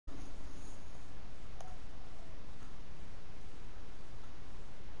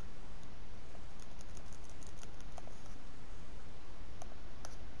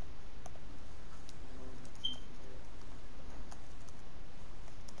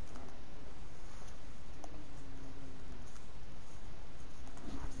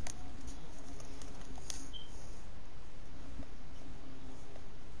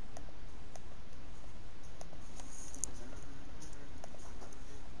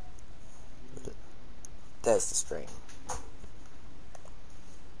There's the stream.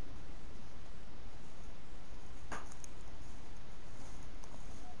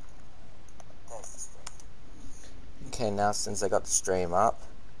 Okay, now since I got the stream up,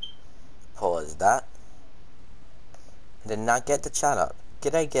 pause that. Did not get the chat up.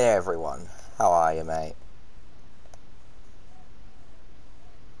 G'day everyone. How are you, mate?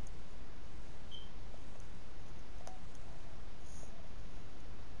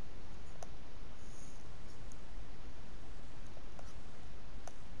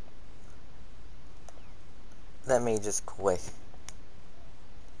 Let me just quickly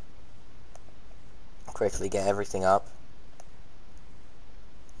get everything up.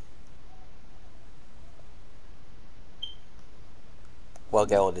 Well,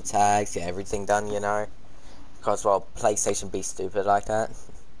 get all the tags, get everything done, you know. Because, well, PlayStation be stupid like that.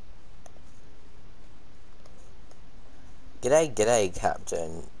 G'day,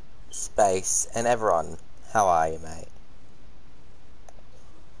 Captain Space, and everyone. How are you, mate?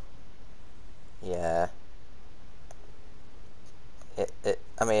 Yeah.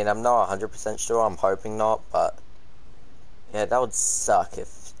 I mean, I'm not 100% sure, I'm hoping not, but... yeah, that would suck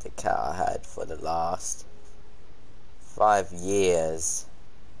if the cat I had for the last 5 years...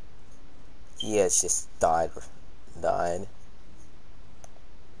 just died.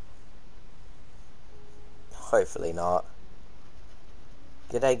 Hopefully not.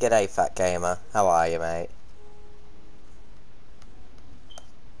 G'day, fat gamer. How are you, mate?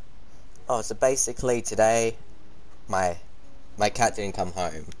 Oh, so basically today, my cat didn't come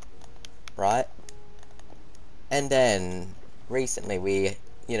home, right? And then, recently we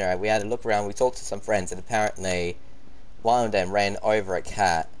had a look around, we talked to some friends, and apparently, one of them ran over a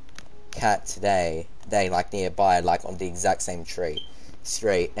cat today, like, nearby, like, on the exact same street,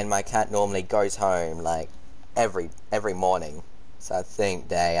 and my cat normally goes home, like, every morning, so I think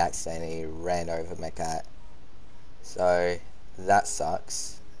they accidentally ran over my cat, so, that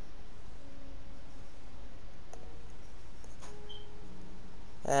sucks.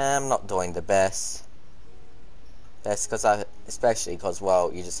 I'm not doing the best. That's especially because,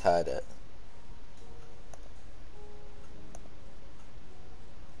 well, you just heard it.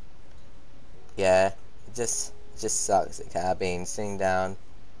 Yeah, it just sucks. Okay, I've been sitting down,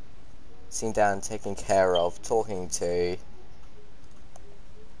 taking care of, talking to,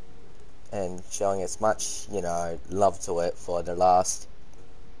 and showing as much, you know, love to it for the last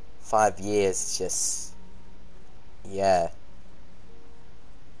 5 years. Just, yeah,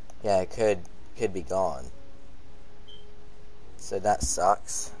 it could be gone. So that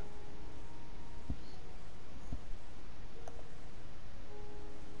sucks.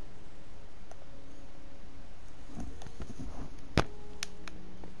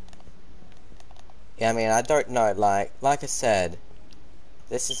 Yeah, I mean, I don't know, like I said,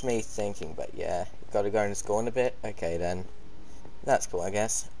 this is me thinking, but yeah, gotta go to school in a bit? Okay then. That's cool, I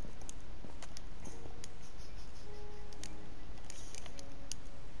guess.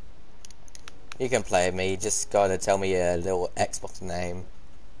 You can play me, just gotta tell me a little Xbox name.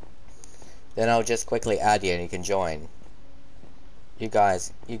 Then I'll just quickly add you and you can join. You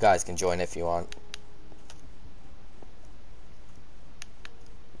guys can join if you want.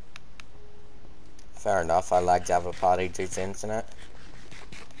 Fair enough, I like to have a party due to internet.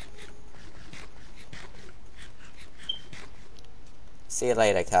 See you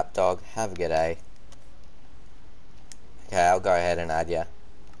later, Cap Dog. Have a good day. Okay, I'll go ahead and add you.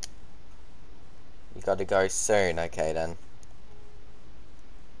 You gotta go soon, okay then.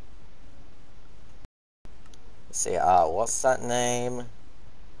 Let's see, what's that name?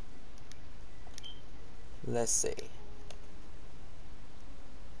 Let's see.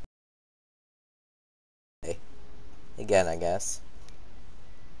 Again, I guess.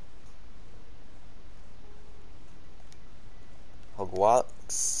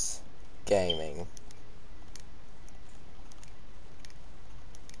 Hogwarts Gaming.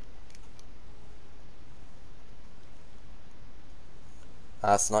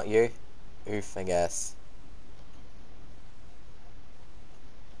 That's not you? Oof, I guess.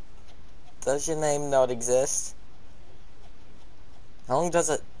 Does your name not exist? How long does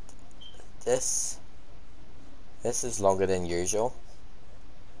it... This is longer than usual.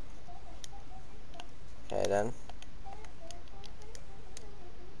 Okay then.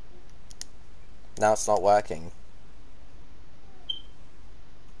 Now it's not working.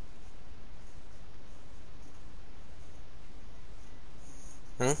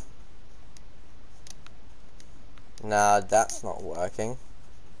 Nah, that's not working.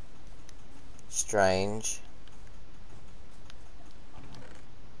 Strange.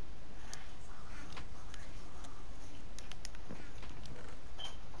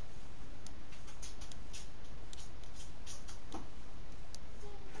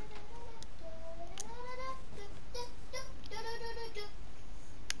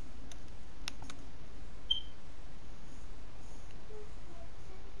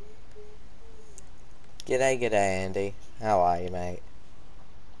 G'day, g'day, Andy. How are you, mate?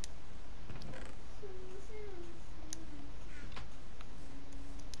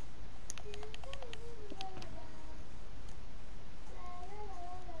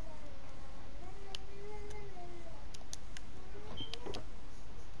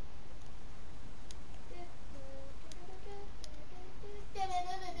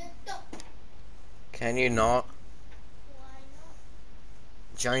 Can you not?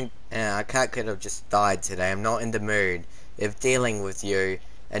 Our cat could have just died today. I'm not in the mood of dealing with you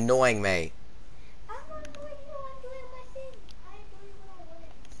annoying me. I'm not annoying you. I'm doing my thing. I'm doing what I want to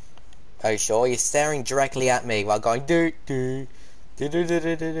do. Are you sure? You're staring directly at me while going do do do do do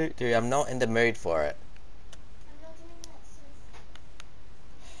do do do do. I'm not in the mood for it. I'm not doing that, so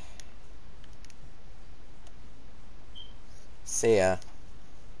See ya.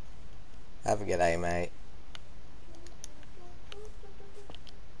 Have a good day, mate.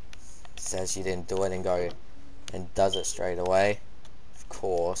 Says she didn't do it and go and does it straight away. Of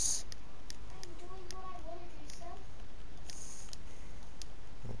course. I'm doing what I want to do, sir.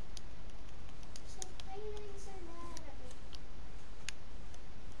 So why are you getting so mad at me?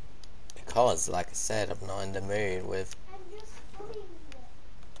 Because, like I said, I'm not in the mood with... I'm just humming you.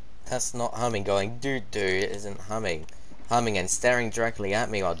 That's not humming. Going do-do isn't humming. Humming and staring directly at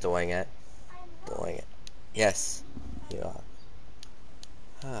me while doing it. I'm not. Doing it. Yes, you are.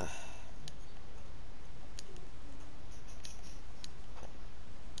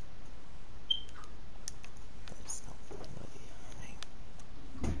 That's not bloody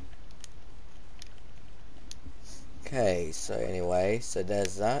humming. Okay, so anyway, so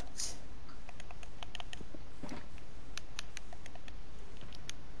there's that.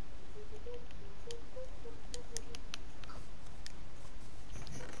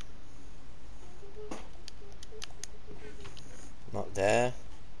 Not there.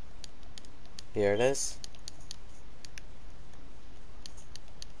 Here it is.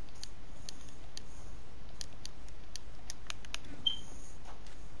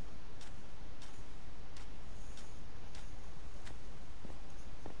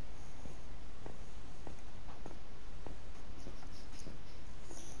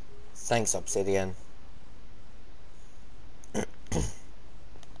 Thanks, Obsidian.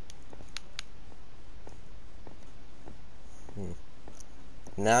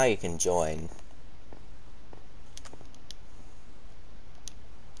 Now you can join.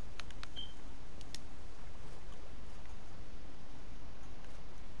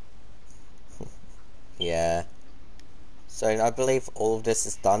 Yeah. So I believe all of this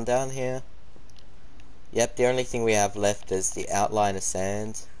is done down here. Yep, the only thing we have left is the outline of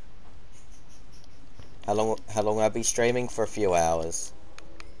sand. How long I'll be streaming? For a few hours.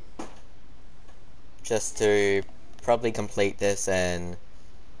 Just to probably complete this and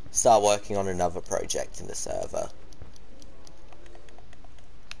start working on another project in the server.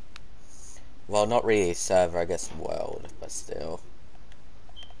 Well, not really server, I guess world, but still.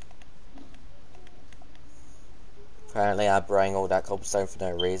 Apparently I bring all that cobblestone for no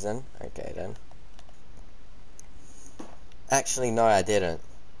reason. Okay then. Actually, no, I didn't.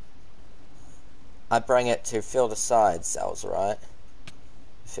 I bring it to fill the side cells, right?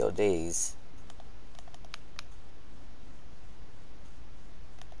 Fill these.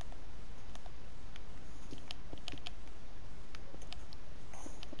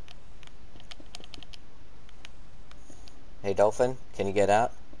 Hey Dolphin, can you get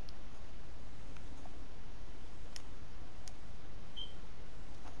out?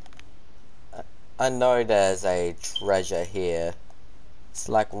 I know there's a treasure here. It's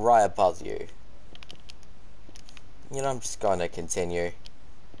like right above you. You know, I'm just going to continue.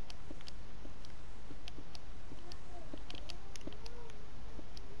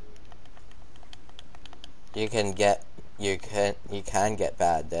 You can get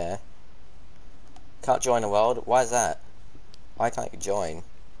bad there. Can't join the world? Why is that? Why can't you join?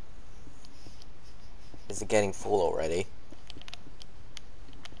 Is it getting full already?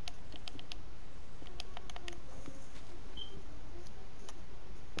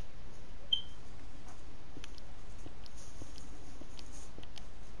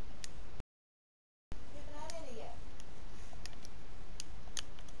 You haven't had any yet.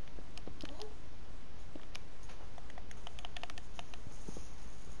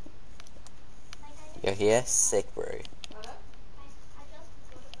 You're here? Sick, bro. I just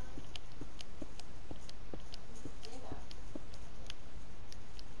thought about dinner.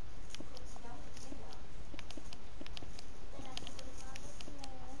 Cook's done with dinner. Then I thought about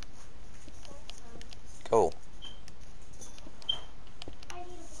it. Cool. I need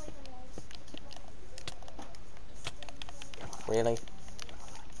to play the most. Really?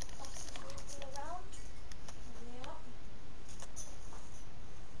 Boxes walking around.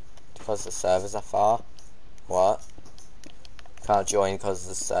 because the servers are far. What? Can't join because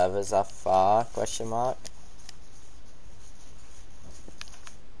the servers are far? Question mark.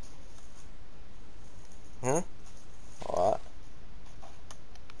 What?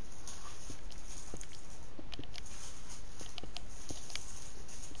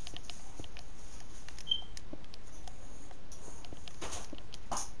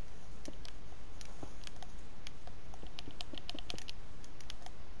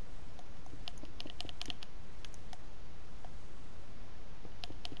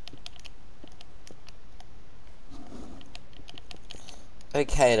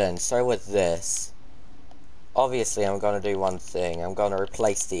 Okay then, so with this, obviously I'm going to do one thing. I'm going to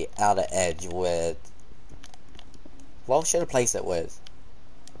replace the outer edge with... What should I replace it with?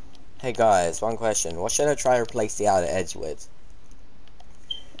 Hey guys, one question. What should I try to replace the outer edge with?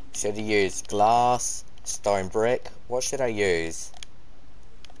 Should I use glass, stone brick? What should I use?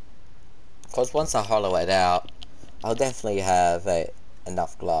 Because once I hollow it out, I'll definitely have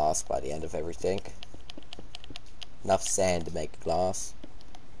enough glass by the end of everything. Enough sand to make glass.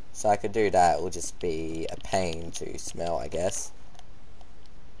 So I could do that, it will just be a pain to smell, I guess.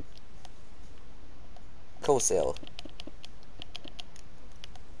 Cool seal.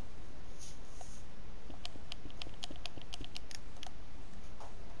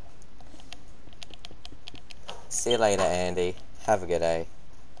 See you later, Andy. Have a good day.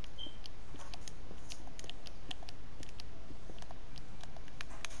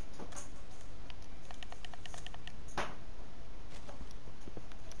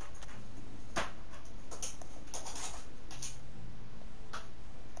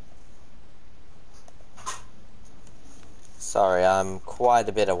 Sorry, I'm quite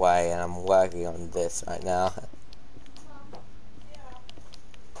a bit away and I'm working on this right now.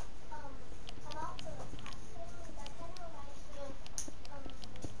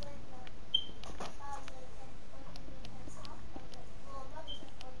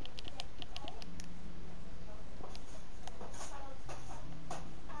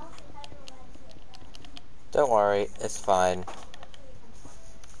 Don't worry, it's fine.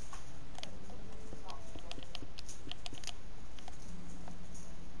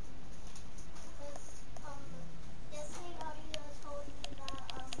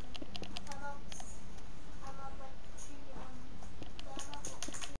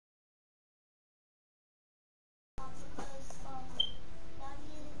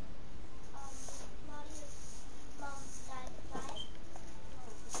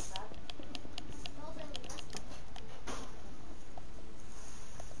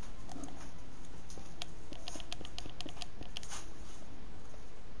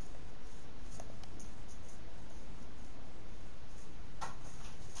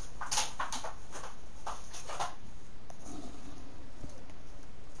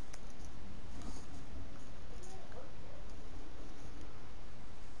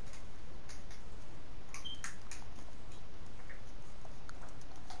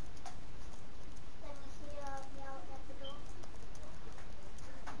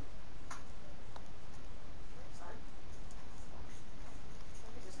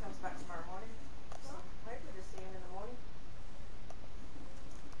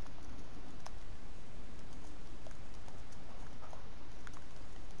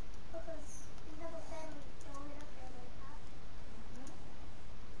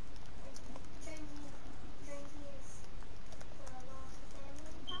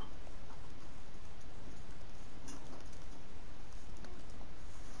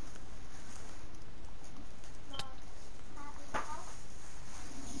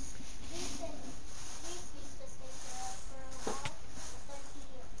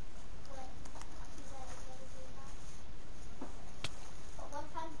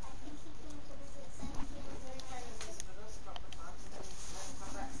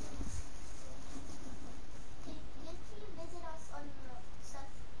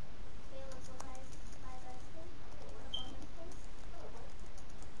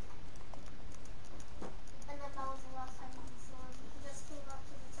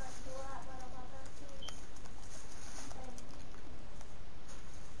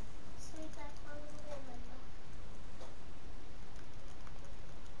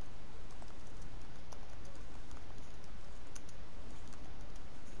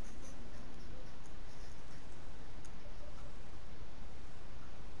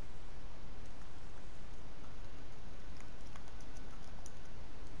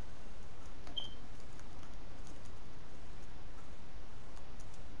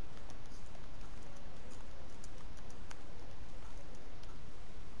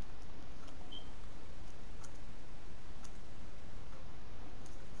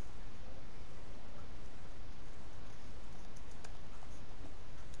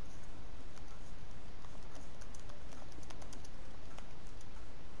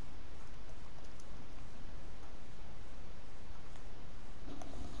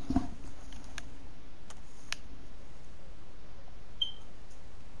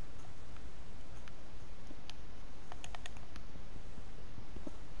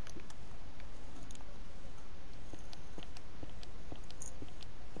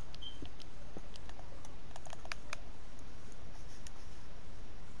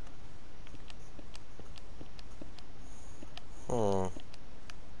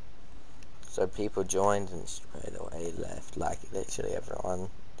 people joined and straight away left, like literally everyone.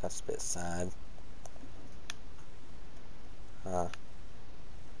 That's a bit sad. Huh.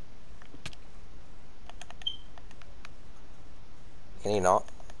 Can you not?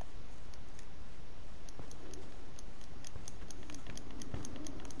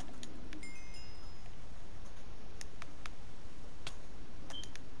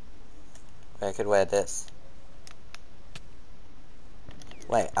 I could wear this.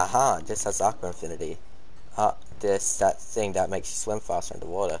 Wait, aha, this has aqua infinity. That thing that makes you swim faster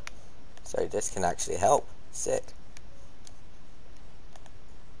underwater. So this can actually help. Sick.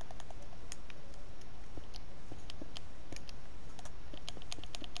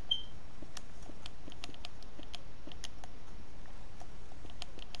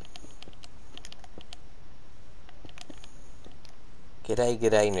 G'day,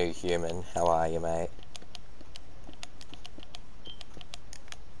 g'day, new human. How are you, mate?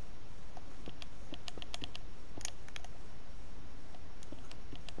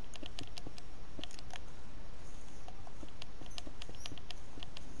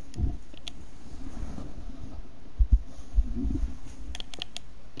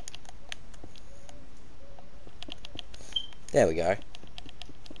 There we go.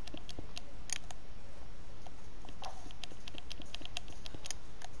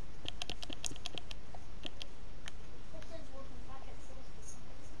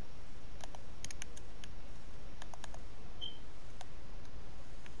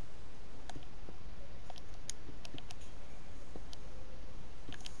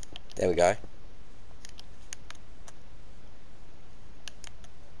 There we go.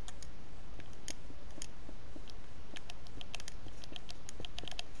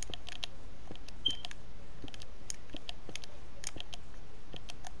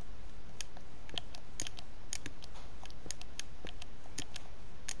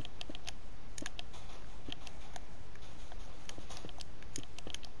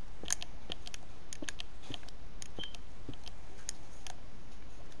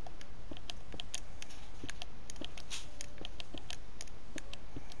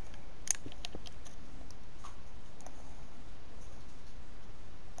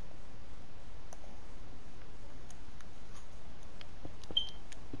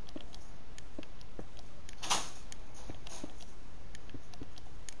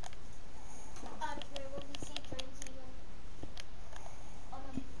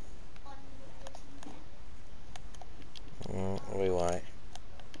 We won't.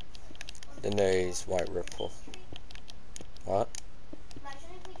 The news won't ripple. What? Imagine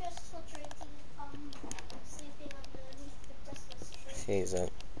if we just saw Trinity sleeping underneath the Christmas tree. She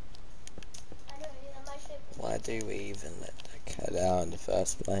isn't. I know, yeah, imagine if Why do we even let that cat out in the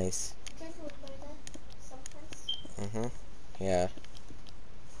first place? Trinity would go there sometimes. Yeah.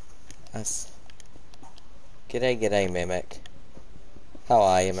 That's... G'day, g'day, Mimic. How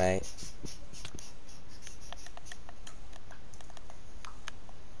are you, mate?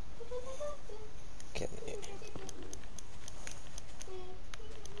 Can you...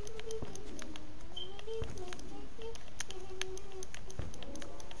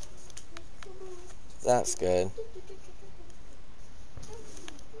 That's good.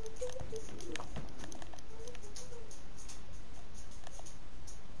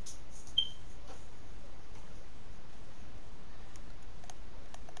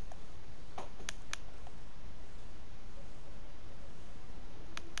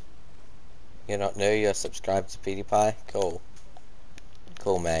 You're not new, you're subscribed to PewDiePie? Cool.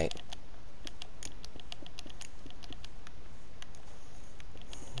 Cool, mate.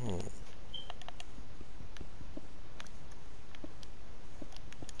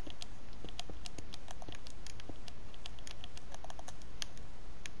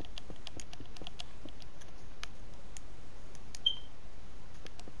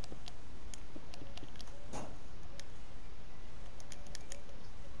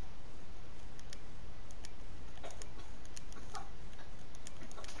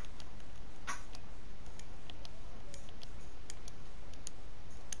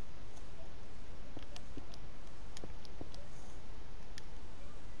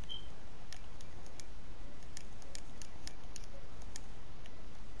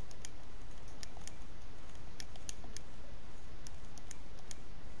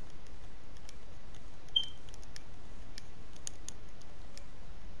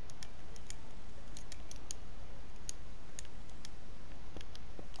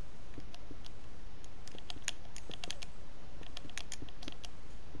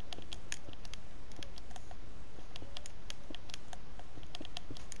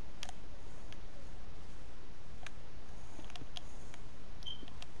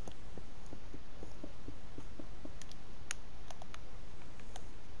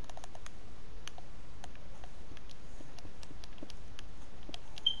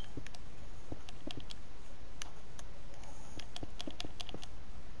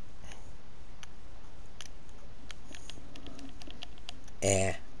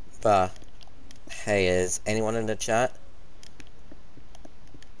 Eh. But, hey, is anyone in the chat?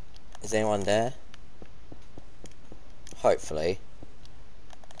 Is anyone there? Hopefully.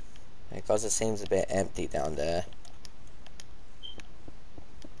 Because it seems a bit empty down there.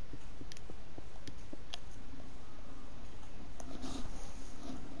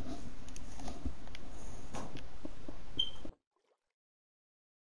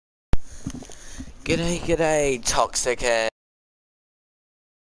 G'day, toxic head.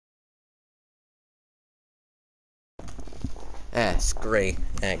 Scree.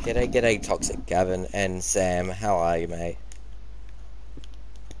 Yeah, g'day, toxic Gavin and Sam. How are you, mate?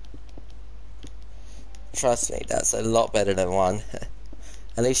 Trust me, that's a lot better than one.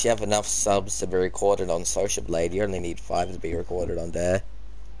 At least you have enough subs to be recorded on Social Blade. You only need 5 to be recorded on there.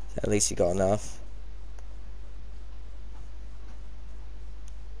 At least you got enough.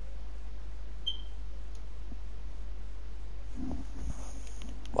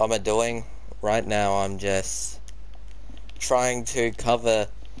 What am I doing? Right now I'm just trying to cover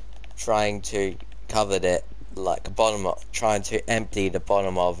it like trying to empty the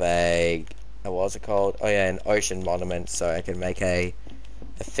bottom of what's it called? Oh yeah, an ocean monument, so I can make a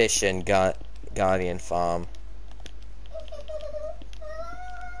efficient guardian farm.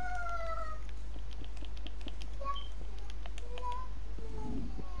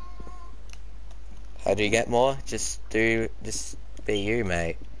 How do you get more? Just be you,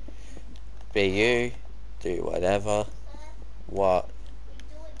 mate. Be you. Do whatever. What?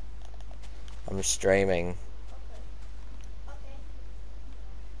 I'm streaming.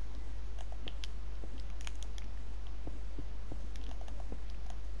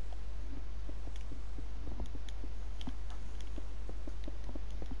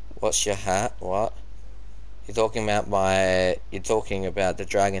 What's your hat? What? You're talking about the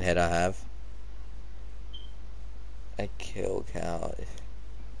dragon head I have. A kill cow.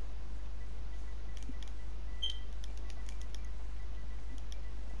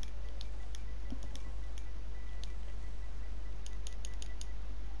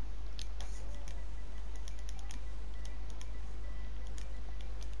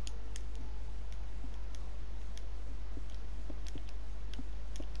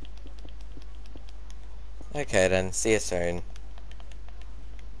 Okay then, see you soon.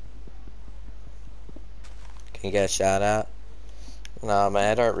 Can you get a shout out? No,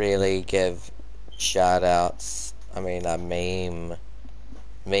 man, I don't really give shout outs. I mean, I meme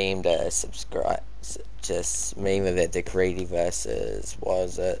the subscribe, just meme of it, the Greedy versus,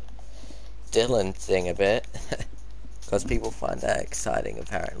 was it, Dylan thing a bit. Because people find that exciting,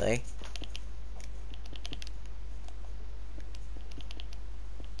 apparently.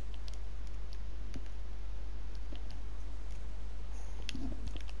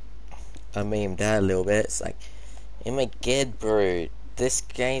 I memed that a little bit. It's like, oh my god, bro, this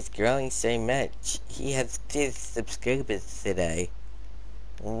guy's growing so much. He has 2 subscribers today.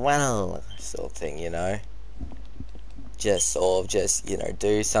 Wow, sort of thing, you know. Do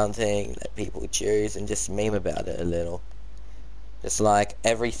something that people choose and just meme about it a little. Just like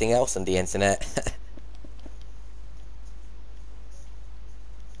everything else on the internet.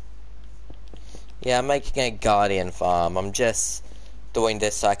 Yeah, I'm making a guardian farm. I'm just doing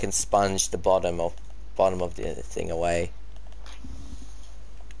this so I can sponge the bottom of the thing away.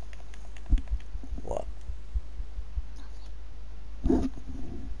 What?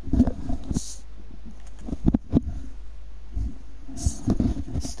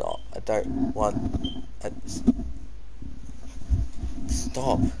 Stop. I don't want...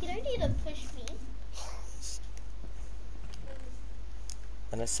 Stop. You don't need to push me.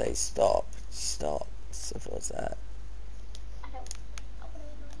 I'm gonna say stop. Stop. Simple as that. I don't want to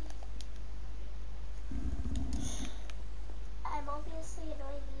annoy you. I'm obviously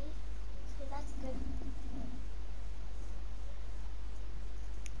annoying you, so that's good.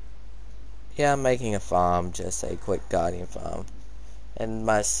 Yeah, I'm making a farm. Just a quick guardian farm. And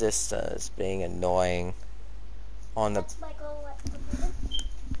my sister's being annoying on the... That's my goal at the moment.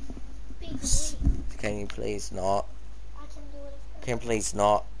 Being annoying. Can you please not? I can do it. Can you please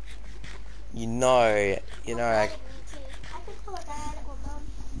not? You know I'm I... hurting me too. I can tell her dad or mom.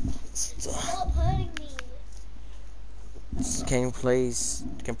 Stop hurting me. Can you please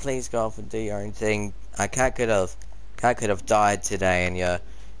go off and do your own thing? Cat could have died today,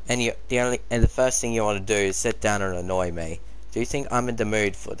 and the first thing you want to do is sit down and annoy me. Do you think I'm in the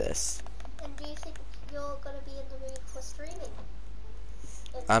mood for this? And do you think you're gonna be in the mood for streaming?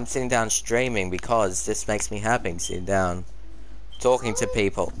 I'm sitting down streaming because this makes me happy. Sitting down, talking to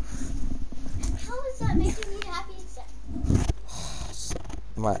people. How is that making me happy, Seth?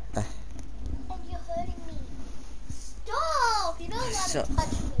 My And you're hurting me. Stop! You're not allowed So, to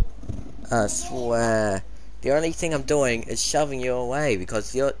touch me. I swear. The only thing I'm doing is shoving you away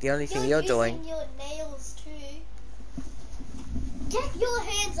because the only thing you're doing. Using your nails too. Get your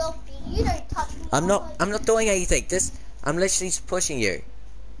hands off me. You don't touch me. I'm not doing anything. I'm literally just pushing you.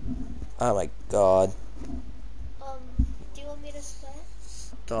 Oh my god. Do you want me to swear?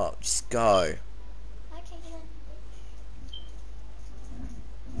 Stop. Just go. Okay,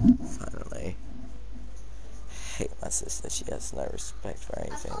 Finally. I hate my sister. She has no respect for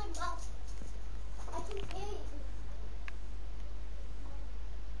anything. I can hear you.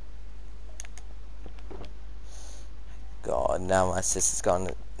 God, now my sister's gone.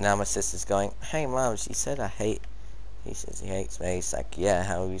 Now my sister's going, hey mom, she said I hate. He says he hates me. He's like, yeah,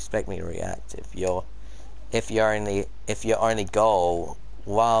 how do you expect me to react if your only goal,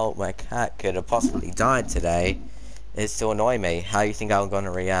 while my cat could have possibly died today, is to annoy me? How do you think I'm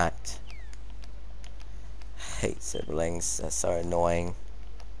gonna react? I hate siblings. They're so annoying.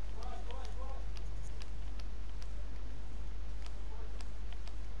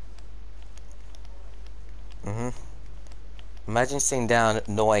 Imagine sitting down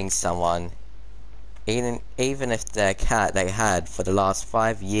annoying someone, even if their cat they had for the last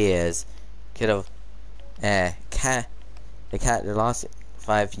 5 years could have, the cat the last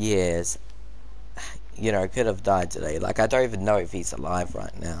 5 years, could have died today. Like, I don't even know if he's alive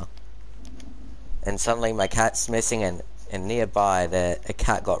right now. And suddenly my cat's missing, and nearby a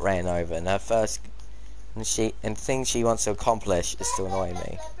cat got ran over, and her first, and thing she wants to accomplish is to annoy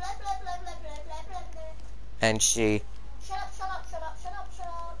me. And she, Shut up, shut up, shut up, shut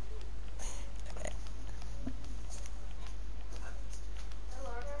up,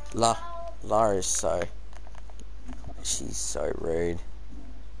 shut up. Lara is she's so rude.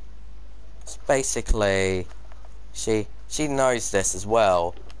 It's basically, she knows this as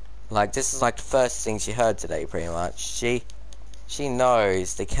well. Like, this is like the first thing she heard today, pretty much. She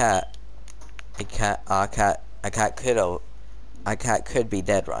knows our cat could be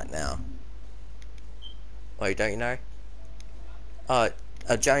dead right now. Wait, don't you know?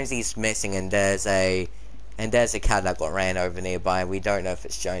 Jonesy's missing, and there's a cat that got ran over nearby, and we don't know if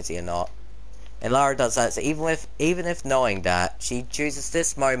it's Jonesy or not. And Lara does that, so even if knowing that, she chooses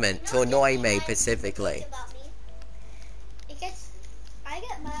this moment to annoy me specifically. I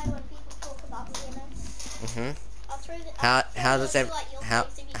get mad when people talk about me, you know. I'll throw the. How does it?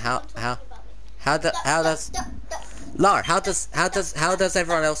 Lara, how does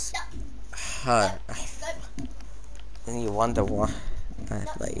everyone else? And you wonder why I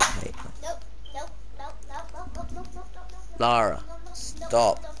let you hate her. Lara,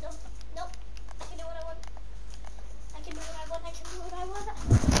 stop. I can do what I want. I can do what I want. I can do what I want. Oh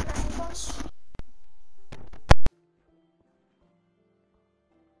my gosh.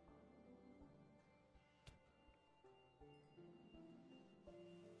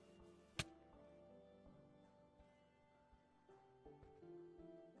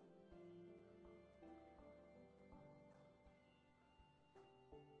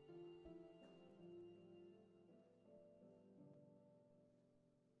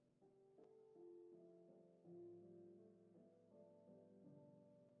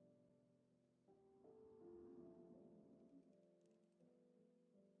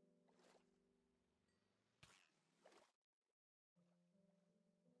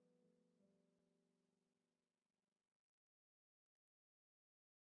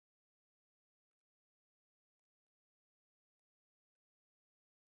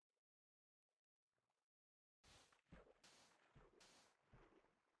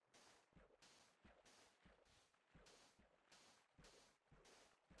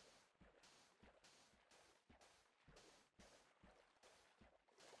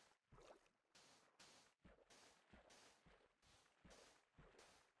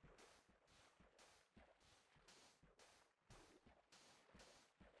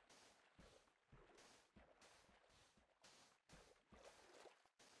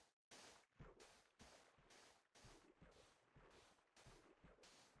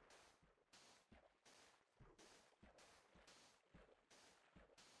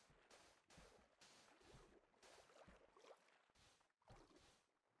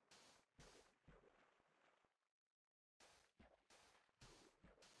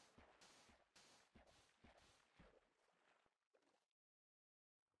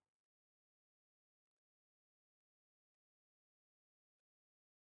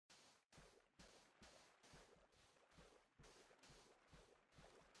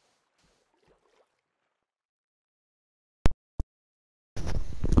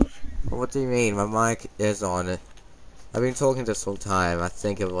 What do you mean? My mic is on. I've been talking this whole time. I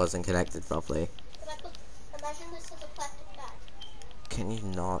think it wasn't connected properly. Imagine this is a plastic bag. can you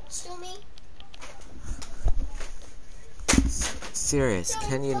not? Still me? Serious, Don't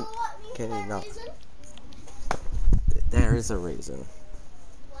can you for that not? reason? There is a reason.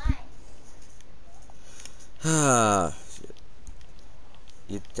 Why? Ah,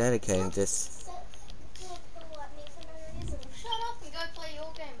 you're dedicating this. Don't pull at me for no reason. Shut up and go play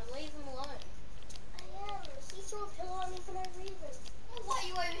your game and leave him alone. I am. He threw a pillow at me for no reason. Well, why are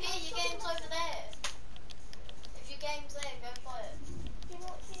you over here? Your game's over there. If your game's there, go play it. Do you know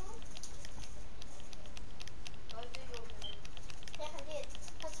what, Caleb? Go do your game. Yeah, I did.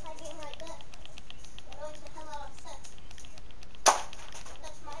 That's my game right there. That always the hell out upset.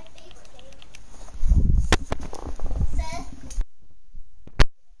 That's my favorite game. Seth?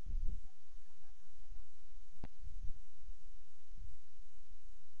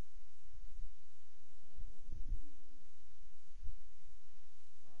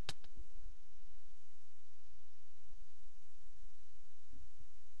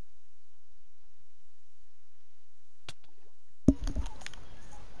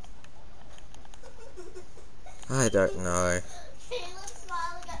 I don't know. Caleb's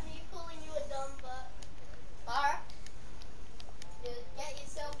smiling at me, calling you a dumb butt. Lara, you get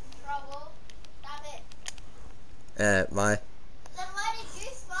yourself in trouble. Stop it. My. Then why did you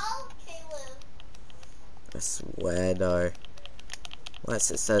smile, Caleb? I swear, no.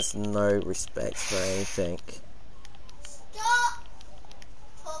 Unless it says no respect for anything. Stop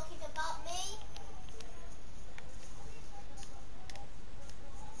talking about me.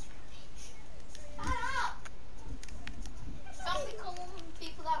 Shut up. Stop me calling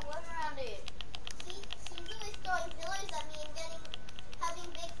people that work around here. He's always throwing pillows at me and having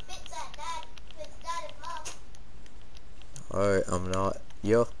big fits at dad with dad and mom. Oh, I'm not.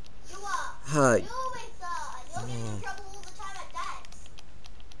 You're. You are. Hi. You always are. You're getting in trouble all the time at dad's.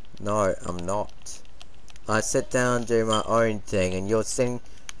 No, I'm not. I sit down, do my own thing, and you're sitting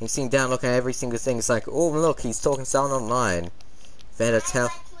down looking at every single thing. It's like, oh look, he's talking to someone online. Telling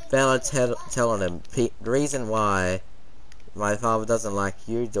him the reason why my father doesn't like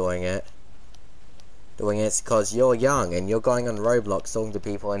you doing it's because you're young and you're going on Roblox talking to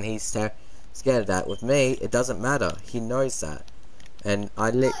people, and he's scared of that. With me, it doesn't matter. He knows that, and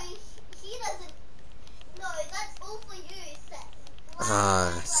I No, he doesn't. No, that's all for you, Seth.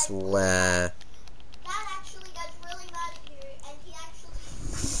 I swear. Dad actually gets really mad at you, and he actually.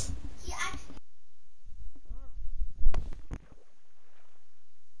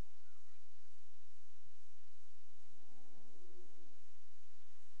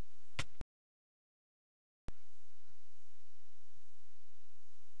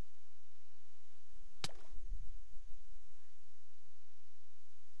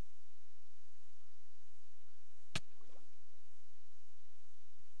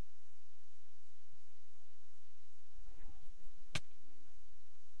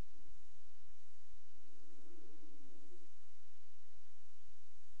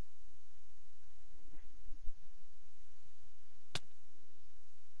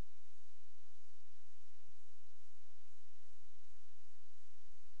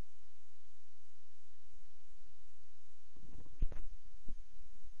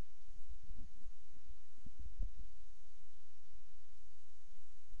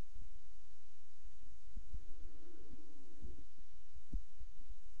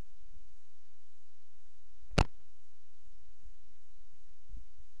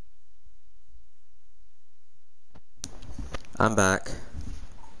 I'm back.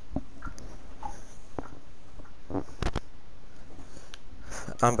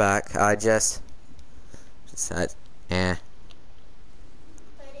 I'm back. I just said, eh.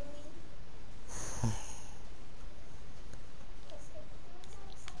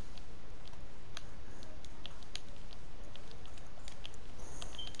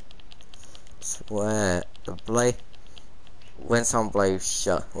 Swear, when someone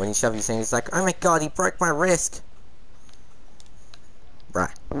when you shove your thing, it's like, oh my god, he broke my wrist.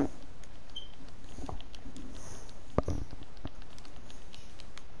 Bruh.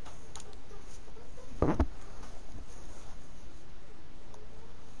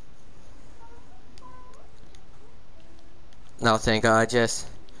 Nothing, I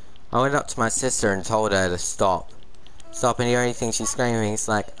went up to my sister and told her to stop. Stop, and the only thing she's screaming is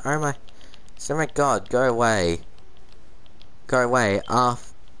like, oh my god, go away. Go away,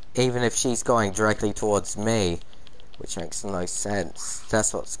 even if she's going directly towards me. Which makes no sense.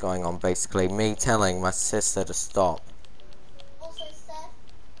 That's what's going on, basically. Me telling my sister to stop. Also, Seth,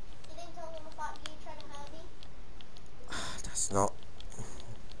 you didn't tell them about you trying to hurt me? That's not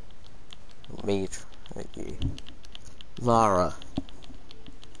me. Lara.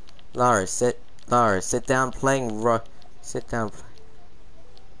 Lara, sit down playing sit down.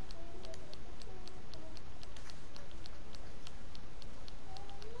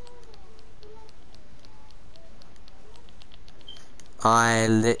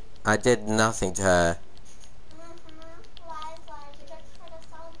 I did nothing to her. Why? You just try to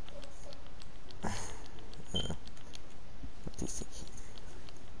sound innocent. What do you think?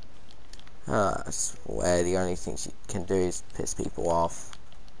 I swear the only thing she can do is piss people off.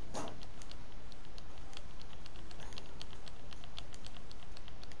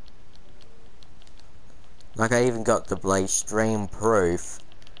 Like I even got the blaze stream proof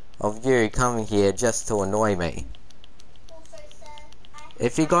of you coming here just to annoy me.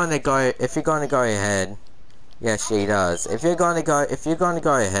 If you're gonna go ahead, yes she does. If you're gonna go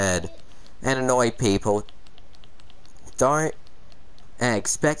ahead and annoy people, don't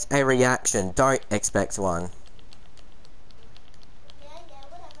expect a reaction. Don't expect one.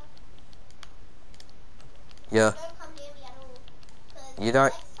 Yeah. You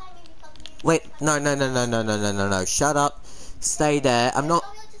don't. Wait, no. Shut up. Stay there. I'm not.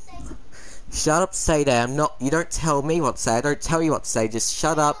 Shut up, stay there. I'm not. You don't tell me what to say. I don't tell you what to say. Just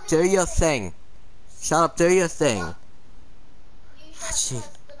shut up. Do your thing. Shut up. Do your thing. Gee,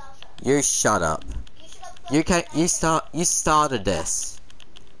 you shut up. You can't. You started this.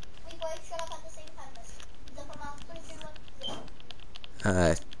 We both shut up at the same time. Zip them out. 3, 2,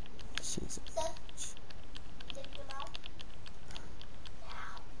 1, zip. Jesus. Zip them out.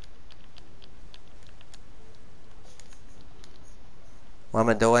 What am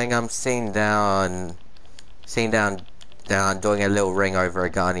I doing? I'm sitting down, doing a little ring over a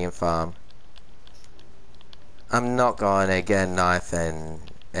guardian farm. I'm not going to get a knife and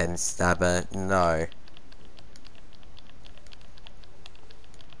stab her. No.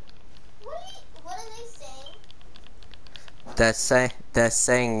 What are they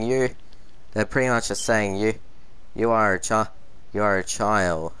saying? They're pretty much just saying you are a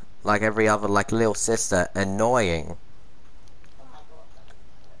child, like every other like little sister, annoying. Oh my god.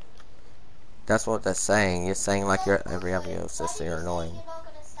 That's what they're saying. You're saying like you're every other little sister, you're annoying. You're not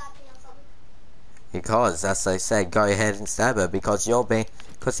gonna stab me or something? Because, as they said, go ahead and stab her because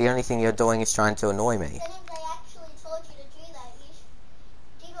because the only thing you're doing is trying to annoy me. Then if they actually told you to do that,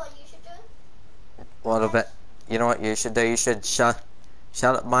 do you know what you should do? What about, you know what you should do? You should shut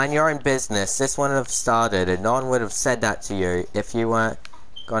up, mind your own business. This wouldn't have started and no one would have said that to you if you weren't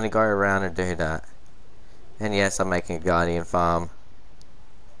going to go around and do that. And yes, I'm making a guardian farm.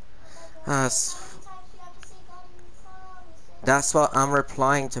 That's what I'm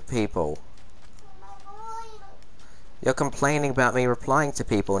replying to people. You're complaining about me replying to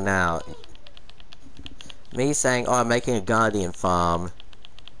people now. Me saying, "Oh, I'm making a guardian farm,"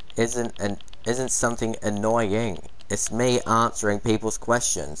 isn't something annoying. It's me answering people's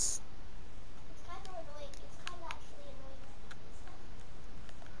questions. It's kind of annoying. It's kind of actually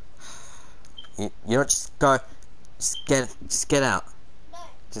annoying. You don't just go. Just get out. No.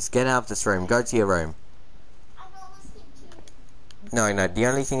 Just get out of this room. Go to your room. I'm not listening to you. No. The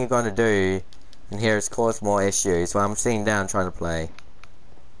only thing you're going to do in here is cause more issues while I'm sitting down trying to play.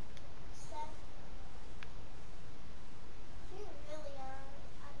 You really are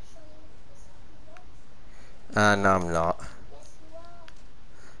actually listening to us. No, I'm not. Yes, you are.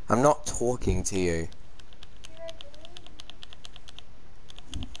 I'm not talking to you. You're doing.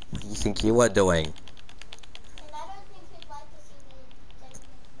 What do you think you are doing? And I don't think you'd like to see me getting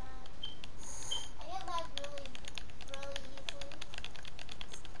mad. I get mad really, really easily.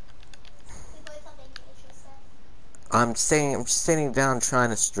 We both have ADHD stuff. I'm sitting down trying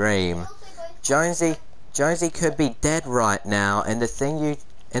to stream. We also both Jonesy could be dead right now, and the thing you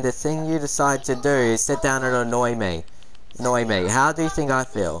decide to do is sit down and annoy me. How do you think I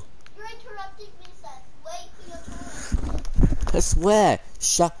feel? You're interrupting me, Seth. Wait for your turn. I swear.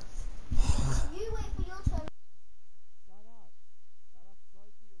 Shut. You wait for your turn. Shut up. Go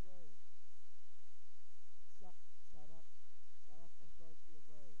to your room. Shut up. Shut up and go to your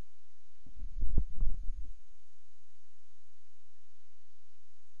room.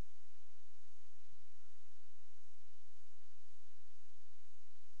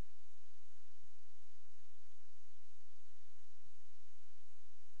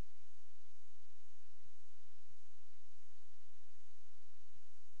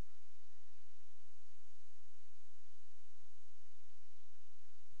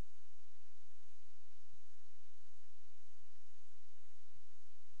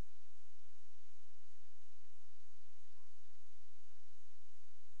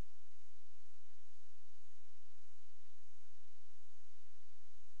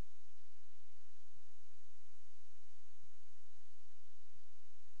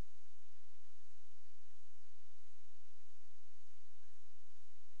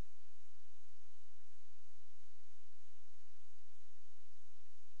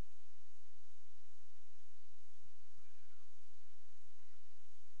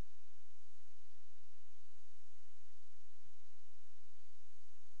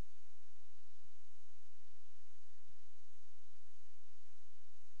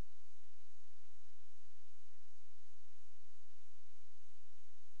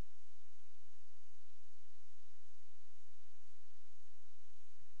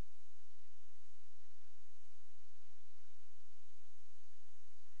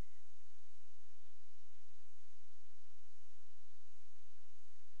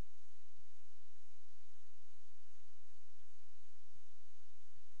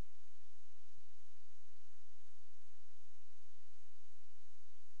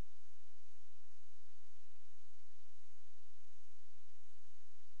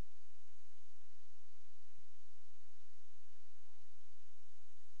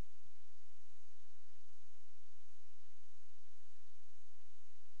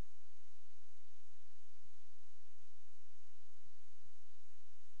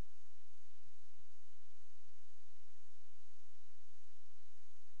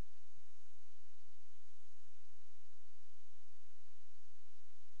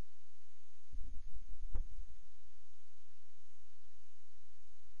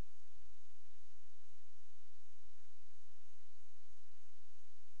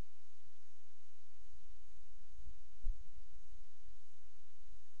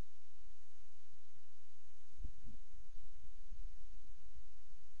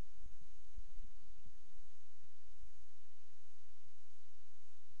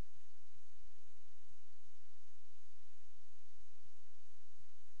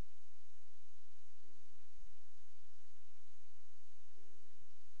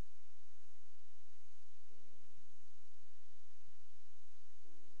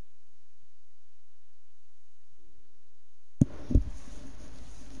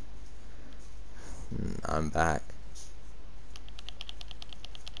 I'm back.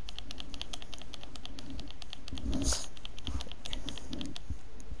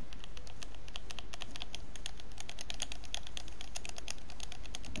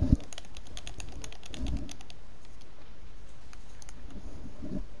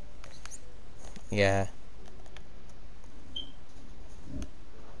 Yeah.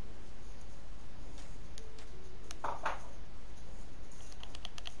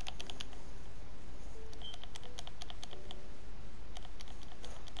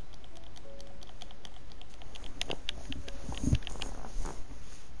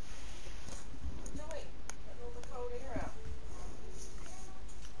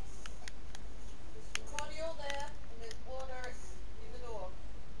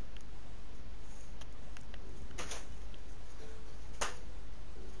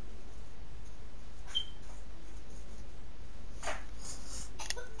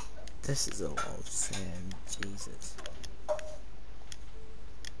 This is a long Sam, Jesus.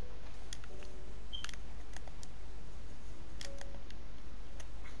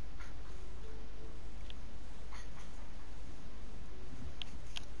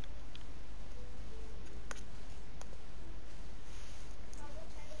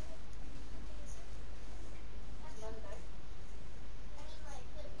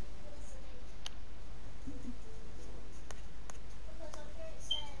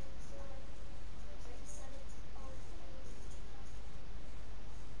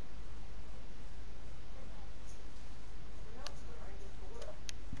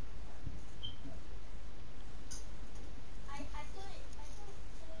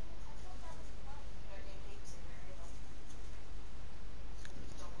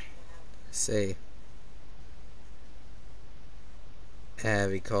 See,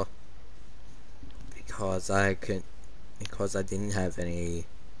 because I didn't have any,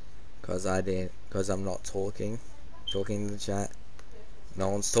 because I'm not talking in the chat. No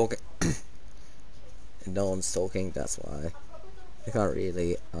one's talking. No one's talking. That's why I can't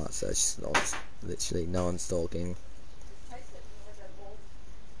really answer. It's just not literally no one's talking.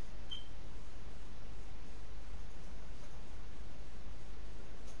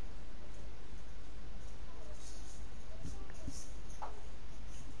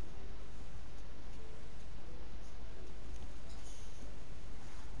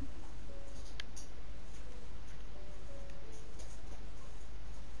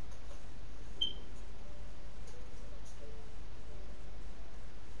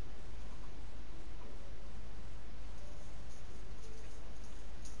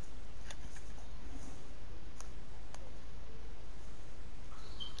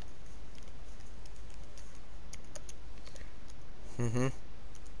 Mm-hmm.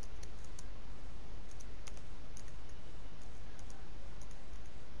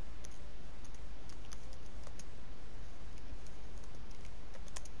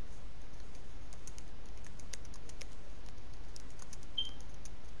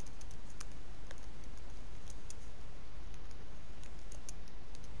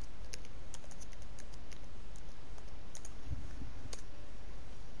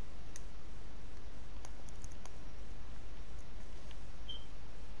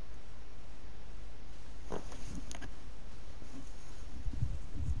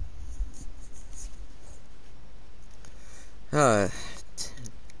 Uh,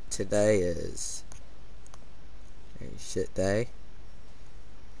 today is a shit day.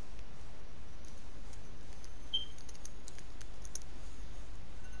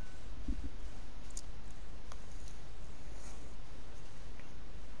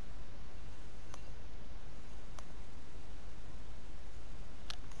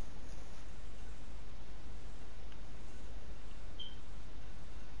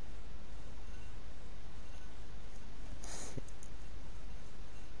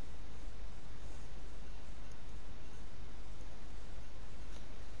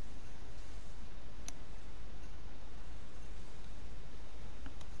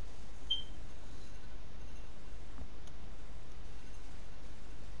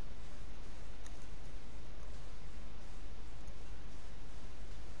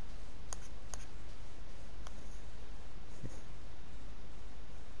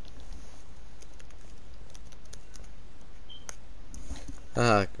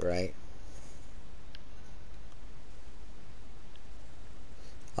 Ah, great.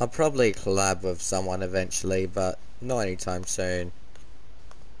 I'll probably collab with someone eventually, but not anytime soon.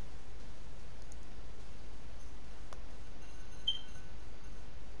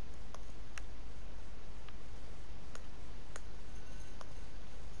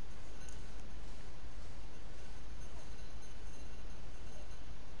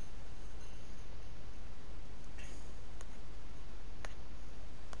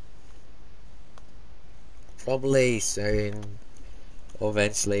 Probably soon. Or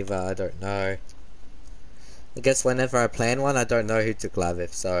eventually, but I don't know. I guess whenever I plan one, I don't know who to collab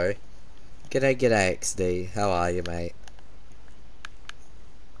with, so... G'day XD, how are you, mate?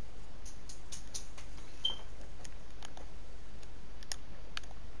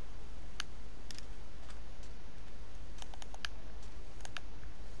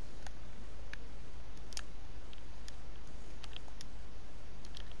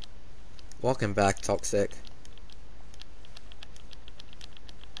 Welcome back, Toxic.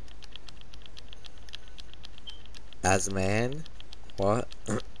 As man? What?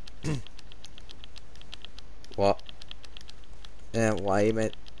 What? Yeah, why you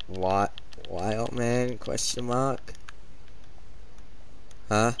meant... What? Why, old man? Question mark?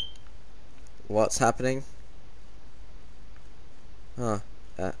 Huh? What's happening? Huh.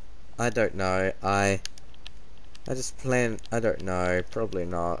 I don't know. I just plan... I don't know. Probably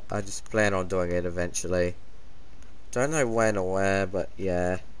not. I just plan on doing it eventually. Don't know when or where, but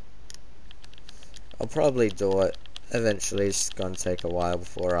yeah. I'll probably do it. Eventually, it's just gonna take a while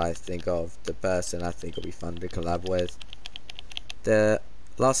before I think of the person I think will be fun to collab with. The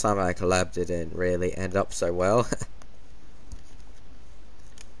last time I collabed it didn't really end up so well.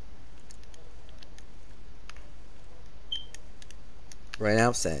 Right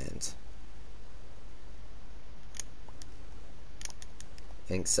now, sand.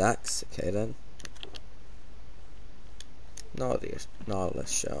 Ink sacks. Okay then. Nautilus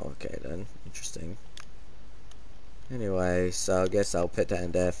shell. Okay then. Interesting. Anyway, so I guess I'll put that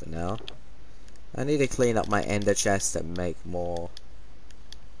in there for now. I need to clean up my ender chest and make more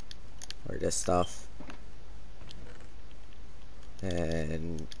of this stuff.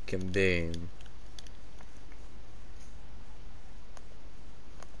 And kaboom.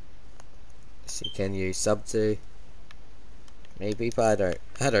 So can you sub to? Maybe, but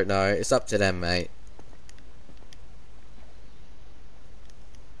I don't know. It's up to them, mate.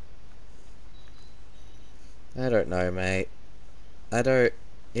 I don't know, mate.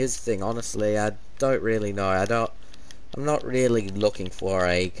 Here's the thing, honestly, I don't really know. I'm not really looking for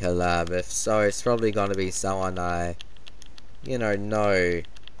a collab. If so, it's probably gonna be someone I, know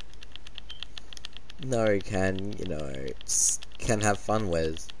can, can have fun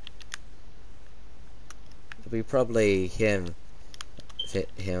with. It'll be probably him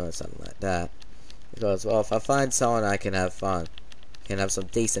or something like that. Because, well, if I find someone I can have some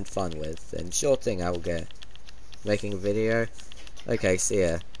decent fun with, then sure thing I will get making a video. Okay, so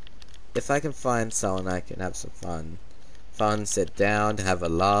yeah. If I can find someone I can have some fun, sit down, have a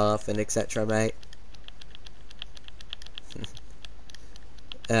laugh, and etc., mate.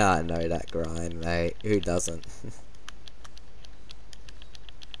 Yeah, I know that grind, mate. Who doesn't?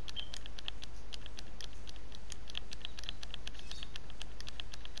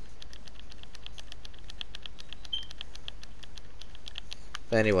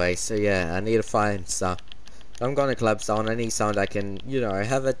 But anyway, so yeah, I need to find some. If I'm gonna collab someone, I need someone that can,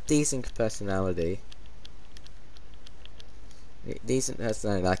 have a decent personality. Decent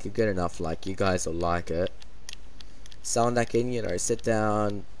personality, like, good enough, like, you guys will like it. Someone that can, sit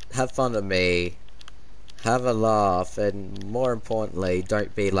down, have fun with me, have a laugh, and more importantly,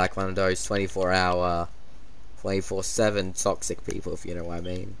 don't be like one of those 24-hour, 24/7 toxic people, if you know what I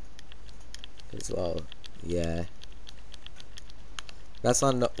mean. As well, yeah. That's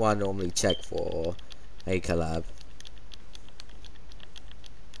not what I normally check for a collab.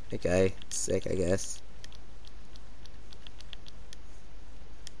 Okay, sick, I guess.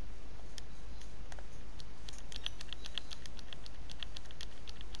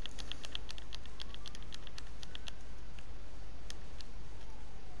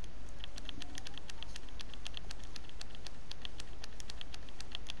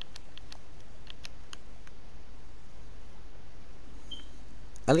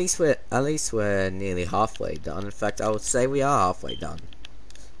 At least we're nearly halfway done. In fact, I would say we are halfway done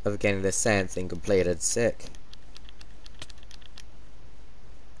of getting this sand thing completed. Sick.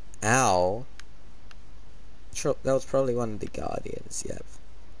 Ow. That was probably one of the guardians. Yep.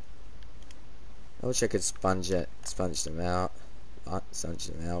 I wish I could sponge them out. Sponge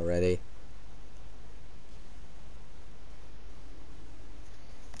them out already.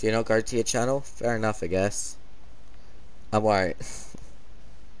 Do you not go to your channel? Fair enough, I guess. I won't.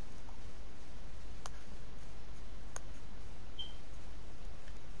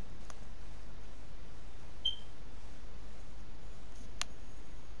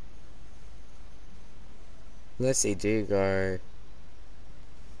 Let's see, do you go...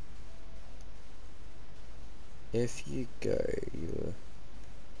 If you go,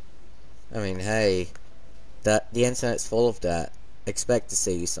 I mean, hey, the internet's full of that. Expect to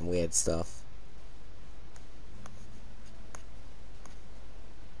see some weird stuff.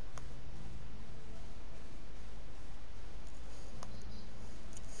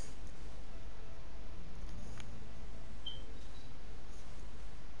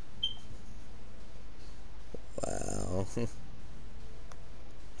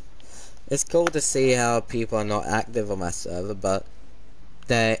 It's cool to see how people are not active on my server, but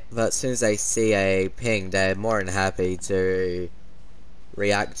as soon as they see a ping, they're more than happy to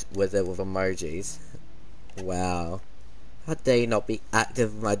react with it with emojis. Wow. How dare you not be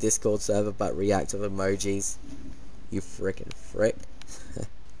active in my Discord server but react with emojis? You frickin' frick.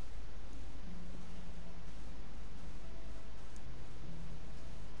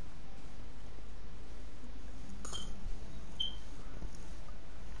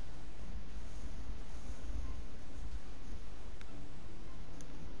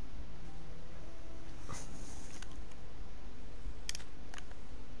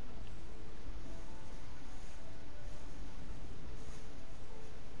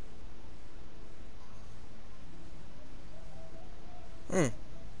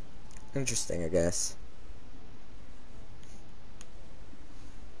 Interesting, I guess.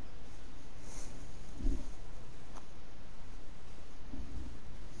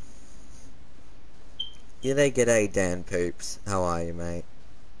 G'day, Dan Poops. How are you, mate?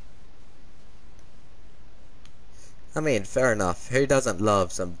 I mean, fair enough. Who doesn't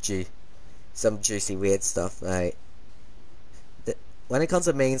love some juicy weird stuff, mate? When it comes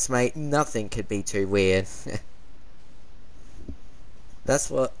to memes, mate, nothing could be too weird.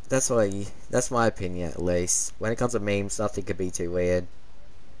 That's my opinion, at least. When it comes to memes, nothing could be too weird.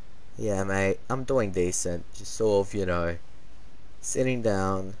 Yeah, mate, I'm doing decent. Just sort of, sitting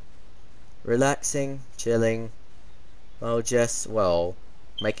down, relaxing, chilling,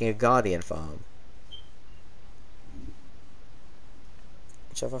 making a guardian farm.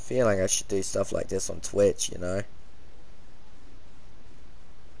 Which I have a feeling I should do stuff like this on Twitch,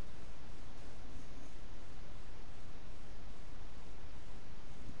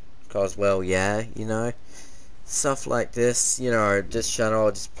 Because, yeah, stuff like this, this channel,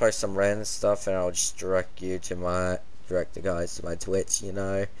 I'll just post some random stuff and I'll just direct the guys to my Twitch, and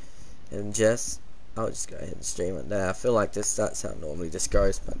I'll just go ahead and stream it there. I feel like that's how normally this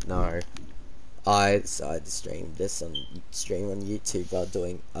goes, but no. I decided to stream on YouTube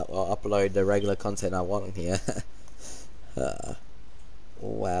I'll upload the regular content I want on here.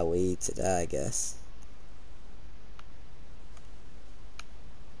 Wowee today, I guess.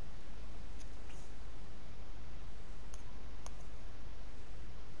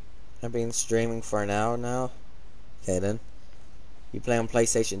 I've been streaming for an hour now. Okay then. You play on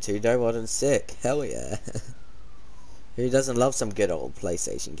PlayStation 2 though? Well then, sick. Hell yeah. Who doesn't love some good old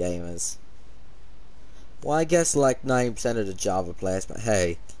PlayStation gamers? Well, I guess like 90% of the Java players, but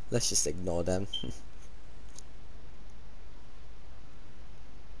hey, let's just ignore them.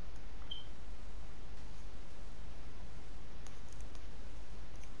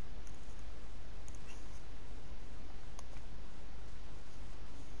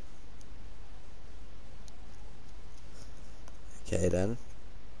 Okay then.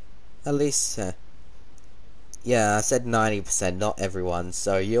 At least, yeah, I said 90%, not everyone,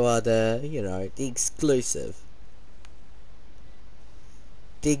 so you are the exclusive.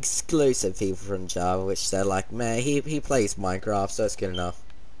 The exclusive people from Java, which they're like, man, he plays Minecraft, so it's good enough.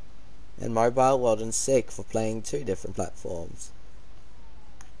 And mobile, well done, sick for playing 2 different platforms.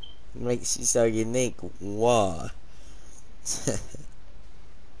 It makes you so unique. Wow.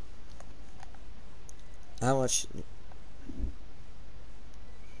 How much...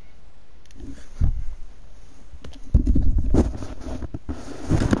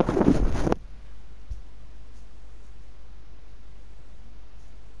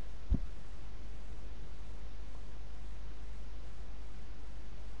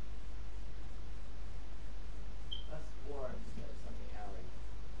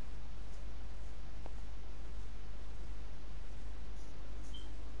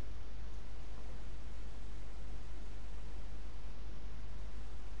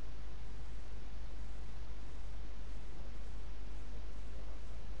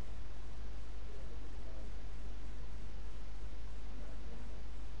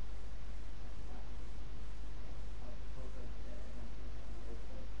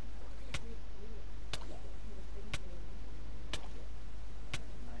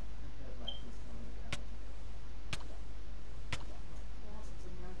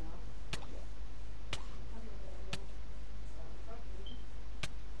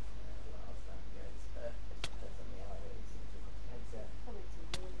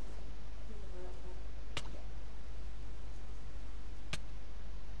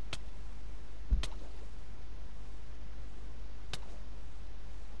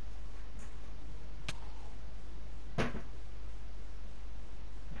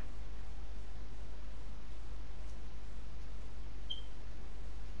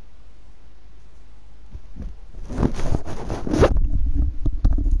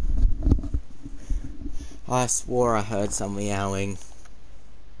 I swore I heard some meowing.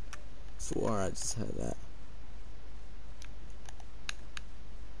 Swore I just heard that.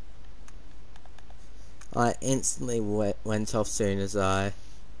 I instantly went off soon as I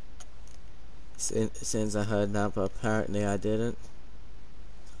heard that, but apparently I didn't.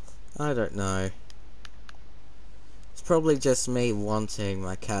 I don't know. It's probably just me wanting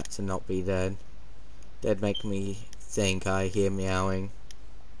my cat to not be dead. That'd make me think I hear meowing.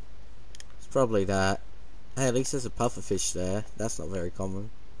 It's probably that. Hey, at least there's a pufferfish there. That's not very common.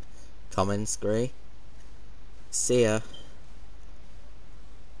 Scree. See ya.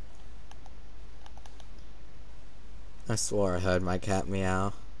 I swore I heard my cat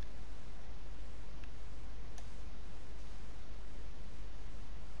meow.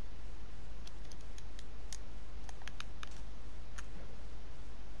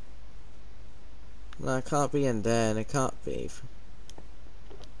 No, it can't be in there, and it can't be.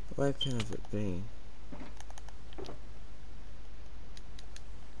 Where can it be?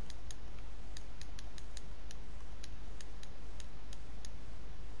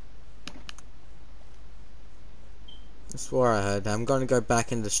 I swore I heard that. I'm gonna go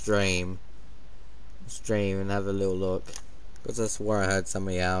back in the stream and have a little look, because I swore I heard some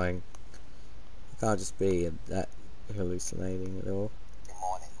meowing. It can't just be that hallucinating at all. Good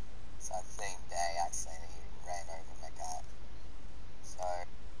morning. So the same day I accidentally ran over my cat. So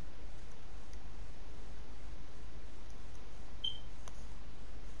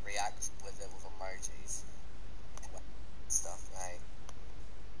react with it with emojis. Stuff, eh?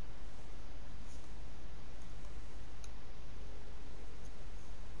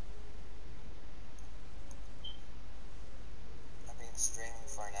 I've been streaming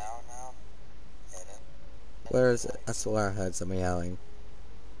for an hour now. Where is it? I swear I heard some meowing.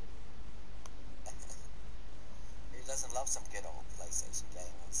 Who doesn't love some good old PlayStation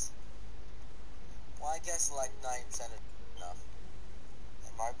gamers? Well, I guess like 9% of enough.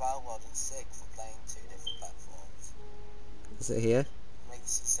 And mobile wasn't sick for playing 2 different platforms. Is it here?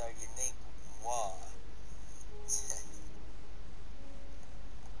 Makes you so unique. What?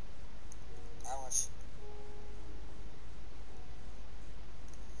 How much?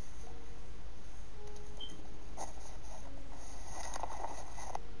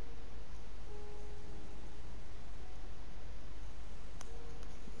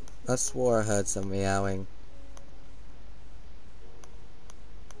 I swore I heard some meowing.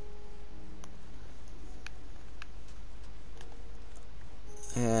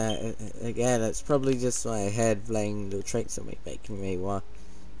 Again, it's probably just my head playing little tricks on me, making me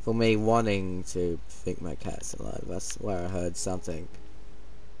for me wanting to think my cat's alive. I swear I heard something.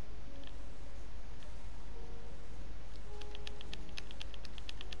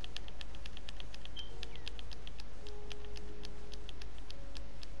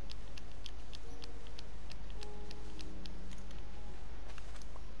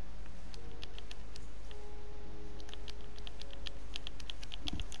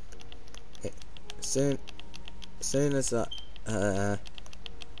 Soon as how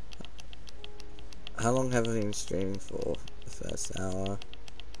long have I been streaming for? The first hour.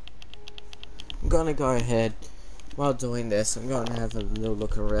 I'm gonna go ahead while doing this. I'm gonna have a little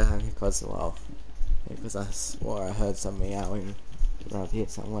look around because I swore I heard some meowing around here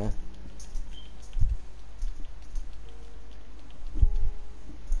somewhere.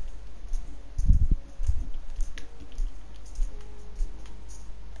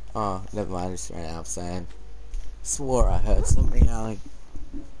 Oh, never mind. I just ran out of sand. Swore I heard some meowing.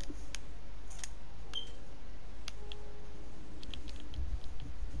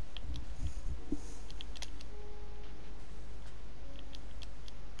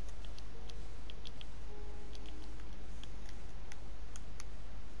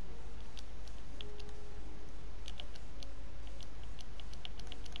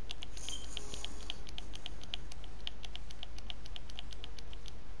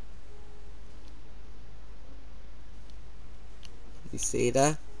 You see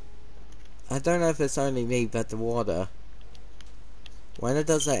that? I don't know if it's only me, but the water, when it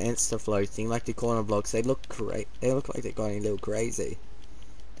does that insta floating, like the corner blocks, they look like they're going a little crazy.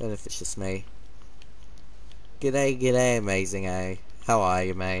 Don't know if it's just me. G'day, amazing, eh? How are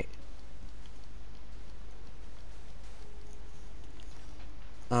you, mate?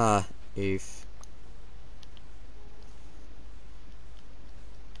 Ah, oof.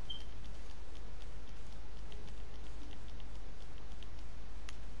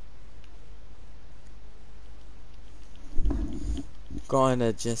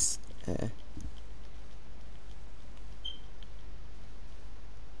 Gonna just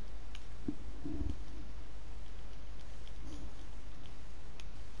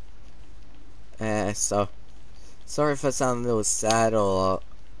so Sorry if I sound a little sad or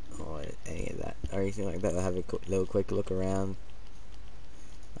any of that or anything like that. I'll have a little quick look around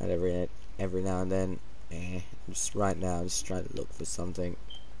at every now and then. Just right now, I'm just trying to look for something.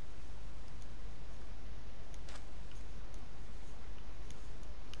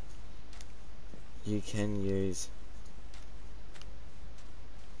 You can use.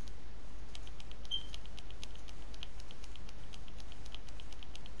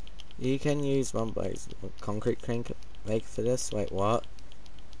 You can use one base concrete crank make for this. Wait, what?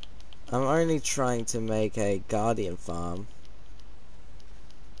 I'm only trying to make a guardian farm.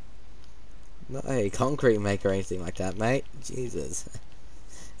 Not a concrete maker or anything like that, mate. Jesus.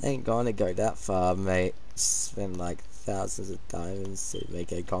 Ain't gonna go that far, mate. Spend like thousands of diamonds to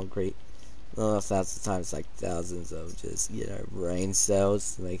make a concrete. Well, not thousands of times, like thousands of just, you know, brain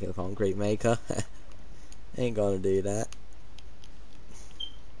cells to make a concrete maker. Ain't gonna do that.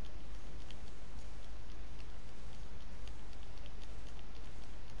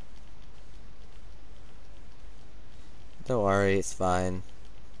 Don't worry, it's fine.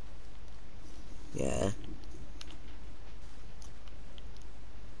 Yeah.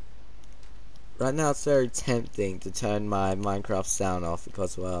 Right now it's very tempting to turn my Minecraft sound off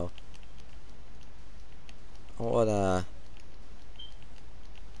because, well, I wanna...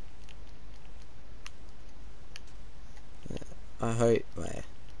 I hope my...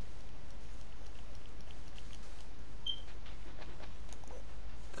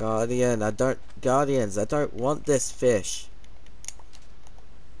 Guardians, I don't want this fish.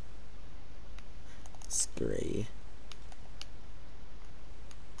 Scree.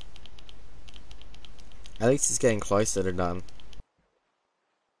 At least it's getting closer to done.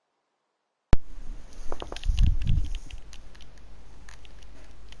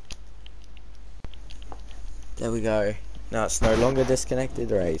 There we go. Now it's no longer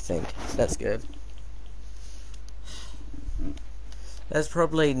disconnected or anything. That's good. There's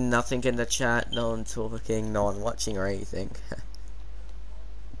probably nothing in the chat, no one talking, no one watching or anything.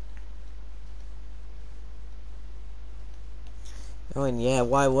 Oh, and yeah,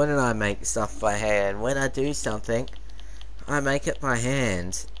 why wouldn't I make stuff by hand? When I do something, I make it by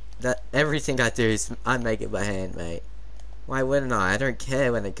hand. That everything I do is I make it by hand, mate. Why wouldn't I? I don't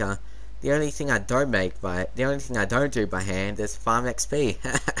care when it comes. The only thing I don't do by hand is farm XP.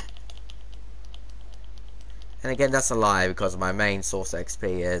 And again, that's a lie because my main source of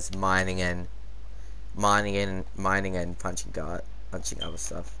XP is mining and punching other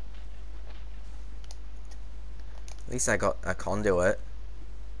stuff. At least I got a conduit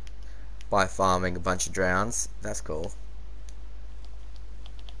by farming a bunch of drowns. That's cool.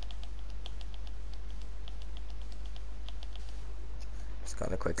 Just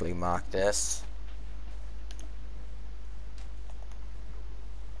gotta quickly mark this.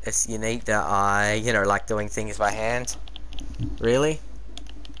 It's unique that I, you know, like doing things by hand. Really?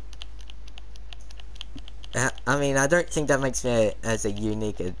 I mean, I don't think that makes me as a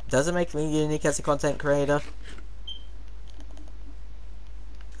unique. Does it make me unique as a content creator?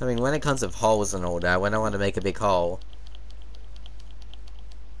 I mean, when it comes to holes and all that, when I want to make a big hole.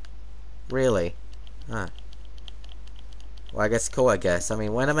 Really? Huh. Well, I guess cool, I guess. I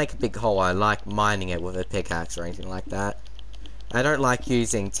mean, when I make a big hole, I like mining it with a pickaxe or anything like that. I don't like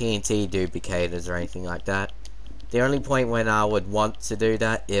using TNT duplicators or anything like that. The only point when I would want to do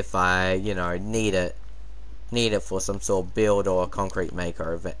that if I, you know, need it for some sort of build or a concrete maker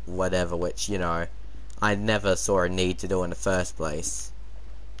or whatever, which, you know, I never saw a need to do in the first place.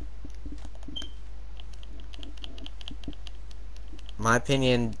 My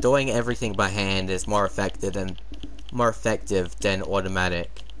opinion, doing everything by hand is more effective than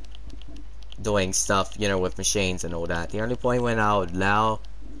automatic doing stuff, you know, with machines and all that. The only point when I would allow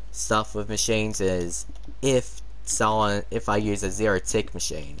stuff with machines is if I use a zero tick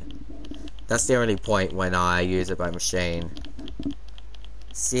machine. That's the only point when I use it by machine.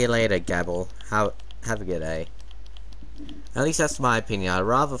 See you later, Gabble. Have a good day. At least that's my opinion. I'd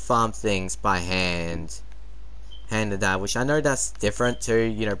rather farm things by hand than that, which I know that's different to,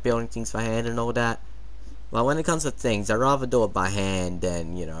 you know, building things by hand and all that. Well, when it comes to things, I'd rather do it by hand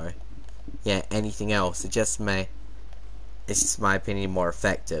than, you know, yeah, anything else. It's just my opinion, more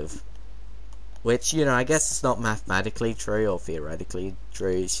effective. Which, you know, I guess it's not mathematically true or theoretically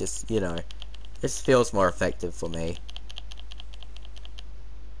true. It's just, you know, it just feels more effective for me.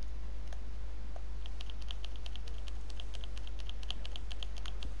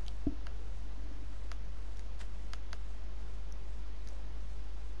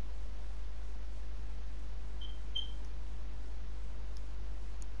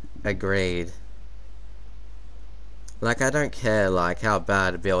 Agreed. Like, I don't care, like, how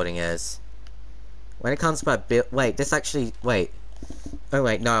bad a building is. when it comes by build, wait, this actually, wait. Oh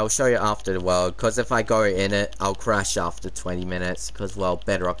wait, no, I'll show you after the world, because if I go in it, I'll crash after 20 minutes, because, well,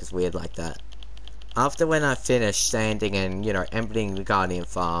 Bedrock is weird like that. After when I finish sanding and, you know, emptying the Guardian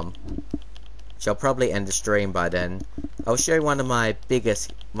farm, which I'll probably end the stream by then, I'll show you one of my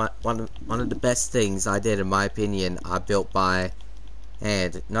biggest, one of the best things I did, in my opinion, I built by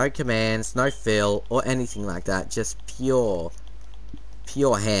hand. No commands, no fill, or anything like that, just pure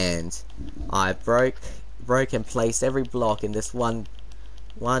hand. I broke and placed every block in this one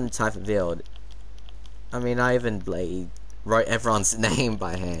type of build. I mean, I even wrote everyone's name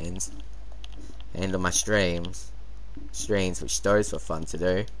by hand. And on my streams, which those were fun to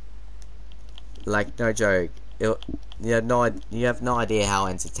do. Like, no joke. You have no idea how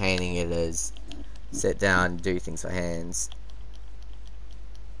entertaining it is. Sit down and do things for hands.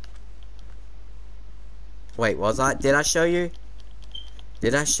 Wait, was I? Did I show you?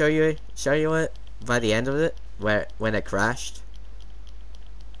 Did I show you it by the end of it, when it crashed?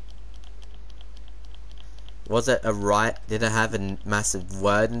 Was it a right? Did it have a massive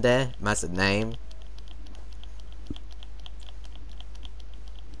word in there? Massive name?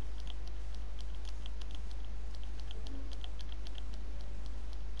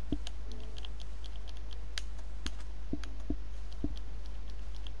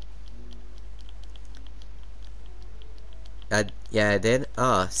 Yeah, I did.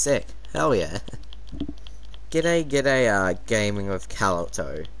 Oh, sick. Hell yeah. G'day, gaming with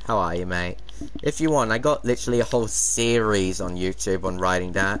Calotto. How are you, mate? If you want, I got literally a whole series on YouTube on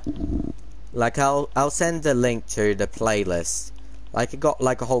writing that. Like, I'll send a link to the playlist. Like, I got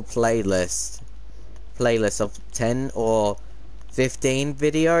like a whole playlist of 10 or 15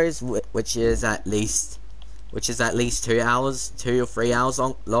 videos, which is at least 2 hours, 2 or 3 hours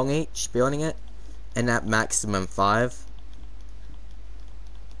long each, building it, and at maximum 5.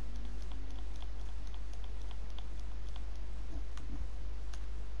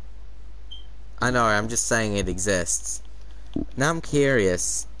 I know, I'm just saying it exists. Now I'm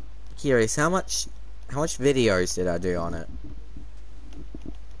curious, how much videos did I do on it?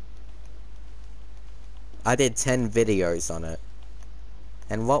 I did 10 videos on it.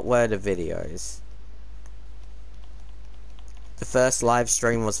 And what were the videos? The first live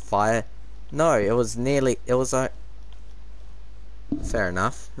stream was fire. No, it was fair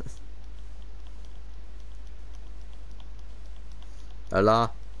enough. Hola.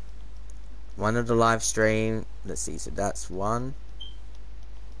 One of the live stream, let's see, so that's one.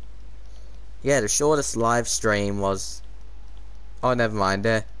 Yeah, the shortest live stream was, oh, never mind,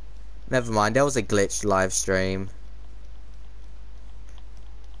 there was a glitched live stream.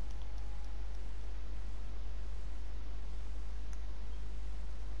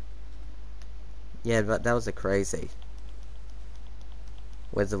 Yeah, but that was a crazy.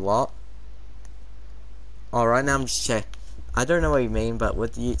 With the what? Oh, right now I'm just I don't know what you mean, but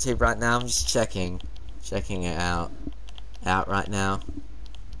with YouTube right now, I'm just checking it out right now.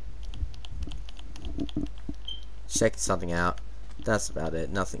 Checking something out. That's about it.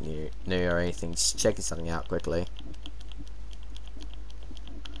 Nothing new or anything. Just checking something out quickly.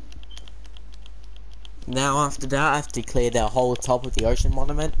 Now after that, I have to clear the whole top of the ocean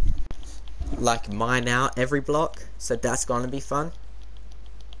monument. Like, mine out every block. So that's gonna be fun.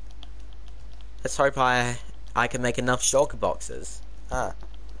 Let's hope I can make enough shulker boxes. Oh,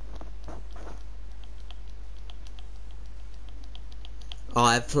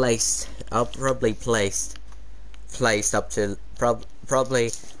 I'll probably place up to I'll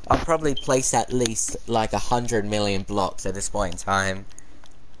probably place at least like 100 million blocks at this point in time,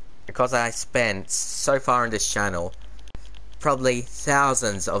 because I spent so far in this channel probably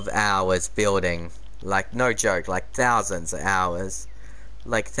thousands of hours building, like, no joke, like thousands of hours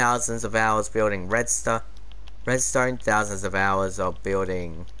building redstone, thousands of hours of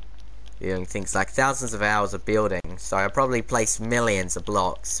building things, like thousands of hours of building. So I probably placed millions of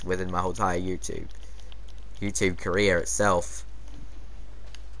blocks within my whole entire YouTube career itself.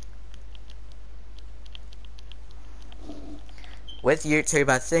 With YouTube,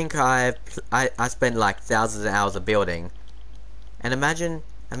 I think I spent like thousands of hours of building, and imagine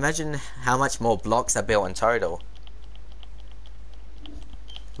how much more blocks I built in total.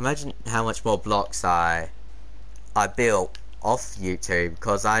 Imagine how much more blocks I built off YouTube,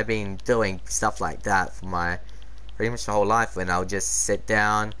 because I've been doing stuff like that for my pretty much the whole life, when I'll just sit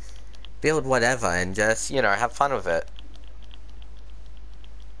down, build whatever, and just, have fun with it.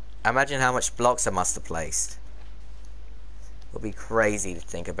 Imagine how much blocks I must have placed. It'll be crazy to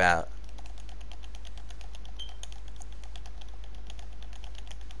think about.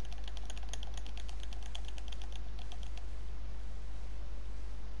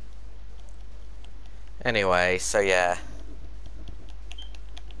 Anyway, so yeah.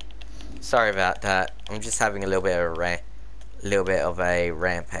 Sorry about that. I'm just having a little bit of a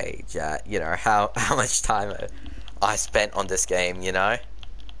rampage. You know how much time I spent on this game. You know,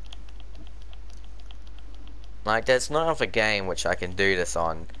 like there's no other game which I can do this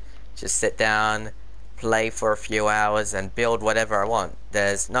on. Just sit down, play for a few hours, and build whatever I want.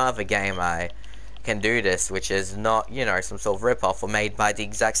 There's no other game I can do this which is not, you know, some sort of rip-off or made by the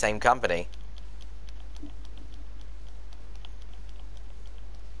exact same company.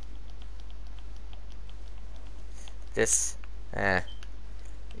 This, yeah,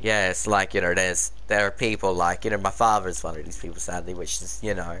 it's like, you know, there are people like, you know, my father's one of these people, sadly, which is,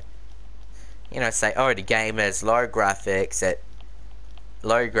 you know, say, oh, the game is low graphics,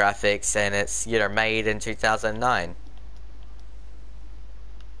 and it's, you know, made in 2009.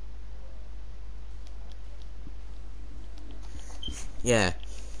 Yeah.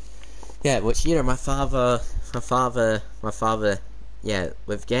 Yeah, which, you know, my father, yeah,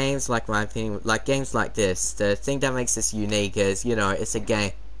 with games like my opinion, like games like this, the thing that makes this unique is, you know, it's a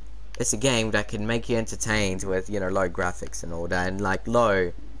game that can make you entertained with, you know, low graphics and all that, and like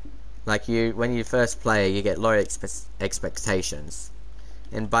when you first play, you get low expectations,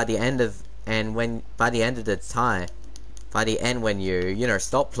 and by the end when you know,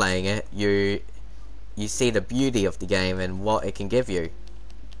 stop playing it, you see the beauty of the game and what it can give you.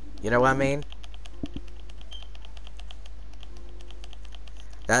 You know what I mean?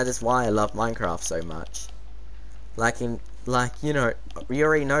 That is why I love Minecraft so much. You know, you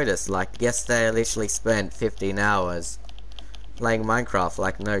already noticed, like, yesterday I literally spent 15 hours playing Minecraft,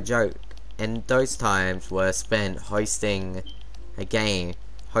 like, no joke. And those times were spent hosting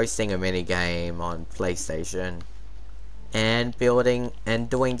a mini game on PlayStation, and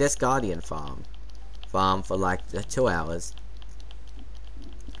doing this Guardian farm for like 2 hours.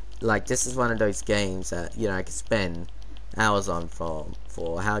 Like, this is one of those games that, you know, I could spend hours on for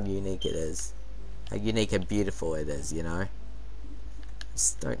how unique it is. How unique and beautiful it is, you know?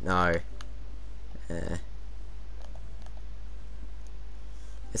 Just don't know.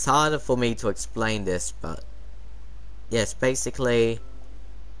 It's harder for me to explain this, but yes, basically,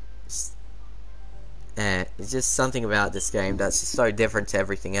 it's just something about this game that's just so different to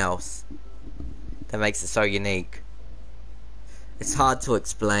everything else that makes it so unique. It's hard to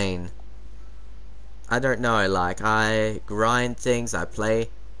explain. I don't know, like, I grind things, I play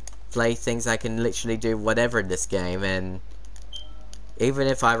things, I can literally do whatever in this game, and even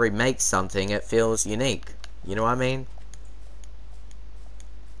if I remake something, it feels unique. You know what I mean?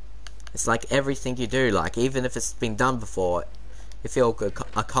 It's like everything you do, like, even if it's been done before, you feel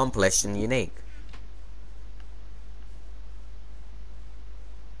accomplished and unique.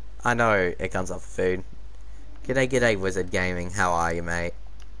 I know it comes up for food. G'day Wizard Gaming, how are you, mate?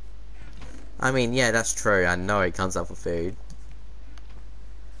 I mean, yeah, that's true, I know it comes up for food.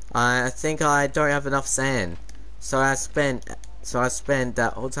 I think I don't have enough sand, so I spent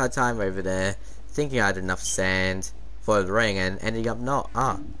that whole entire time over there thinking I had enough sand for the ring, and ending up not.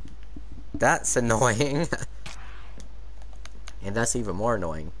 That's annoying. And that's even more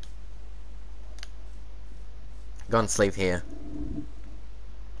annoying. Go and sleep here.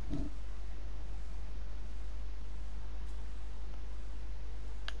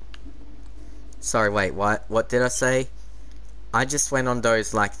 Sorry, wait, what did I say? I just went on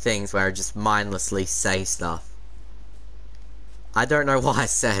those, like, things where I just mindlessly say stuff. I don't know what I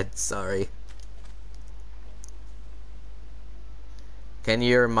said, sorry. Can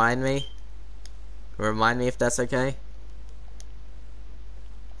you remind me? Remind me if that's okay?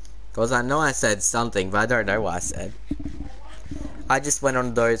 Because I know I said something, but I don't know what I said. I just went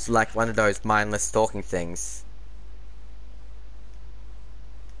on those, like, one of those mindless talking things.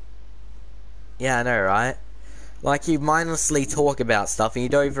 Yeah, I know, right? Like, you mindlessly talk about stuff and you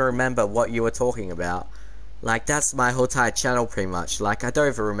don't even remember what you were talking about. Like, that's my whole entire channel pretty much. Like, I don't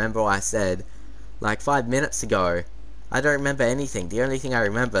even remember what I said, like, 5 minutes ago. I don't remember anything. The only thing I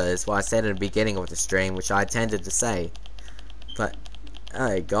remember is what I said in the beginning of the stream, which I intended to say. But,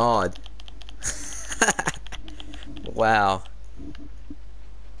 oh god. Wow.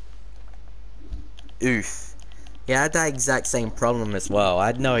 Oof. Yeah, I had that exact same problem as well. I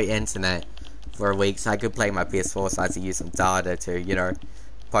had no internet for a week, so I could play my PS4, so I had to use some data to, you know,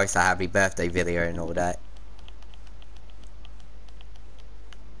 post a happy birthday video and all that.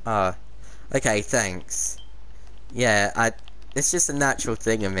 Okay, thanks. Yeah, it's just a natural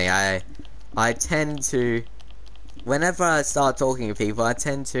thing in me. I tend to, whenever I start talking to people, I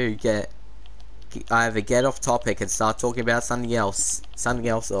tend to either get off topic and start talking about something else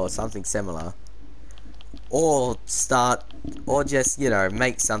or something similar. Or just, you know,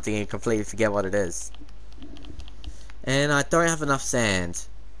 make something and completely forget what it is. And I don't have enough sand.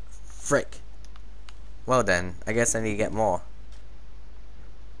 Frick. Well then, I guess I need to get more.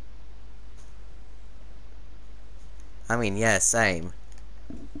 I mean, yeah, same.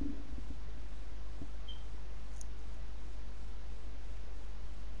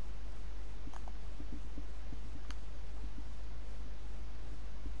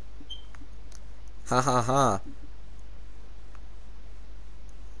 Ha ha ha.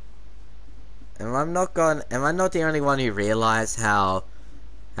 Am I not the only one who realized how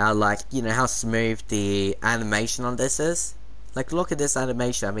like, you know, how smooth the animation on this is? Like, look at this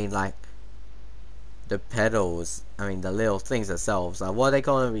animation. I mean, like, the pedals, I mean, the little things themselves, like, what are they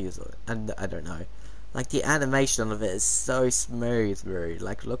calling them? I don't know. Like, the animation of it is so smooth, bro.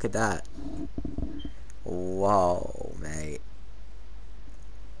 Like, look at that. Whoa, mate.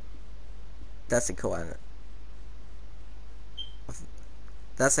 That's a cool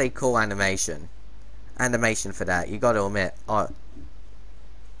That's a cool animation. Animation for that, you gotta admit. Oh,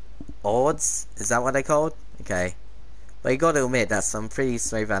 odds? Is that what they called? Okay. But you gotta admit, that's some pretty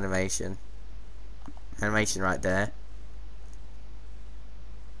smooth animation. Animation right there.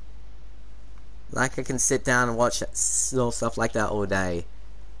 Like, I can sit down and watch little stuff like that all day.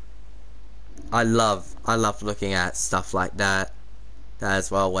 I love looking at stuff like that as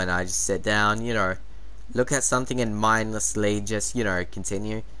well when I just sit down, you know, look at something and mindlessly just, you know,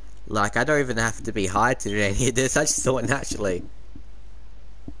 continue. Like, I don't even have to be high to do any of this, I just do it naturally.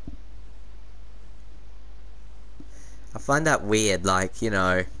 I find that weird, like, you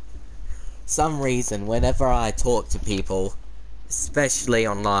know, some reason whenever I talk to people, especially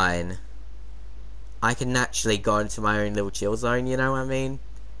online, I can naturally go into my own little chill zone, you know what I mean?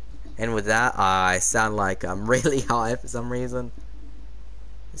 And with that, I sound like I'm really high for some reason.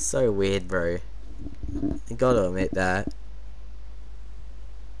 It's so weird, bro. You gotta admit that.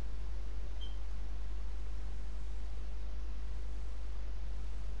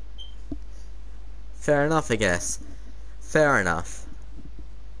 Fair enough, I guess. Fair enough.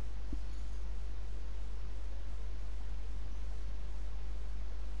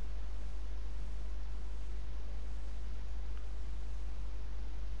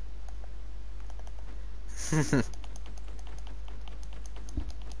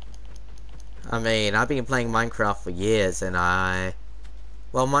 I mean, I've been playing Minecraft for years, and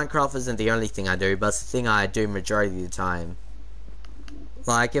well, Minecraft isn't the only thing I do, but it's the thing I do majority of the time.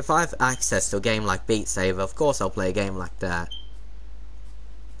 Like, if I have access to a game like Beat Saber, of course I'll play a game like that.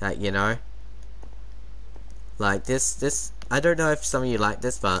 That, you know? Like, this, I don't know if some of you like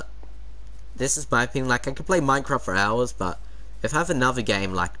this, but this is my opinion. Like, I can play Minecraft for hours, but if I have another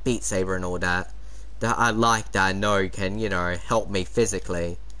game like Beat Saber and all that, that I like, that I know can, you know, help me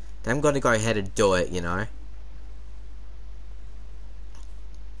physically, then I'm gonna go ahead and do it, you know?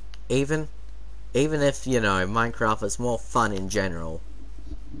 Even if, you know, Minecraft is more fun in general.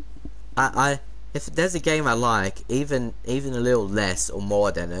 If there's a game I like, even a little less or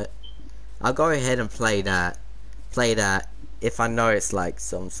more than it, I'll go ahead and play that. If I know it's like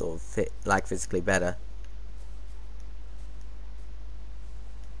some sort of like physically better.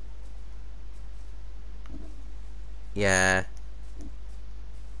 Yeah,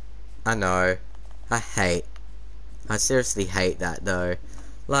 I know. I seriously hate that though.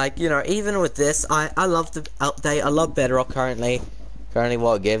 Like, you know, even with this, I love the update. I love Bedrock currently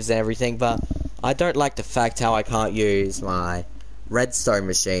what it gives and everything, but I don't like the fact how I can't use my redstone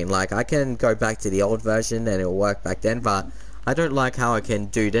machine. Like, I can go back to the old version and it'll work back then, but I don't like how I can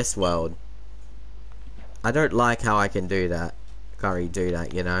do this world. I don't like how I can do that. Can't really do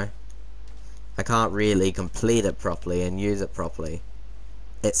that, you know? I can't really complete it properly and use it properly.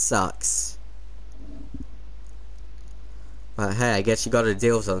 It sucks. But hey, I guess you gotta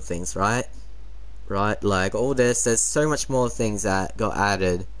deal with some things, right? Right, like all this, there's so much more things that got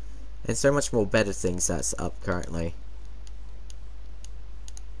added, and so much more better things that's up currently.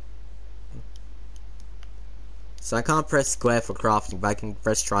 So I can't press square for crafting, but I can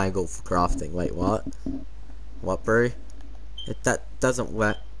press triangle for crafting. Wait, what? What, bro? That doesn't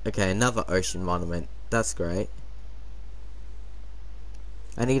work. Okay, another ocean monument. That's great.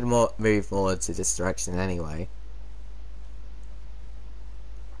 I need to move more to this direction anyway.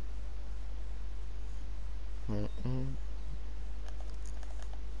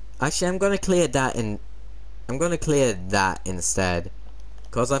 Actually, I'm gonna clear that instead,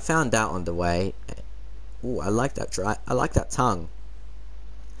 cause I found out on the way. Ooh, I like that tongue.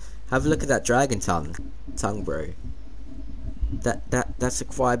 Have a look at that dragon tongue, bro. That's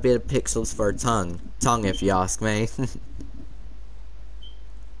quite a bit of pixels for a tongue, if you ask me.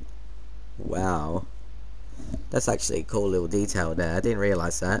 Wow, that's actually a cool little detail there. I didn't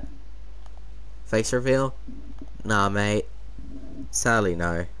realize that. Face reveal. Nah, mate. Sadly,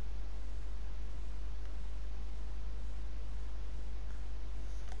 no.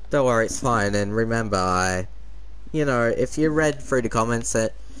 Don't worry, it's fine. And remember, you know, if you read through the comments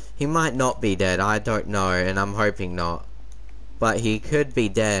that he might not be dead, I don't know, and I'm hoping not. But he could be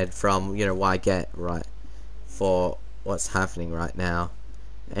dead from, you know, what I get right for what's happening right now.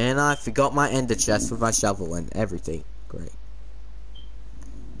 And I forgot my ender chest with my shovel and everything. Great.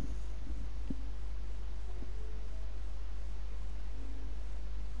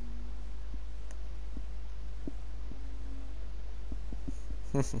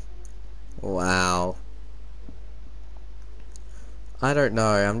 Wow. I don't know,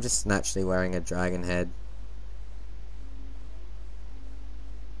 I'm just naturally wearing a dragon head.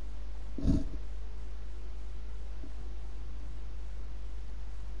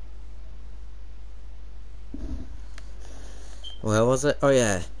 Where was it? Oh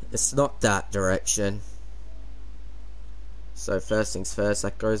yeah, it's not that direction. So first things first,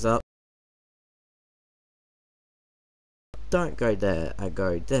 that goes up. Don't go there, I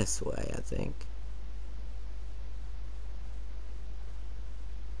go this way, I think.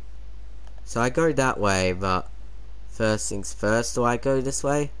 So I go that way, but first things first, do I go this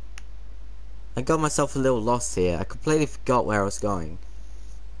way? I got myself a little lost here. I completely forgot where I was going.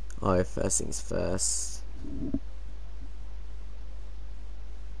 Oh, first things first.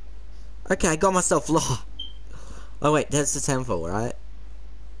 Okay, I got myself lost. Oh wait, that's the temple, right?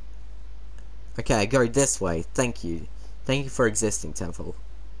 Okay, I go this way. Thank you. Thank you for existing, temple.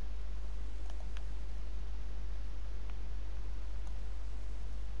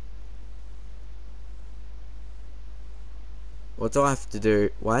 What do I have to do?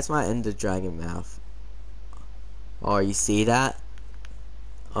 Why is my ender dragon mouth? Oh, you see that?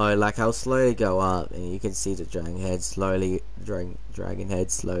 Oh, like I'll slowly go up, and you can see the dragon head slowly,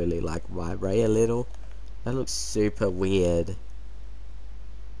 like vibrate a little. That looks super weird.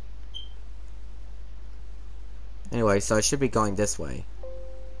 Anyway, so I should be going this way.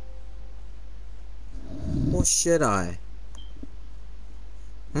 Or should I?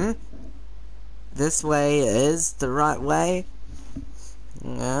 This way is the right way?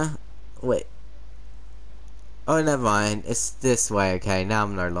 Yeah. Wait. Oh, never mind. It's this way. Okay, now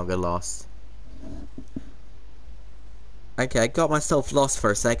I'm no longer lost. Okay, I got myself lost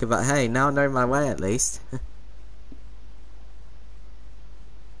for a second, but hey, now I know my way at least.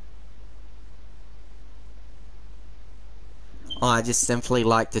 Oh, I just simply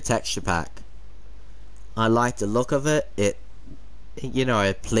like the texture pack. I like the look of it. You know,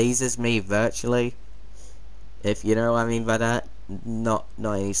 it pleases me virtually. If you know what I mean by that. Not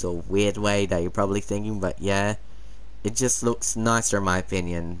any sort of weird way that you're probably thinking, but yeah. It just looks nicer in my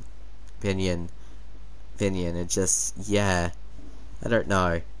opinion. It just, yeah. I don't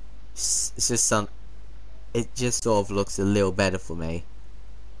know. It's just it just sort of looks a little better for me.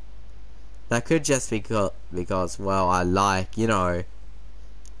 That could just be because well, I like, you know,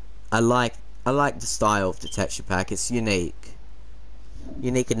 I like the style of the texture pack. It's unique.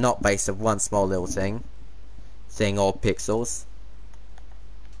 Unique and not based on one small little thing or pixels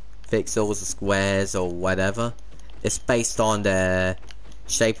or squares or whatever. It's based on the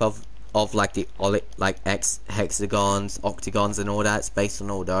shape of like the hexagons, octagons, and all that. It's based on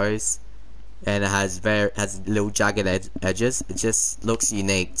all those, and it has little jagged edges. It just looks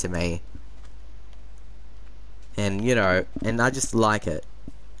unique to me, and you know, and I just like it.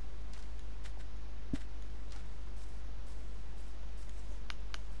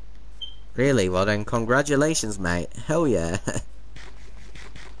 Really? Well then, congratulations, mate. Hell yeah.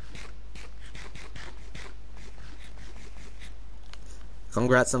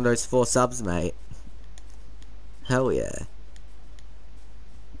 Congrats on those 4 subs, mate. Hell yeah.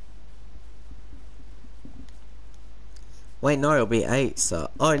 Wait, no, it'll be 8, so...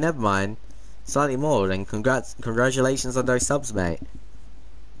 Oh, never mind. Slightly more, then congratulations on those subs, mate.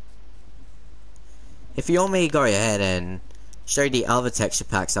 If you want me to go ahead and show you the other texture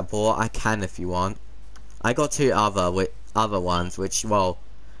packs I bought, I can if you want. I got 2 other ones, which, well...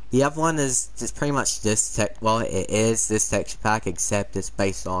 The other one is just pretty much this it is this texture pack, except it's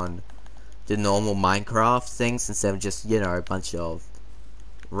based on the normal Minecraft things instead of just, you know, a bunch of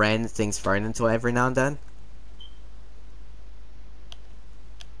random things thrown into it every now and then.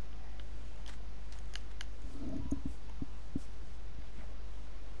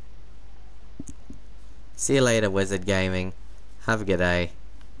 See you later, Wizard Gaming. Have a good day.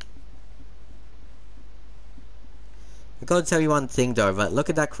 I gotta tell you one thing though, but look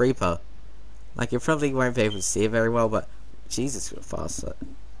at that creeper. Like, you probably won't be able to see it very well, but Jesus, fast.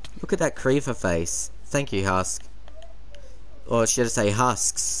 Look at that creeper face. Thank you, Husk. Or should I say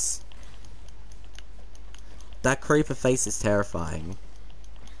husks? That creeper face is terrifying.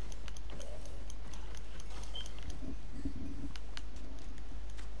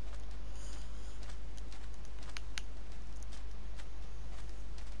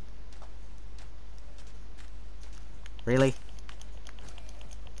 Really?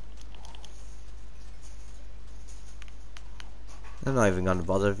 I'm not even gonna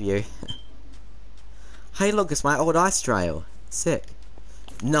bother with you. Hey look, it's my old ice trail. Sick.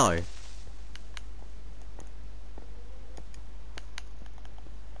 No.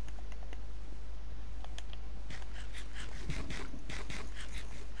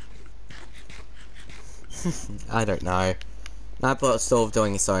 I don't know. My bot's sort of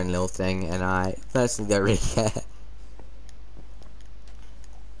doing its own little thing, and I personally don't really care.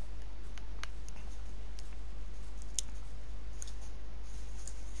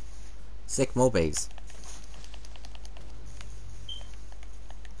 Sick, more bees.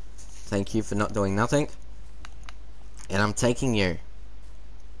 Thank you for not doing nothing. And I'm taking you.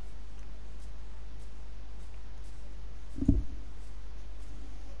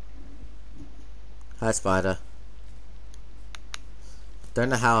 Hi, spider. Don't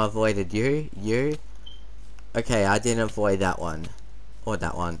know how I avoided you. You? Okay, I didn't avoid that one. Or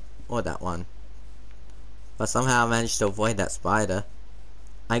that one. Or that one. But somehow I managed to avoid that spider.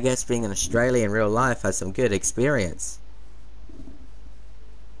 I guess being in Australia in real life has some good experience.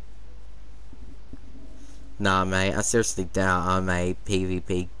 Nah, mate, I seriously doubt I'm a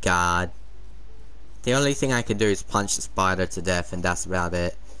PvP god. The only thing I can do is punch the spider to death, and that's about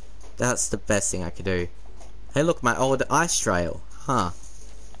it. That's the best thing I could do. Hey look, my old ice trail. Huh.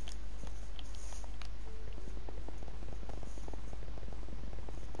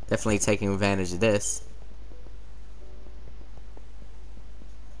 Definitely taking advantage of this.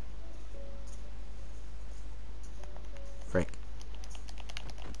 Frick.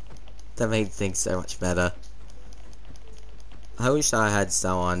 That made things so much better. I wish I had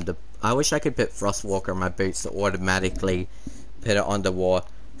someone to... I wish I could put Frostwalker in my boots to automatically put it on the water,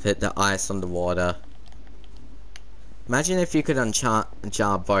 put the ice on the water. Imagine if you could enchant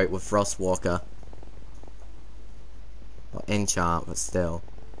a boat with Frostwalker. Or enchant, but still.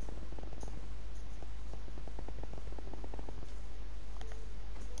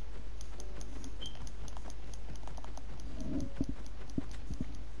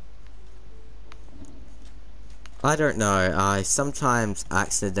 I don't know, I sometimes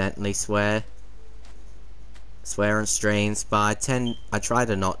accidentally swear on streams, but I try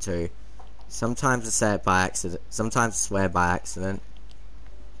to not to. Sometimes I say it by accident, sometimes I swear by accident.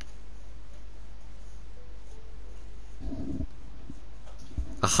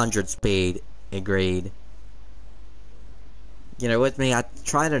 A 100 speed, agreed. You know, with me, I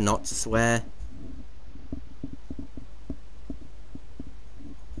try to not to swear.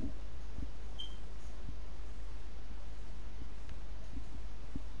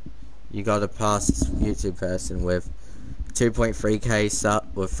 You gotta pass this YouTube person with 2.3k sub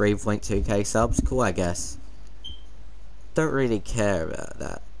with 3.2k subs. Cool, I guess. Don't really care about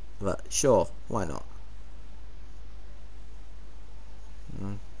that, but sure, why not?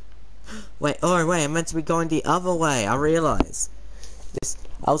 Wait, oh wait, I meant to be going the other way. I realized.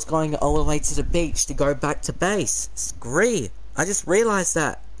 I was going all the way to the beach to go back to base. Screw! I just realized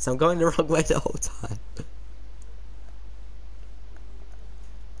that, so I'm going the wrong way the whole time.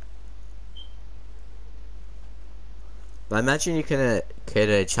 But imagine you could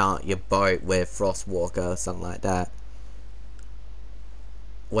enchant your boat with Frostwalker or something like that.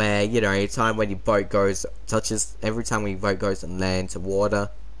 Where, you know, every time when your boat every time your boat goes on land to water,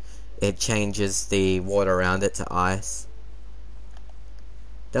 it changes the water around it to ice.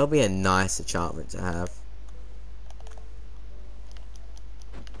 That'll be a nice enchantment to have.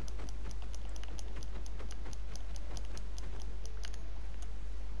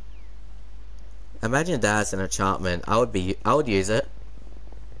 Imagine that as an enchantment. I would use it.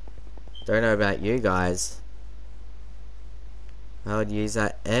 Don't know about you guys. I would use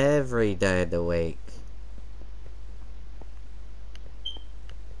that every day of the week.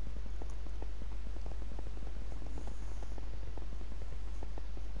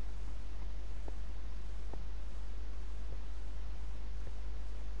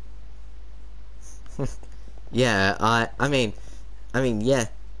 Yeah, I mean, yeah.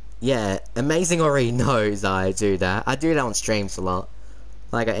 Yeah, Amazing already knows I do that. I do that on streams a lot.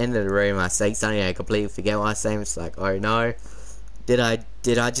 Like, I enter the room, I say something, I completely forget what I say. It's like, oh no. Did I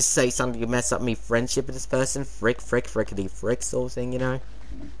just say something to mess up me friendship with this person? Frickety frick sort of thing, you know?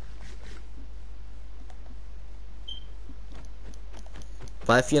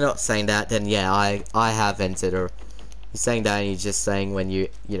 But if you're not saying that, then yeah, I have entered, or you're saying that and you're just saying when you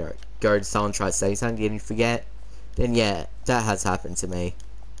know, go to someone, try to say something, and you forget. then yeah, that has happened to me.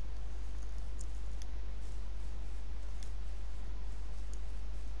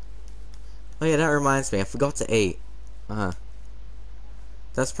 Oh yeah, that reminds me, I forgot to eat.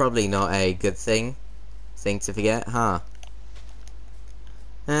 That's probably not a good thing to forget, huh?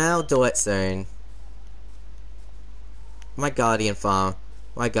 I'll do it soon. My guardian farm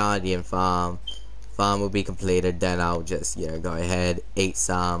will be completed, then I'll just, you know, go ahead, eat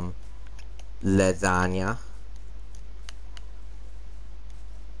some lasagna.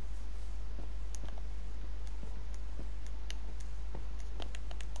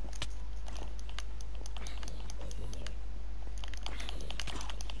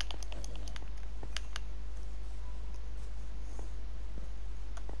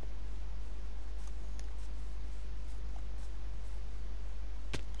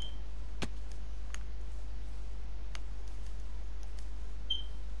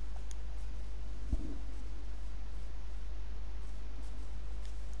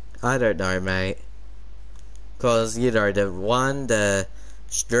 I don't know, mate. Cause, you know, the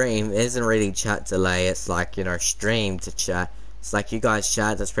stream isn't really chat delay, it's like, you know, stream to chat. It's like you guys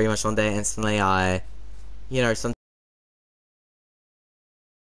chat, that's pretty much on there instantly, you know, some,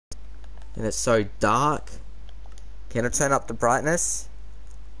 and it's so dark. Can I turn up the brightness?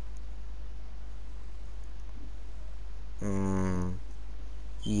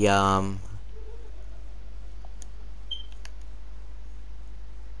 Yum.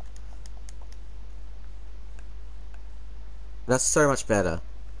 That's so much better.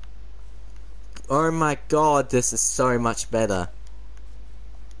 Oh my god, this is so much better.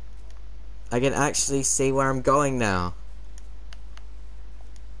 I can actually see where I'm going now.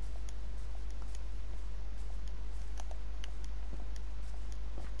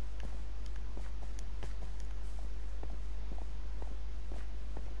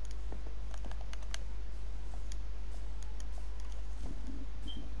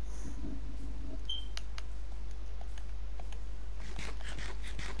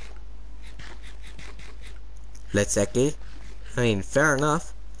 Let's I mean, fair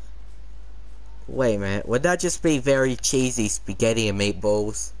enough. Wait a minute, would that just be very cheesy spaghetti and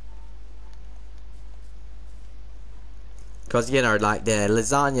meatballs? Cause, you know, like the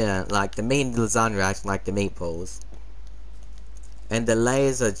lasagna, like the meat lasagna acts like the meatballs. And the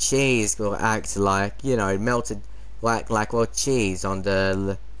layers of cheese will act like, you know, melted, like well, cheese on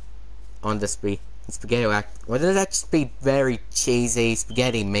the spaghetti will act. Would that just be very cheesy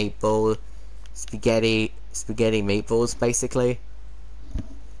spaghetti meatball, spaghetti meatballs, basically?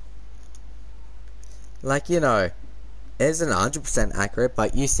 Like, you know, it isn't 100% accurate,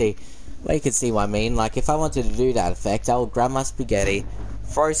 but you see, well, you can see what I mean. Like, if I wanted to do that effect, I would grab my spaghetti,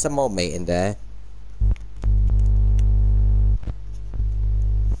 throw some more meat in there.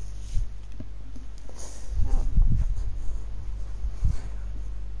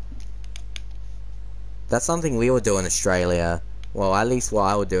 That's something we would do in Australia. Well, at least what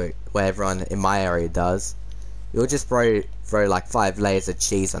I would do, what everyone in my area does. You'll just throw like 5 layers of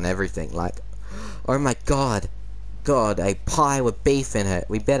cheese on everything. Like, oh my god, a pie with beef in it.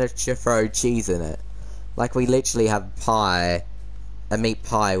 We better throw cheese in it. Like, we literally have a meat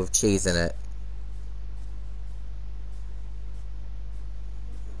pie with cheese in it.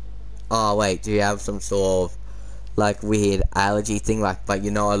 Oh wait, do you have some sort of like weird allergy thing? Like, but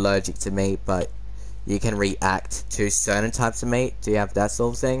you're not allergic to meat, but you can react to certain types of meat? Do you have that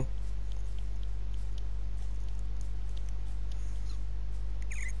sort of thing?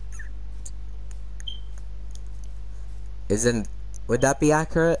 Would that be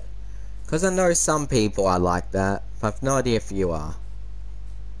accurate? Because I know some people are like that, but I've no idea if you are.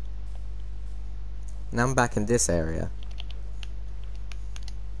 Now I'm back in this area.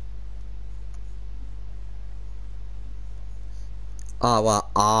 Oh, well,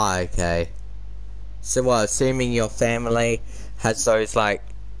 okay. So what, assuming your family has those, like,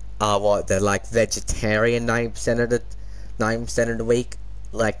 what, they're, like, vegetarian 90% of the week?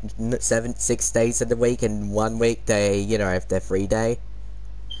 Like, 6 days of the week, and 1 week they, you know, have their free day?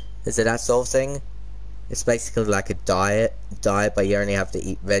 Is it that sort of thing? It's basically like a diet, but you only have to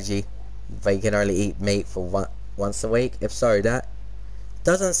eat veggie, but you can only eat meat for once a week? If so, that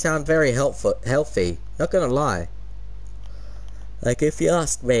doesn't sound very healthy, not gonna lie. Like, if you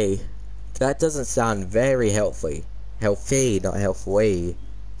ask me, that doesn't sound very healthy. Healthy, not healthy.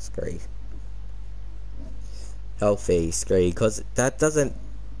 Screw. Healthy, screw, because that doesn't...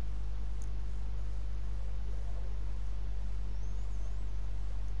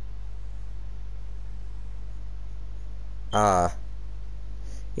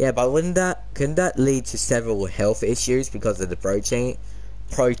 Yeah, but couldn't that lead to several health issues because of the protein,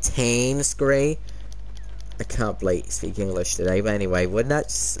 screw? I can't speak English today, but anyway, wouldn't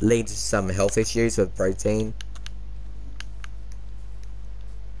that lead to some health issues with protein?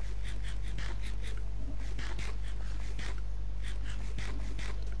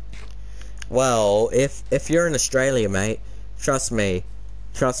 Well, if you're in Australia, mate, trust me,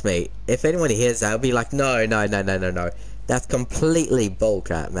 if anyone hears that, it'll be like, no, no, no, no, no, no. That's completely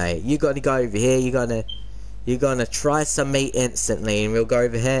bullcrap, mate. You gotta go over here, you're gonna try some meat instantly, and we'll go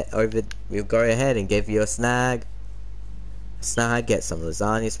ahead and give you a snag. Get some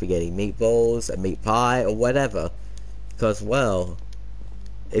lasagna, spaghetti meatballs, a meat pie, or whatever. Because, well,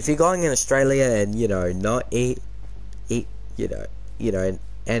 if you're going in Australia and, you know, not eat, you know,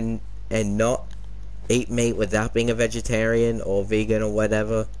 and not eat meat without being a vegetarian or vegan or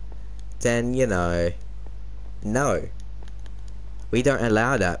whatever, then, you know, no. We don't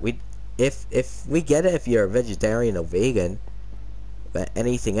allow that. If we get it if you're a vegetarian or vegan, but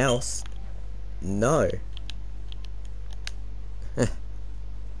anything else, no.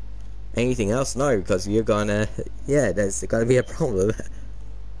 Anything else, no, because you're gonna, yeah, there's gonna be a problem.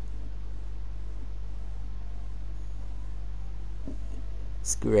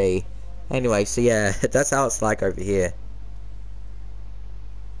 Screwy. Anyway, so yeah, that's how it's like over here.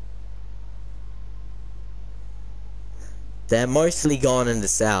 They're mostly gone in the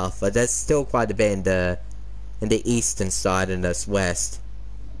south, but there's still quite a bit in the eastern side and the west.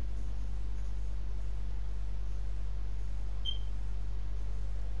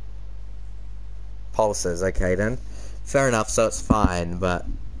 Pulses, okay then. Fair enough, so it's fine, but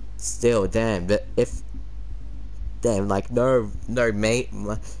still, damn, but if, damn, like, no mate,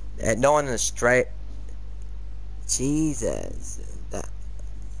 no one in the straight, Jesus, that,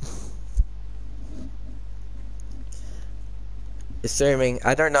 assuming,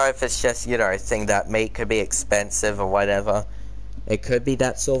 I don't know if it's just, you know, a thing that meat could be expensive or whatever, it could be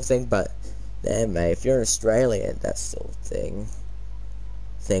that sort of thing, but, damn, mate, if you're an Australian, that sort of thing,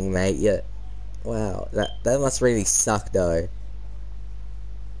 mate, yeah. Wow, that must really suck though.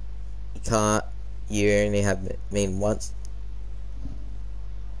 You only have, I mean, once.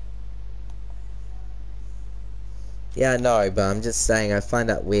 Yeah, I know, but I'm just saying I find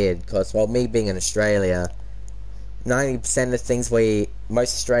that weird, because, well, me being in Australia, 90% of things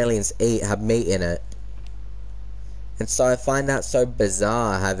most Australians eat have meat in it. And so I find that so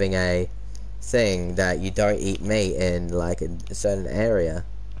bizarre, having a thing that you don't eat meat in, like, a certain area.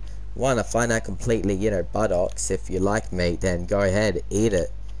 One, I find that completely, you know, buttocks. If you like meat, then go ahead, eat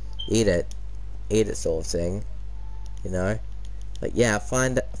it, sort of thing, you know. But yeah, I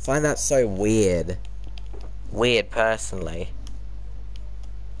find that so weird, personally.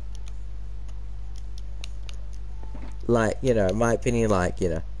 Like, you know, in my opinion, like,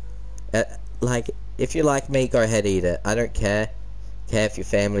 you know, like, if you like meat, go ahead, eat it. I don't care if your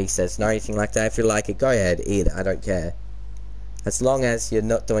family says no, anything like that. If you like it, go ahead, eat it. I don't care. As long as you're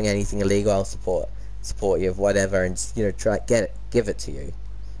not doing anything illegal, I'll support you of whatever, and just, you know, give it to you.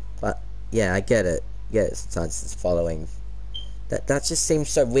 But yeah, I get it. Sometimes it's following. That just seems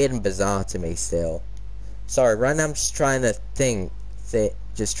so weird and bizarre to me still. Sorry, right now I'm just trying to think,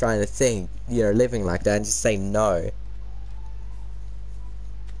 you know, living like that and just say no.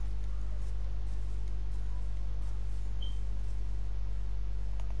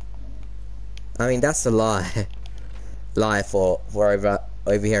 I mean, that's a lie. Lie for over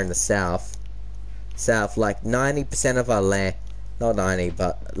here in the south, like 90% of our land, not 90,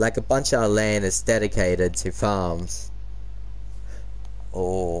 but like a bunch of our land is dedicated to farms.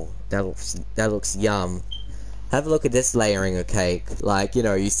 Oh, that looks yum. Have a look at this layering of cake. Like, you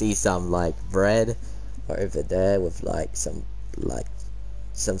know, you see some like bread over there with like some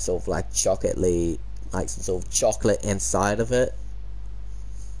sort of like chocolatey, like some sort of chocolate inside of it.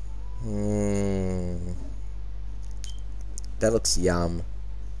 That looks yum.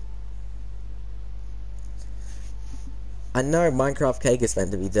 I know Minecraft cake is meant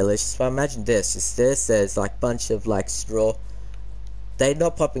to be delicious, but imagine this. There's like bunch of like straw. They're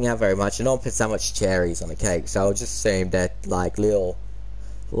not popping out very much, and don't put so much cherries on the cake, so I'll just assume that like little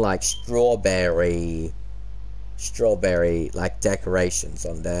like strawberry like decorations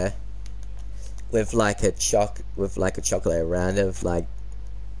on there. With like a chocolate around it, like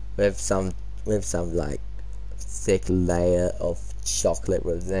with some like thick layer of chocolate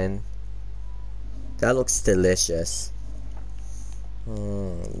within. That looks delicious.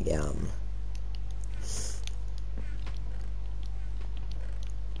 Yum.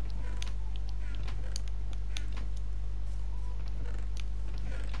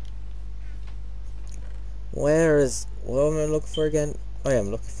 What am I looking for again? Oh yeah, I'm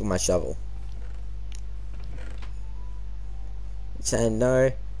looking for my shovel. Which I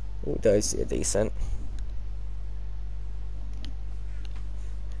know, those are decent.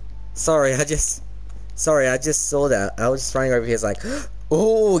 Sorry, sorry, I just saw that. I was just running over here, it's like,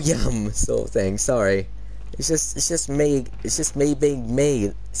 oh, yum, sort of thing. Sorry. It's just me being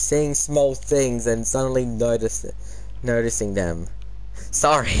me, seeing small things and suddenly noticing them.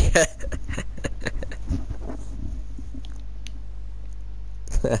 Sorry.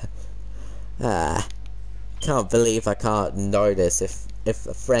 Ah, can't believe I can't notice if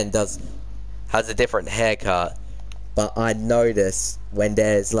a friend has a different haircut, but I notice when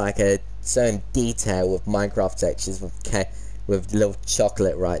there's like a certain detail with Minecraft textures with little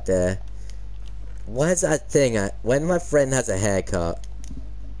chocolate right there. Where's that thing at? When my friend has a haircut,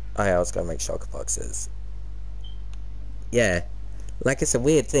 I was gonna make chocolate boxes. Yeah, like it's a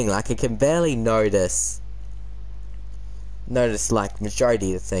weird thing. Like I can barely notice like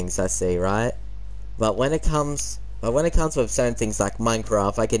majority of the things I see, right? But when it comes with certain things like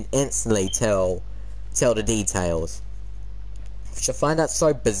Minecraft, I can instantly tell the details, which I find that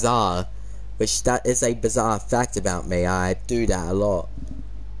so bizarre. Which that is a bizarre fact about me. I do that a lot.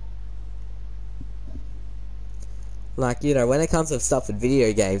 Like, you know, when it comes with stuff with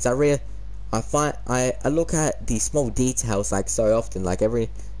video games, I look at the small details like so often. Like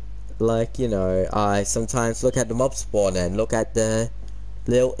you know, I sometimes look at the mob spawn and look at the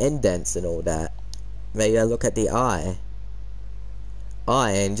little indents and all that. Maybe I look at the eye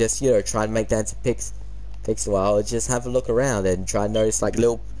and just, you know, try and make that into pixel art, or just have a look around and try and notice like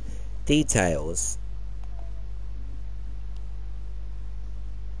little details.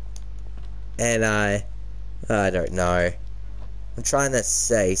 And I don't know. I'm trying to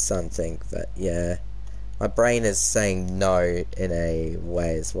say something, but yeah. My brain is saying no in a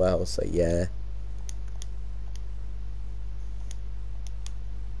way as well, so yeah.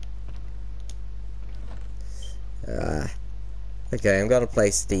 Okay, I'm gonna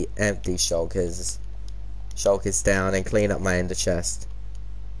place the empty shulkers down and clean up my ender chest.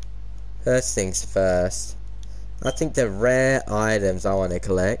 First things first. I think the rare items I want to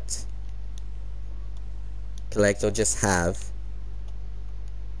collect or just have.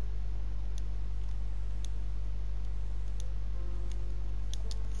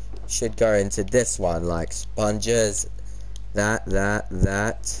 Should go into this one, like sponges, that.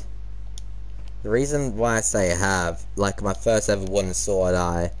 The reason why I say have, like my first ever wooden sword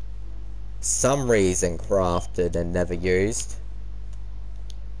I, some reason crafted and never used.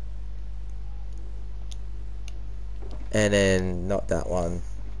 And then, not that one.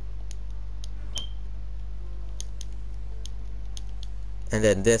 And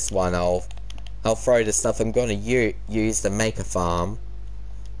then this one, I'll throw the stuff I'm gonna use to make a farm,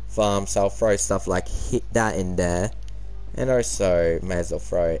 so I'll throw stuff like that in there. And also, may as well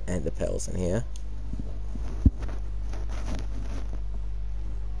throw ender pearls in here.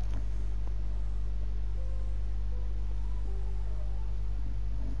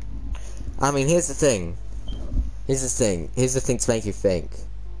 I mean, here's the thing to make you think.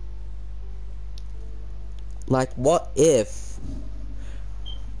 Like, what if...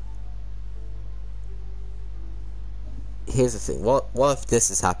 Here's the thing, what if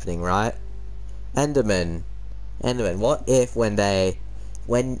this is happening, right? Enderman, what if when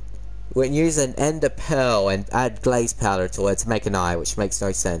use an ender pearl and add glaze powder to it to make an eye, which makes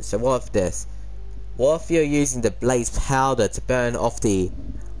no sense. So what if you're using the blaze powder to burn off the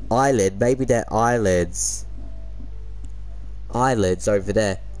eyelid? Maybe their eyelids over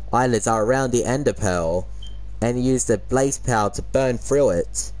there, eyelids are around the ender pearl, and you use the blaze powder to burn through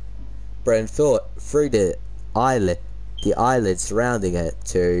the eyelids surrounding it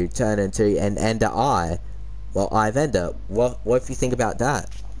to turn into an ender eye. Well, eye of ender. What if you think about that?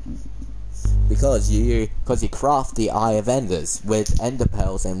 Because you craft the eye of enders with ender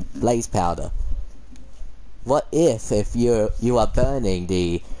pearls and blaze powder. What if you are burning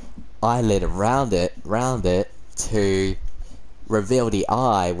the eyelid around it to reveal the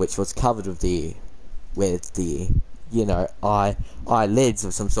eye, which was covered with the you know, eyelids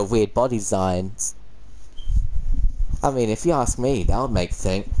with some sort of weird body designs. I mean, if you ask me, that would make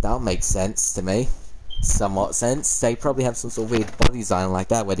sense to me. Somewhat sense. They probably have some sort of weird body design like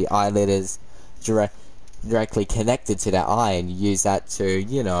that, where the eyelid is directly connected to that eye, and you use that to,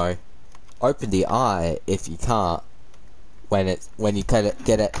 you know, open the eye if you can't, when it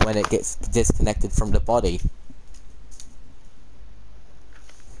gets disconnected from the body.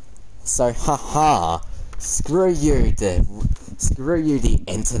 So, haha, screw you, the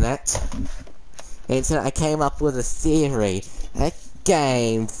internet. I came up with a theory, a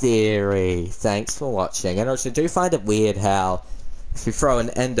game theory. Thanks for watching. And also, do you find it weird how if you throw an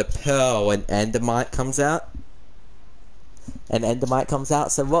ender pearl, an endermite comes out?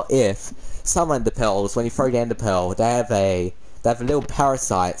 So what if some ender pearls, when you throw the ender pearl, they They have a little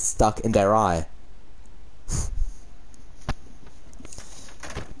parasite stuck in their eye.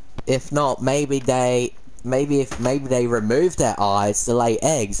 If not, maybe they remove their eyes to lay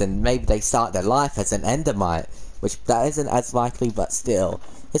eggs, and maybe they start their life as an endermite, which that isn't as likely, but still,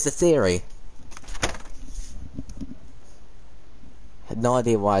 it's a theory. Had no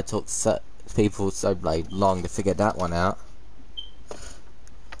idea why it took people so long to figure that one out.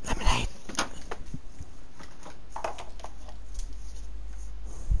 Lemonade.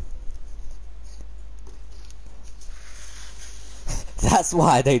 That's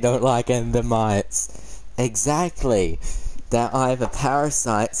why they don't like endermites. Exactly. They're either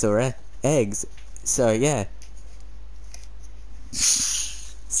parasites or eggs. So yeah.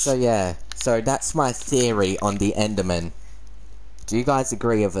 So that's my theory on the Enderman. Do you guys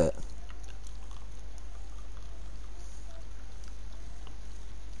agree with it?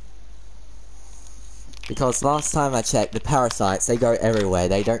 Because last time I checked, the parasites, they go everywhere.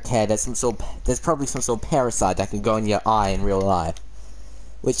 They don't care. There's probably some sort of parasite that can go in your eye in real life.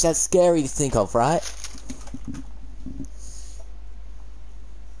 Which that's scary to think of, right?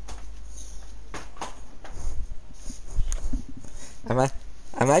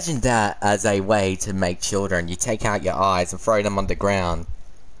 Imagine that as a way to make children. You take out your eyes and throw them on the ground.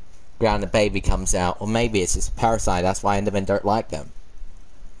 The baby comes out. Or maybe it's just a parasite, that's why Endermen don't like them.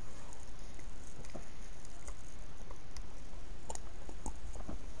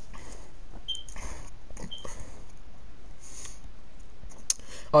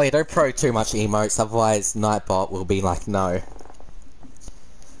 Oh yeah, don't throw too much emotes, otherwise Nightbot will be like, no.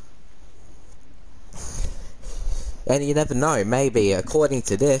 And you never know, maybe, according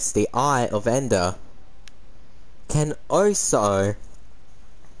to this, the Eye of Ender can also...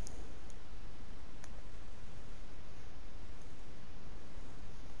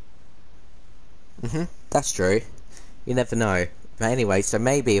 that's true. You never know. But anyway, so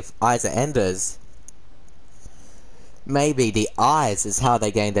maybe if eyes are enders, maybe the eyes is how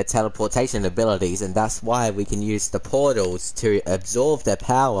they gain their teleportation abilities, and that's why we can use the portals to absorb their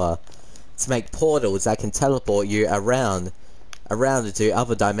power, to make portals that can teleport you around to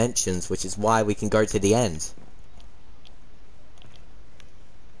other dimensions, which is why we can go to the end.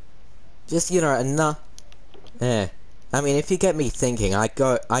 Just, you know, enough. Yeah. I mean, if you get me thinking, I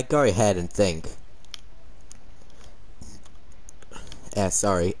go ahead and think. Yeah,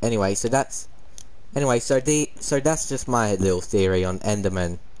 sorry. Anyway, so that's just my little theory on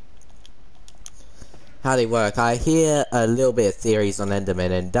Enderman. How they work. I hear a little bit of theories on Enderman,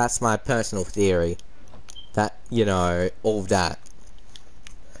 and that's my personal theory. That, you know, all that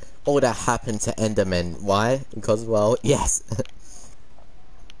happened to Enderman. Why? Because, well, yes.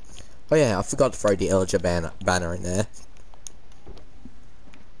 Oh yeah, I forgot to throw the Illager banner in there.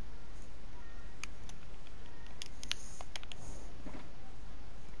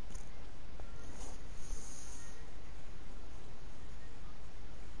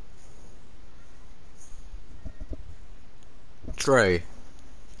 True,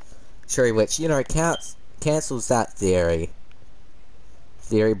 which, you know, cancels that theory,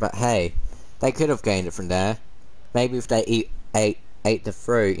 but hey, they could have gained it from there. Maybe if they ate the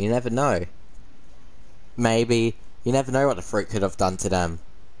fruit, you never know. Maybe, you never know what the fruit could have done to them.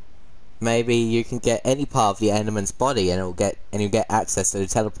 Maybe you can get any part of the Enderman's body and you'll get access to the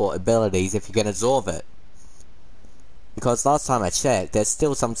teleport abilities if you can absorb it. Because last time I checked, there's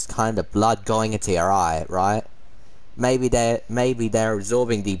still some kind of blood going into your eye, right? Maybe they're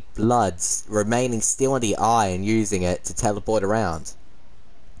absorbing the bloods remaining still in the eye and using it to teleport around.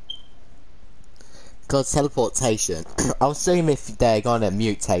 Because teleportation, I'll assume if they're gonna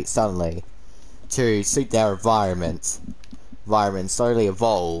mutate suddenly to suit their environment slowly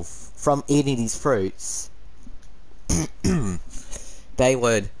evolve from eating these fruits, they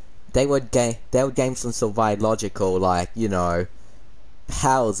would gain some sort of biological, like, you know,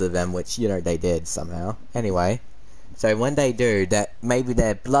 powers of them, which, you know, they did somehow. Anyway. So when they do, that maybe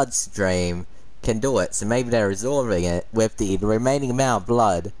their bloodstream can do it, so maybe they're absorbing it with the remaining amount of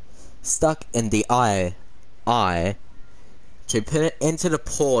blood stuck in the eye to put it into the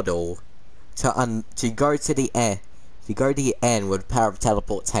portal to go to the end with the power of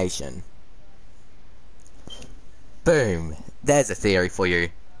teleportation. Boom. There's a theory for you.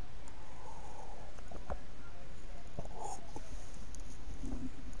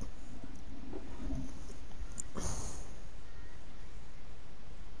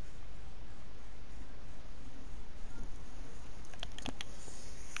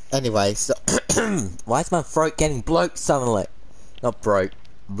 Anyway, so why is my throat getting blocked suddenly? Not broke,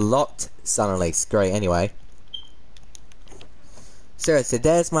 blocked suddenly. Screw it. Anyway, so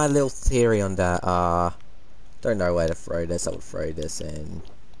there's my little theory on that. Don't know where to throw this. I'll throw this in.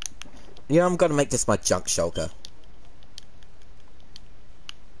 You know, I'm gonna make this my junk shulker.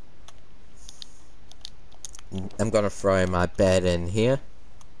 I'm gonna throw my bed in here.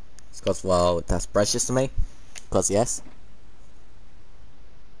 It's because, well, that's precious to me. Because, yes.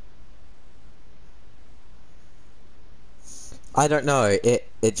 I don't know.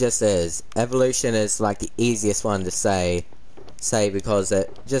 It just is. Evolution is like the easiest one to say because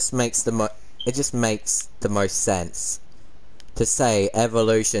it just makes the most sense to say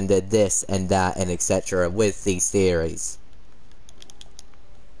evolution did this and that and etc. with these theories.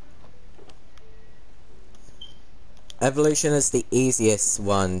 Evolution is the easiest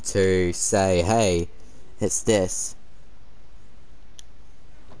one to say, hey, it's this.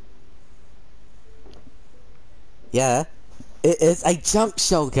 Yeah, it is a junk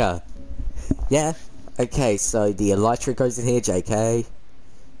shulker. Yeah. Okay, so the elytra goes in here, JK.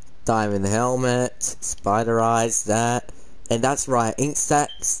 Diamond helmet, spider eyes, that. And that's right, ink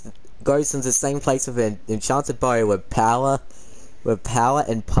stacks goes into the same place with an enchanted bow with power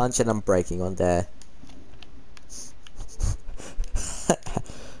and punch and unbreaking on there.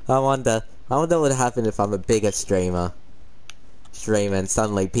 I wonder what would happen if I'm a bigger streamer and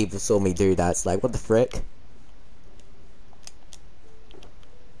suddenly people saw me do that. It's like, what the frick?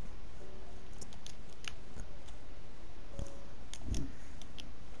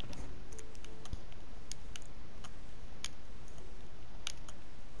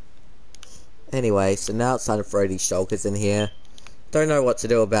 Anyway, so now it's time to throw these shulkers in here. Don't know what to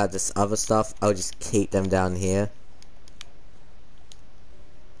do about this other stuff. I'll just keep them down here.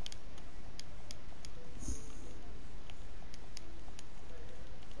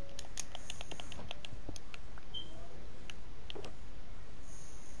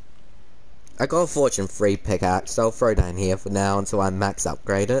 I got a Fortune 3 pickaxe, so I'll throw that in here for now until I max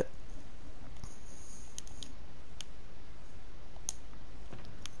upgrade it.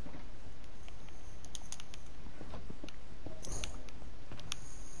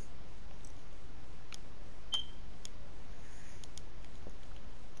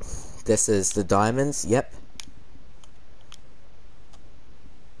 This is the diamonds, yep.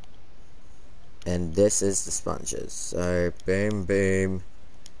 And this is the sponges. So, boom, boom.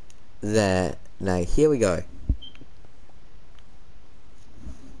 There. Now, here we go.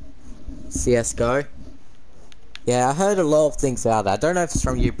 CSGO. Yeah, I heard a lot of things out there. I don't know if it's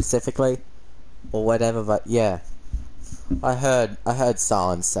from you specifically or whatever, but yeah. I heard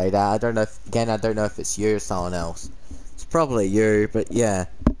someone say that. I don't know if it's you or someone else. It's probably you, but yeah.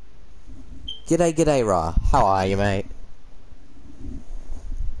 G'day, Ra. How are you, mate?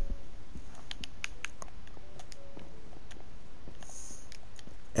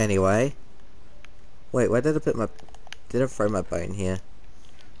 Anyway. Wait, where did I put my... Did I throw my bone here?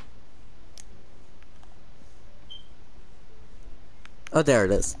 Oh, there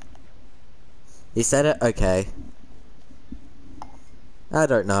it is. You said it? Okay. I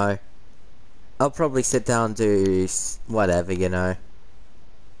don't know. I'll probably sit down and do... whatever, you know.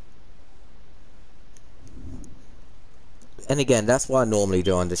 And again, that's what I normally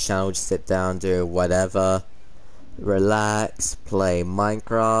do on the channel. Just sit down, do whatever. Relax, play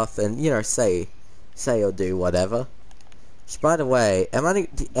Minecraft, and, you know, say or do whatever. Which, by the way, am I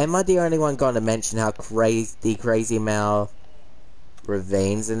the only one going to mention how crazy amount of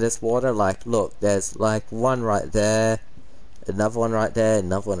ravines in this water? Like, look, there's like one right there, another one right there,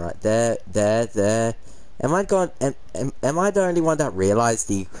 another one right there, there. Am I the only one that realized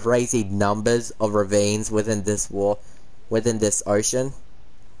the crazy numbers of ravines within this ocean?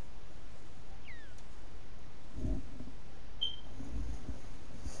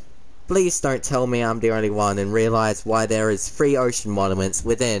 Please don't tell me I'm the only one and realize why there is 3 ocean monuments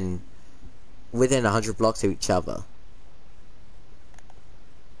within 100 blocks of each other.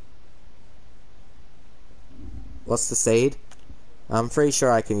 What's the seed? I'm pretty sure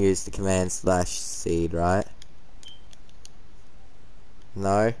I can use the command /seed, right?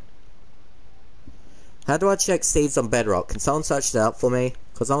 No? How do I check seeds on Bedrock? Can someone search that up for me?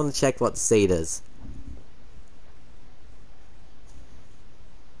 Because I want to check what the seed is.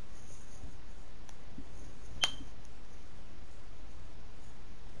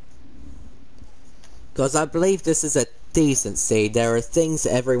 Because I believe this is a decent seed. There are things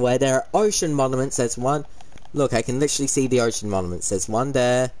everywhere. There are ocean monuments. There's one. Look, I can literally see the ocean monuments. There's one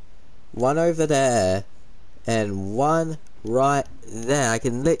there, one over there, and one right there. I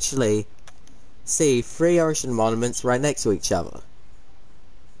can literally see 3 ocean monuments right next to each other.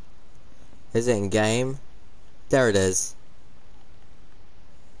 Is it in game? There it is.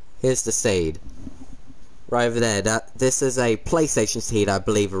 Here's the seed. Right over there. This is a PlayStation seed, I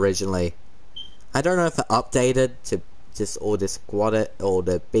believe, originally. I don't know if it updated to just all the squad or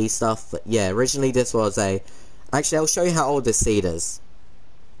the B stuff, but yeah, originally this was a... Actually, I'll show you how old the seed is.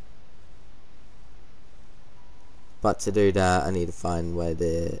 But to do that, I need to find where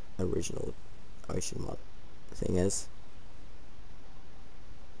the original ocean mod thing is.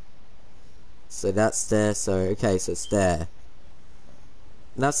 So that's there, so okay, so it's there.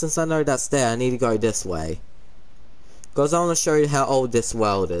 Now since I know that's there, I need to go this way. Because I want to show you how old this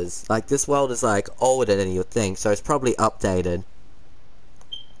world is. Like, this world is like older than you think, so it's probably updated.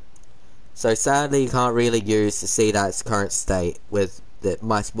 So sadly you can't really use to see that its current state with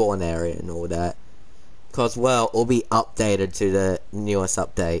my spawn area and all that. Because, well, it'll be updated to the newest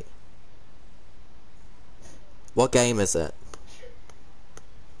update. What game is it?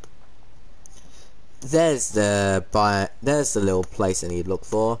 There's the little place I need to look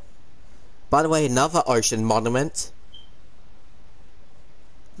for. By the way, another ocean monument.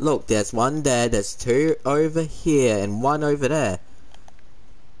 Look, there's one there, there's two over here, and one over there.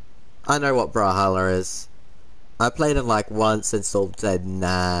 I know what Brawlhalla is. I played it like once and sort of said,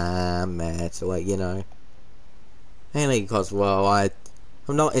 nah, matter, you know. Mainly because, well, I'm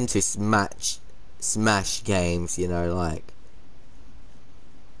not into Smash games, you know, like.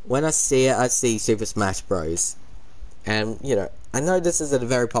 When I see it, I see Super Smash Bros. And, you know, I know this isn't a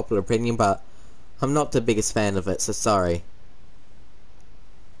very popular opinion, but I'm not the biggest fan of it, so sorry.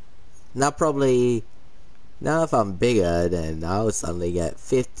 Now if I'm bigger, then I'll suddenly get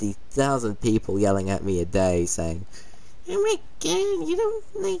 50,000 people yelling at me a day saying, "Oh my god, you don't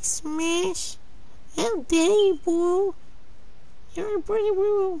like Smash? How dare you, boo? You're a pretty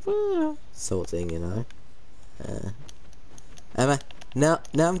boo," sort of thing, you know. Now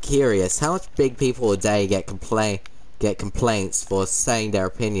I'm curious, how much big people a day get complaints for saying their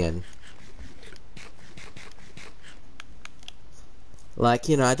opinion? Like,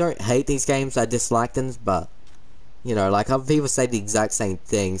 you know, I don't hate these games, I dislike them, but, you know, like, other people say the exact same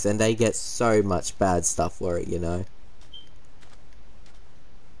things, and they get so much bad stuff for it, you know?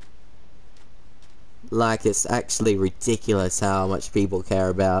 Like, it's actually ridiculous how much people care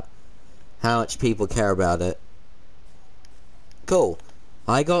about it. Cool.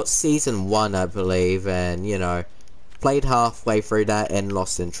 I got Season 1, I believe, and, you know, played halfway through that and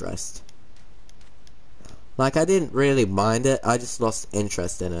lost interest. Like, I didn't really mind it, I just lost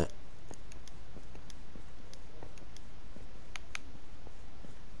interest in it.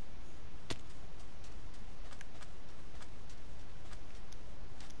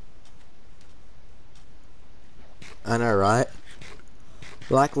 I know, right?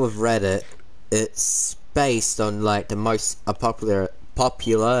 Like with Reddit, it's based on, like, the most popular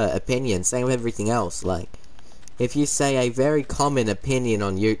opinion, same with everything else. Like, if you say a very common opinion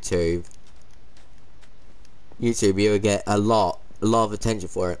on YouTube, you'll get a lot of attention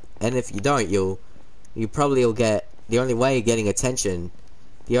for it. And if you don't, you probably will get, the only way you're getting attention,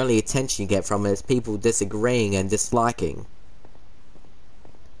 the only attention you get from it is people disagreeing and disliking.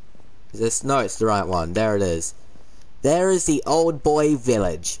 No, it's the right one. There it is. There is the old boy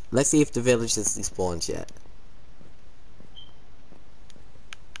village. Let's see if the village has spawned yet.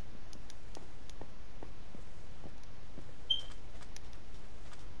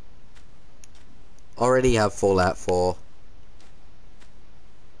 Already have Fallout 4.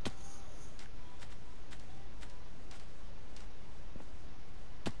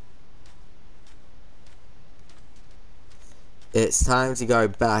 It's time to go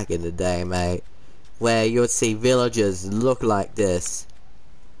back in the day, mate, where you'd see villages look like this.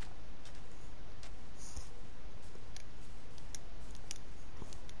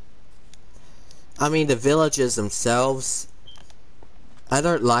 I mean, the villages themselves, I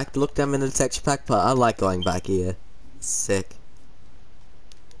don't like to look them in the texture pack, but I like going back here. It's sick.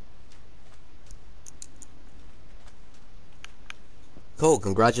 Cool,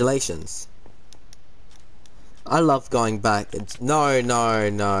 congratulations. I love going back. No.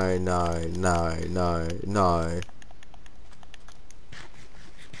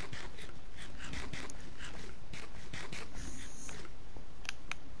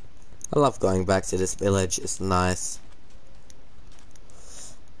 I love going back to this village. It's nice.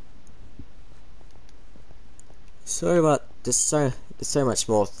 Sorry about there's so much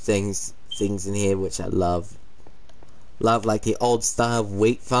more things in here which I love. Love, like the old style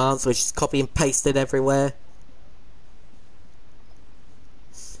wheat farms, which is copy and pasted everywhere.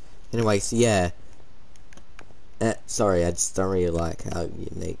 Anyway, so yeah. Sorry, I just don't really like how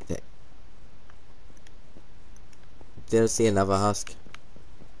unique that. Did I see another husk?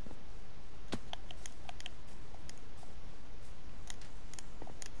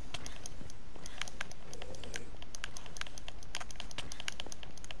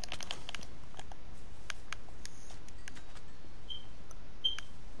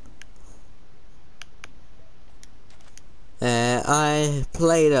 I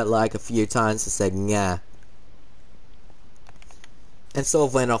played it like a few times and said, nah. And sort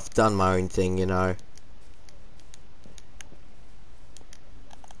of went off, done my own thing, you know.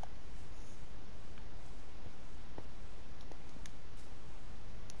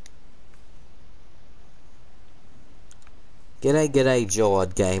 G'day,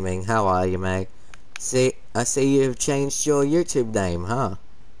 Jord Gaming. How are you, mate? I see you've changed your YouTube name, huh?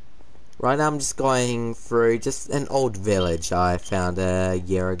 Right now I'm just going through just an old village I found a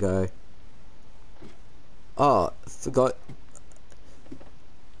year ago. Oh, forgot.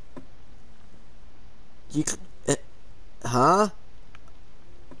 You, huh?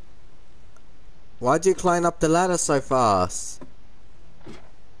 Why'd you climb up the ladder so fast?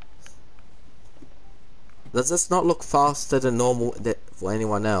 Does this not look faster than normal for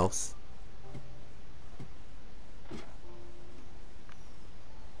anyone else?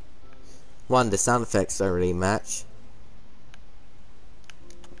 One, the sound effects don't really match.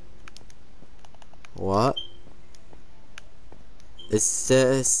 What?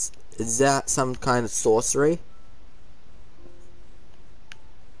 Is that some kind of sorcery?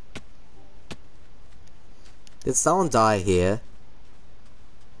 Did someone die here?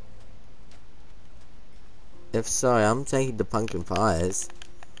 If so, I'm taking the pumpkin pies.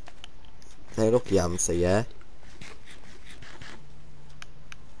 They look yum, so yeah.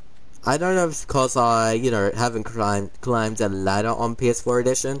 I don't know if it's because I, you know, haven't climbed a ladder on PS4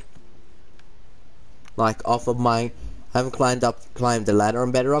 edition. Like, off of my... I haven't climbed the ladder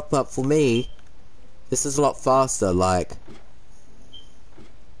on Bedrock, but for me, this is a lot faster, like...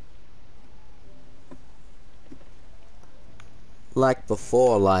 Like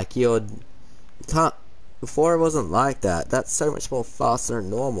before, like, you can't... Before it wasn't like that. That's so much more faster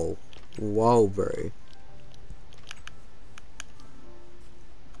than normal. Whoa, bro.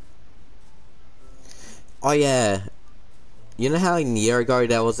 Oh yeah. You know how a year ago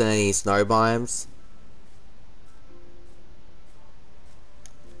there wasn't any snow biomes?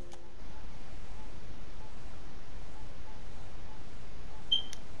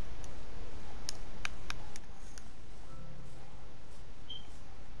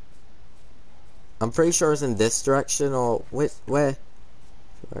 I'm pretty sure it's in this direction or where is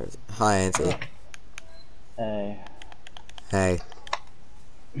it? Hi, Auntie. Hey. Hey.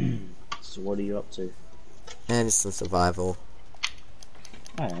 So what are you up to? And just some survival.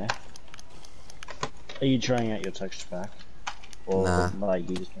 Oh yeah. Are you trying out your texture pack? Or Nah. like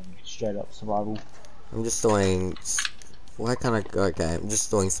you just doing straight up survival? I'm just doing... Why can't I go? Okay, I'm just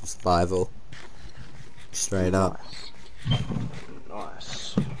doing some survival. Straight up.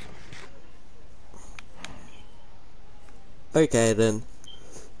 Nice. Okay then.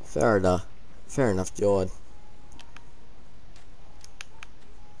 Fair enough. Fair enough, Jordan.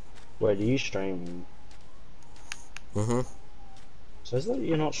 Wait, are you streaming? Mm-hmm. Says that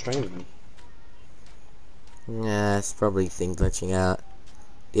you're not streaming. Yeah, it's probably thing glitching out.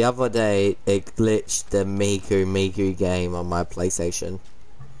 The other day, it glitched the Miku game on my PlayStation.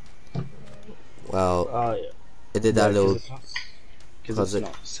 Well, it did Yeah, that little... because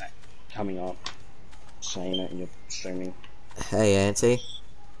it's not coming up saying it and you're streaming. Hey, Auntie.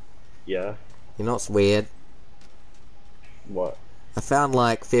 Yeah. You know what's weird? What? I found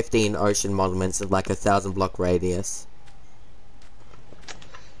like 15 ocean monuments of like 1,000 block radius.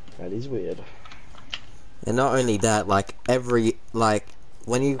 That is weird. And not only that, like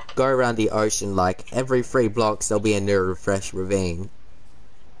when you go around the ocean, like every 3 blocks there'll be a new refresh ravine.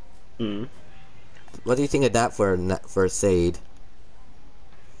 Hmm. What do you think of that for a seed?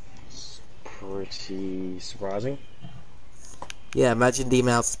 It's pretty surprising. Yeah, imagine the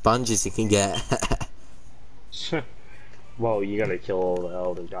amount of sponges you can get. Well, you gotta kill all the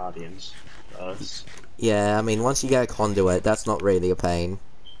Elder Guardians first. Yeah, I mean, once you get a conduit, that's not really a pain.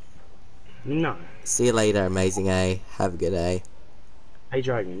 No. See you later, amazing A. Have a good day. Hey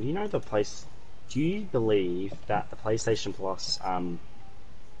Dragon, you know the place? Do you believe that the PlayStation Plus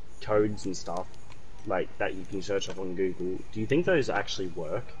codes and stuff like that you can search up on Google? Do you think those actually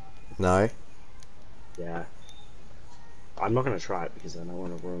work? No? Yeah. I'm not gonna try it because I don't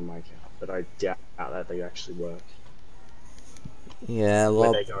want to ruin my account, but I doubt that they actually work. Yeah,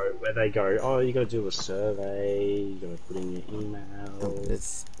 well... Where they go, oh, you gotta do a survey, you gotta put in your email.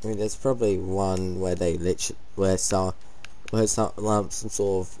 There's probably one where they where some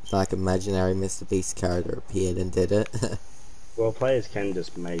sort of like imaginary Mr. Beast character appeared and did it. Well, players can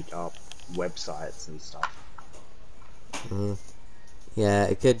just make up websites and stuff. Yeah,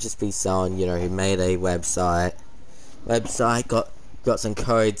 it could just be someone, you know, who made a website, got some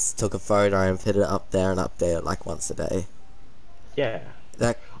codes, took a photo and put it up there and update it like once a day. Yeah.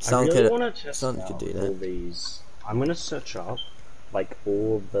 That I someone really could want to test someone could out do all that. these I'm gonna search up like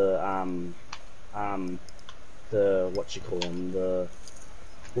all the what you call them, the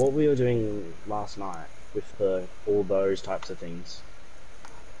what we were doing last night with the all those types of things.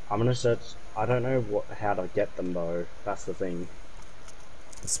 I'm gonna search. I don't know how to get them though. That's the thing.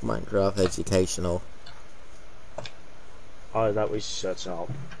 It's Minecraft educational. Oh, that we search up.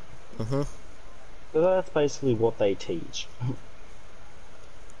 Mhm. So that's basically what they teach.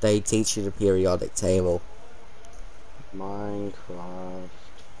 They teach you the periodic table. Minecraft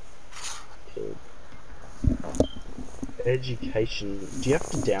kid education. Do you have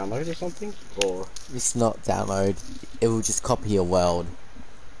to download or something? Or It's not download. It will just copy your world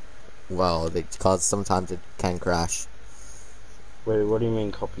because sometimes it can crash. wait, what do you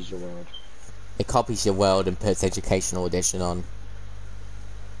mean copies your world? It copies your world and puts educational edition on.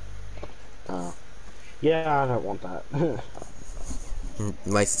 Oh. Yeah, I don't want that. Wasted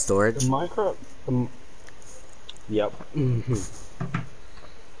The storage. Minecraft. Yep.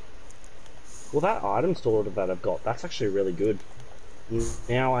 Well, that item store that I've got, that's actually really good.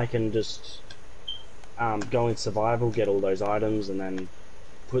 Now I can just go in survival, get all those items, and then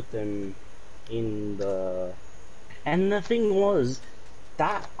put them in the. And the thing was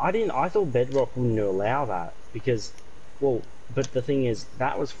that I thought Bedrock wouldn't allow that because, well, but the thing is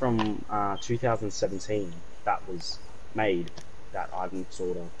that was from 2017. That was made, that item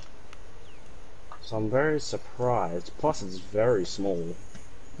sorter. So I'm very surprised. Plus, it's very small.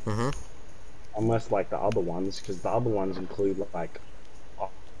 Mhm. Unless like the other ones, because the other ones include like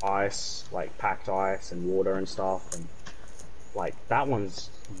ice, like packed ice and water and stuff, and like that one's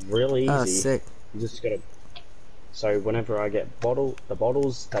really Ah, easy. sick. You just gotta. So whenever I get the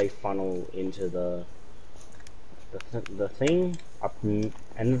bottles they funnel into the thing up, and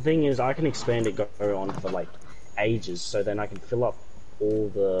the thing is I can expand it, go on for like ages, so then I can fill up all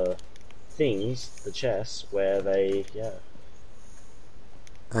the things, the chests where they, yeah,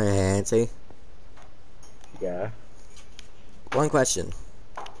 Hey, Auntie. yeah. One question.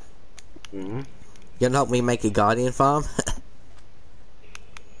 Hmm. You gonna help me make a guardian farm?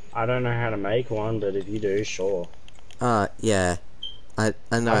 I don't know how to make one, but if you do, sure. Yeah. I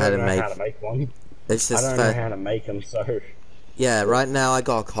know I how don't to know how to make. make one. It's I just don't know for. how to make them, so. Yeah, right now I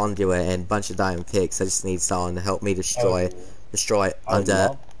got a conduit and a bunch of diamond picks. I just need someone to help me Oh, destroy I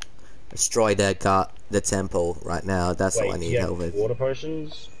love. the temple right now. That's all I Wait, do need you have help with. water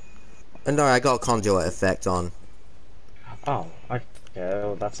potions? No, I got a conduit effect on. Oh, okay,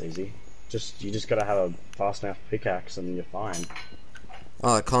 well, that's easy. You just gotta have a fast enough pickaxe and you're fine.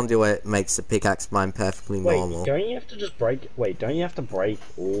 Oh, a conduit makes the pickaxe mine perfectly Wait, normal. don't you have to just break? Wait, don't you have to break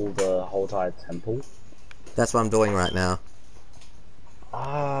all the whole entire temple? That's what I'm doing right now.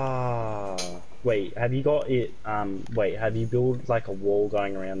 Ah, wait, have you got it? Wait, have you built like a wall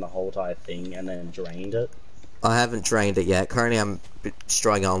going around the whole entire thing and then drained it? I haven't drained it yet. Currently, I'm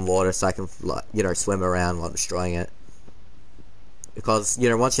destroying it on water so I can, like, swim around while destroying it. Because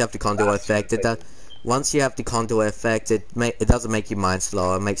once you have the conduit That's effect, crazy. once you have the conduit effect, it doesn't make you mine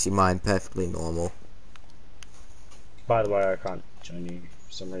slower. It makes you mine perfectly normal. By the way, I can't join you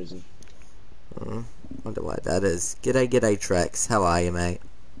for some reason. Wonder why that is. G'day, g'day, Trex. How are you, mate?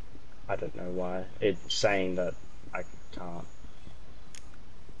 I don't know why. It's saying that I can't.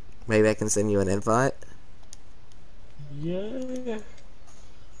 Maybe I can send you an invite. Yeah.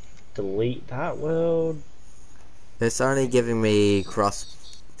 Delete that world. It's only giving me cross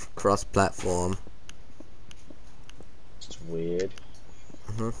platform. It's weird.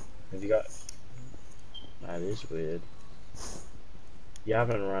 Mhm. Have you got? That is weird. You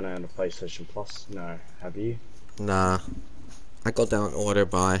haven't run out of PlayStation Plus, no, have you? Nah, I got down order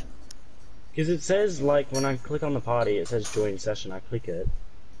by. Because it says like when I click on the party, it says join session. I click it,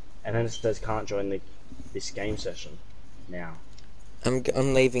 and then it says can't join this game session now. I'm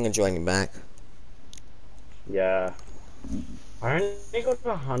leaving and joining back. Yeah, I only got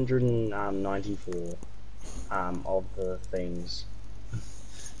 194 of the things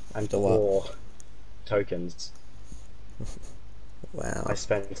and The what? 4 tokens. I Wow.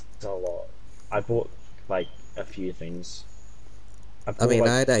 spent a lot. I bought like a few things. I I bought mean, like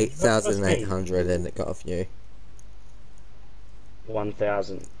I had what must be 8,800 and it got a few.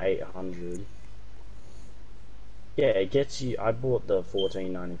 1,800. Yeah, it gets you. I bought the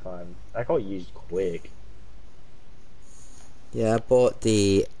 14.95. That got used quick. Yeah, I bought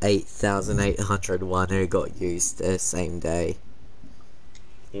the 8,800 one who got used the same day.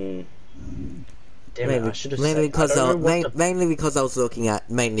 Mm. Damn it! I should have Mainly saved. I because don't know what the. mainly because I was looking at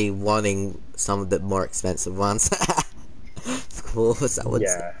mainly wanting some of the more expensive ones. Of course,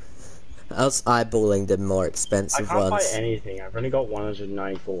 Yeah, I was eyeballing the more I expensive can't buy ones. anything. I've only got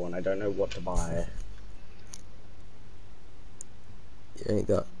 194, and I don't know what to buy. You only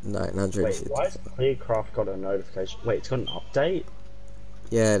got Wait, why 950. has Clearcraft got a notification? Wait, it's got an update?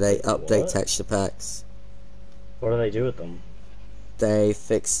 Yeah, they Wait, update what? texture packs. What do they do with them? They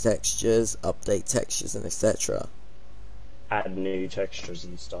fix textures, update textures, and etc. Add new textures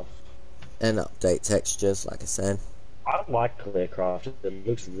and stuff. And update textures, like I said. I like Clearcraft. It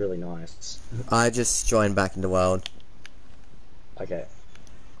looks really nice. I just joined back in the world. Okay.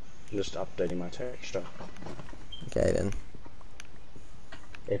 I'm just updating my texture. Okay then.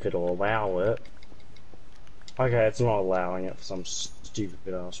 If it'll allow it. Okay, it's not allowing it for some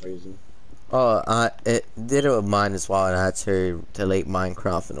stupid ass reason. Oh, it did it with mine as well, and I had to delete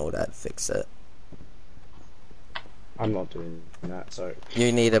Minecraft and all that to fix it. I'm not doing that, so...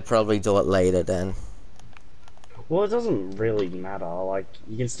 You need to probably do it later then. Well, it doesn't really matter. Like,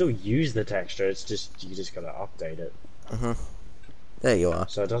 you can still use the texture. It's just you just gotta update it. There you are.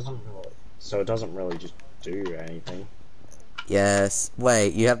 So it doesn't really just do anything. Yes.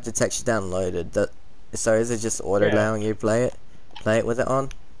 Wait, you have the texture downloaded. So is it just auto Yeah. allowing you to play it with it on?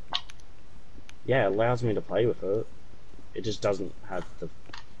 Yeah, it allows me to play with it. It just doesn't have the...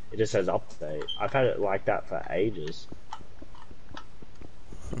 It just says update. I've had it like that for ages.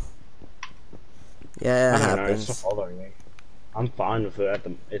 Yeah, it I don't know, it's happens. not bothering me. I'm fine with it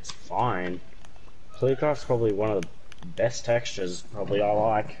it's fine. Clearcraft's probably one of the best textures, probably I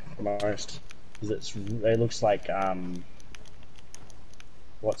like the most. Because it looks like,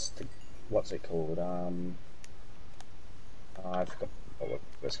 what's it called? I forgot what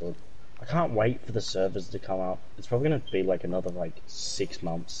it's called. I can't wait for the servers to come up. It's probably gonna be like another, like, 6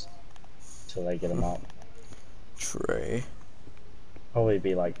 months till they get them up. True. Probably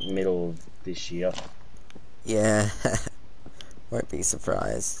be like middle of this year. Yeah. Won't be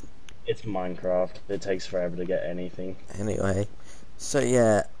surprised. It's Minecraft. It takes forever to get anything. Anyway. So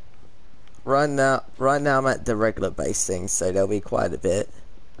yeah. Right now I'm at the regular base thing, so there'll be quite a bit.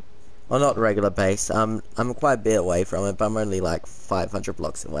 Well, not regular base. I'm quite a bit away from it, but I'm only like 500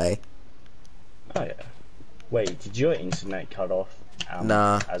 blocks away. Oh yeah. Wait, did your internet cut off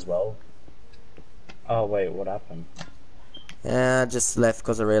Nah. as well? Oh wait, what happened? Yeah, I just left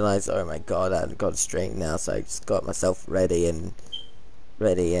because I realized, oh my god, I've got a stream now, so I just got myself ready and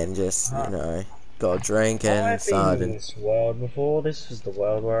just, you know, got a drink and I've been in started. this world before. This was the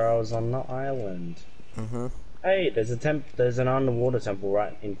world where I was on the island. Hey, there's an underwater temple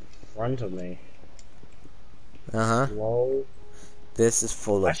right in front of me. Lol. This is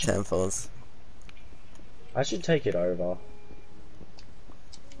full of temples. I should take it over.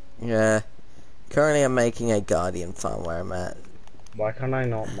 Yeah. Currently I'm making a guardian farm where I'm at. Why can't I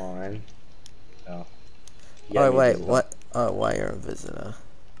not mine? Oh. Oh wait, what? Oh, why you're a visitor?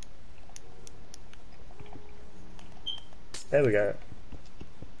 There we go.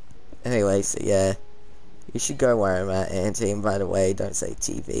 Anyway, so yeah. You should go where I'm at, Auntie, and by the way, don't say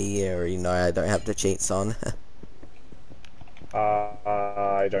TV or, you know, I don't have the cheats on.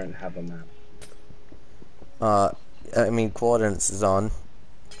 I don't have a map. I mean, coordinates is on.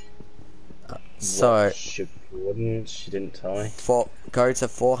 So, She wouldn't. She didn't tell me. go to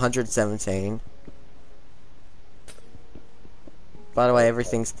 417. By the way,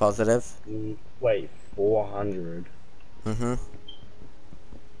 everything's positive. Wait, 400.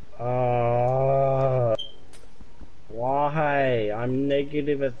 Why? I'm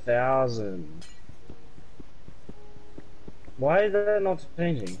negative 1,000. Why is that not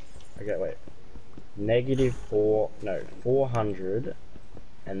changing? Okay, wait. Negative 400,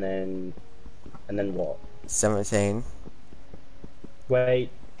 and then what? 17. Wait,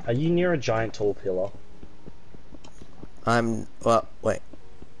 are you near a giant tall pillar? Well, wait.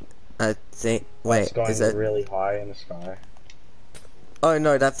 I think, wait, It's going is it? really high in the sky. Oh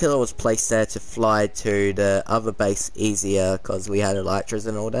no, that pillar was placed there to fly to the other base easier because we had elytras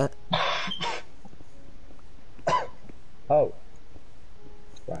and all that. Oh.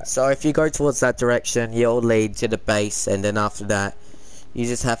 Right. So if you go towards that direction, you'll lead to the base, and then after that, you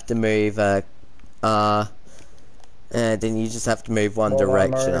just have to move, and then you just have to move one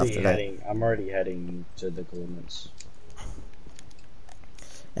direction after that. I'm already heading to the coordinates.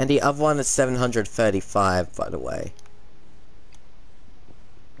 And the other one is 735, by the way.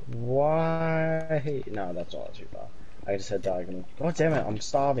 Why? No, that's not too far. I just said diagonal. God damn it, I'm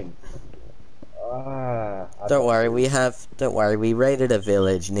starving. Don't worry, we raided a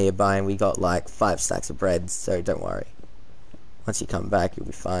village nearby and we got like 5 stacks of bread, so don't worry. Once you come back, you'll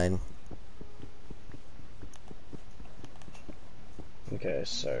be fine. Okay,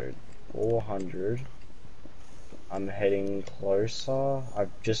 so 400. I'm heading closer.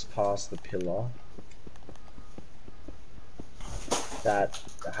 I've just passed the pillar that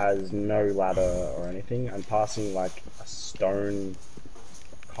has no ladder or anything. I'm passing like a stone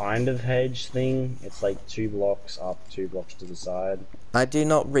kind of hedge thing. It's like 2 blocks up, 2 blocks to the side. I do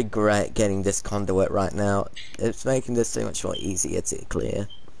not regret getting this conduit right now. It's making this so much more easier to clear.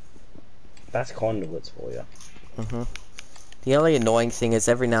 That's conduits for you. The only annoying thing is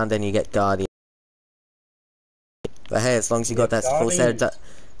every now and then you get guardian. But hey, as long as you Yeah, got that full set of,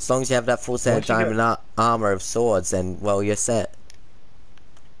 as long as you have that full set of Once you get- diamond armor of swords, then well, you're set.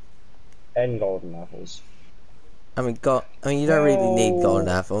 And golden apples. I mean, you don't really need golden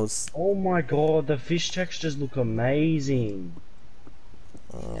Oh. apples. Oh my god, the fish textures look amazing.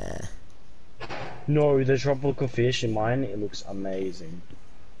 Yeah. No, the tropical fish in mine, it looks amazing.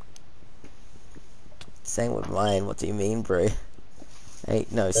 Same with mine. What do you mean, bro?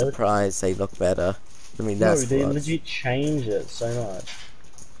 Ain't no look- surprise they look better. I mean, No, that's they what. legit change it so much.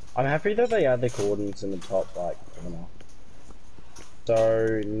 I'm happy that they add the coordinates in the top, like, corner.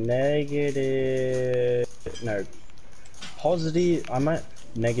 So, negative... No. Positive... I'm at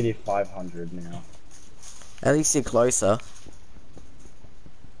negative 500 now. At least you're closer.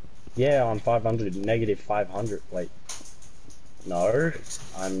 Yeah, I'm 500. Negative 500. Wait. No.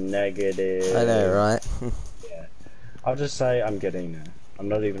 I'm negative... I know, right? Yeah. I'll just say I'm getting there. I'm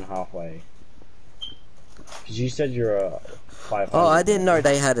not even halfway. Because you said you're a 500. Oh, I didn't know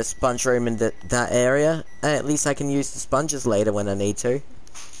they had a sponge room in that area. At least I can use the sponges later when I need to.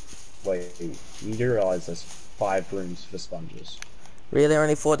 Wait, you do realise there's 5 rooms for sponges? Really, I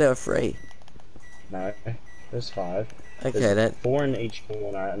only thought they were free. No, there's 5. Okay, There's then. 4 in each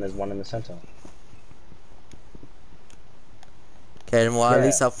corner and there's 1 in the centre. Okay, then well, at Yeah.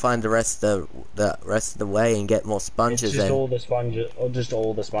 least I'll find the rest of the way and get more It's sponges. just And all the sponges, or just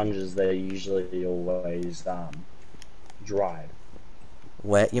all the sponges. They're usually always dried.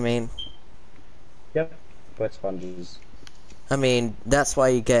 wet, you mean? Yep, wet sponges. I mean, that's why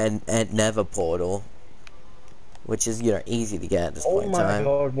you get a nether portal, which is easy to get at this Oh point in my time.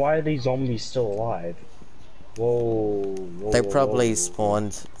 god, why are these zombies still alive? Whoa, whoa They whoa, probably whoa.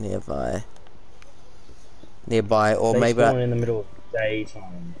 spawned nearby, or They maybe spawn in the middle of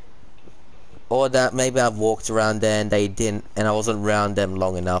daytime. maybe I've walked around there and they didn't, and I wasn't around them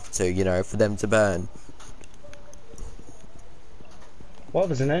long enough to for them to burn. Well,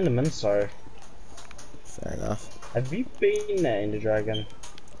 there's an enderman, so... Fair enough. Have you been there, Ender Dragon?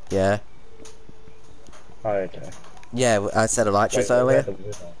 Yeah, Oh, okay. yeah. I said Elytras Wait, what earlier. about the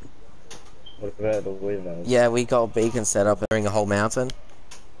wither? What about the withers? Yeah, we got a beacon set up during a whole mountain.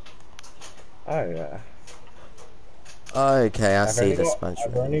 Oh, yeah. Okay, I see the sponge I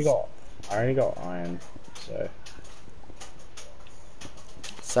only rooms. got iron, so...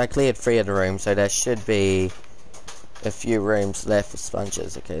 So I cleared 3 of the rooms, so there should be a few rooms left with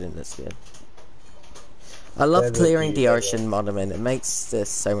sponges. Okay, then that's good. I love There's a clearing few, the there's ocean monument. It makes this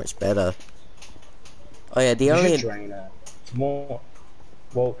so much better. Oh yeah, the You only should drain it. It's more...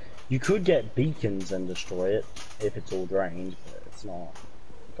 Well, you could get beacons and destroy it if it's all drained, but it's not.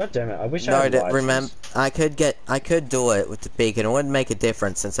 God damn it, I wish I no, had lights. remember I could do it with the beacon. It wouldn't make a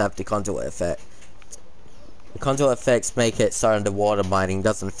difference since I have the conduit effect. The conduit effects make it so underwater mining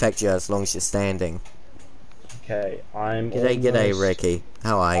doesn't affect you as long as you're standing. Okay, G'day, Ricky.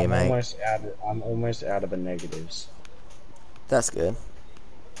 How are you, mate? I'm almost out of the negatives. That's good.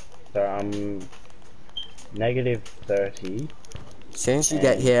 So I'm negative 30. As soon as you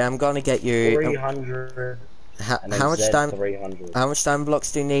get here, I'm gonna get you. 300. And then How much Z time? 300. How much diamond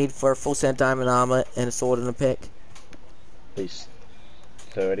blocks do you need for a full set of diamond armor and a sword and a pick? At least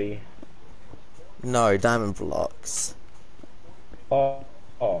 30. No, diamond blocks.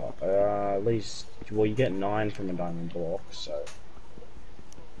 At least, well, you get 9 from a diamond block, so.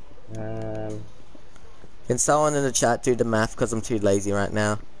 Can someone in the chat do the math? Because I'm too lazy right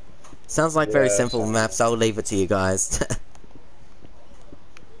now. Sounds like very Yeah, simple same. maths. I'll leave it to you guys.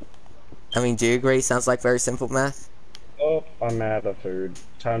 I mean, do you agree? Sounds like very simple math. Oh, I'm out of food.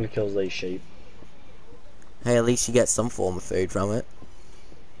 Time to kill these sheep. Hey, at least you get some form of food from it.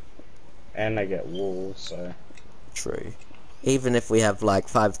 And I get wool, so. True. Even if we have like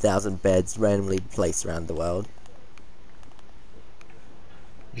 5,000 beds randomly placed around the world.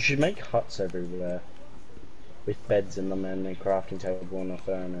 You should make huts everywhere. With beds in them and a crafting table and a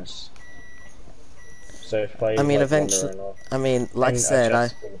furnace. So if players I mean, like eventually. wander I mean, like I and said,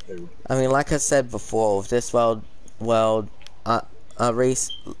 adjust for the food. like I said before, with this world, I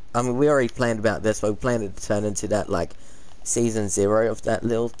mean, we already planned about this, but we planned it to turn into that, like, season 0 of that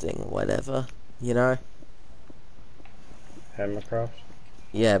little thing, or whatever, you know? Hammercraft?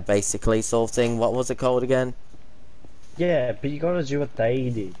 Yeah, basically, sort of thing. What was it called again? Yeah, but you gotta do what they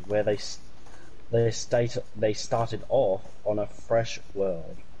did, where they started off on a fresh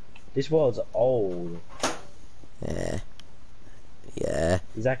world. This world's old. Yeah. Yeah.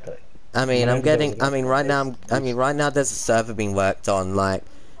 Exactly. I mean, I'm Whenever there was getting. an I mean, right now, update, right now, there's a server being worked on. Like,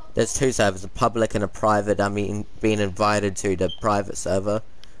 there's two servers, a public and a private. I mean, being invited to the private server,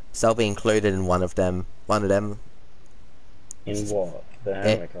 so I'll be included in one of them. One of them. in what? The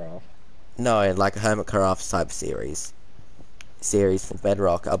It, Hermitcraft? no, like a Hermitcraft type series for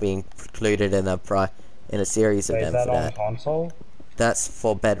Bedrock. I'll be included in in a series of Wait, is them that for on that. console? That's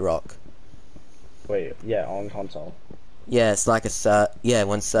for Bedrock. Wait, yeah, on console. Yeah, it's like yeah,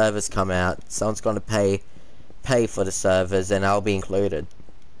 when servers come out, someone's gonna pay for the servers, and I'll be included.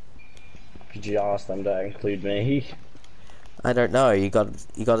 Could you ask them to include me? I don't know. You got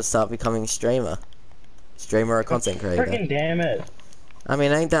to start becoming a streamer or God content creator. freaking damn it! I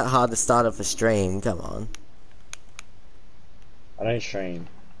mean, ain't that hard to start up a stream? Come on. I don't stream.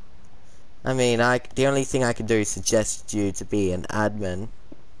 I mean, the only thing I can do is suggest you to be an admin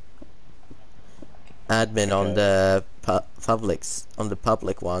on Okay. the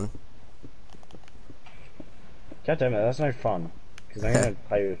public one. God damn it, that's no fun. Because I'm gonna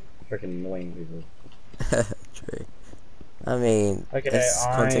play with freaking annoying people. True. I mean, Okay, is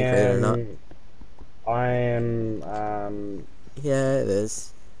content creator not? I am, Yeah, it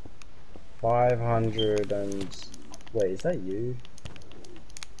is. 500 and... Wait, is that you?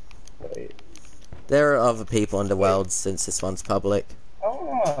 Wait. There are other people in the world since this one's public.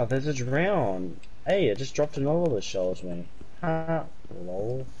 Oh, there's a drown. Hey, it just dropped another shell to me. Ha,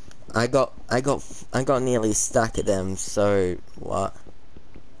 lol. I got nearly a stack of them. So what?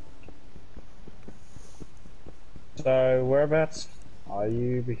 So, whereabouts are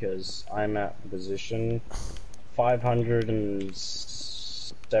you? Because I'm at position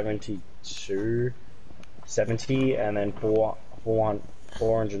 572, 70, and then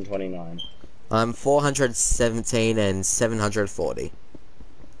 429. I'm 417 and 740.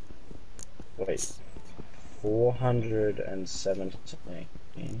 Wait,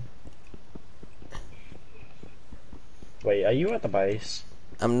 417. Wait, are you at the base?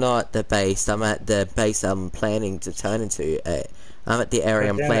 I'm not at the base. I'm at the base I'm planning to turn into I'm at the area God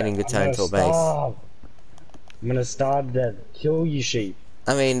I'm damn it, planning to I'm turn gonna into a base. starve. I'm gonna starve to kill you sheep.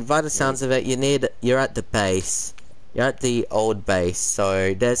 I mean, by the sounds of it, you're at the base. You're at the old base,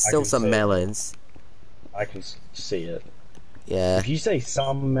 so there's still can some see it. melons. I can see it. Yeah. If you say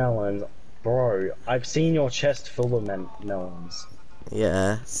some melons, bro, I've seen your chest full of melons.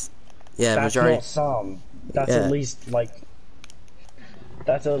 Yeah. Yeah, That's majority. not some. That's Yeah. at least like.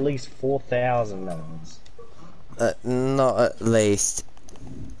 That's at least 4,000 melons. Not at least.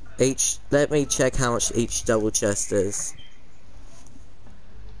 Let me check how much each double chest is.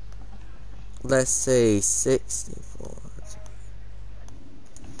 Let's see, 64.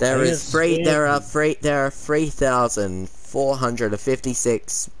 There I is need to there are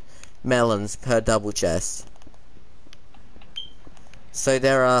 3,456 melons per double chest. So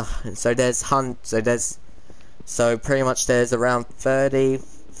so pretty much there's around 30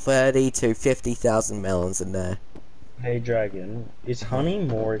 to 50,000 melons in there. Hey Dragon, is honey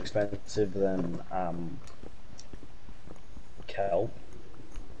more expensive than kelp?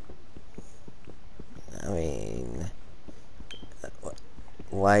 I mean,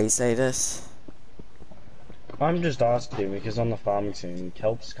 why you say this? I'm just asking because on the farming sim,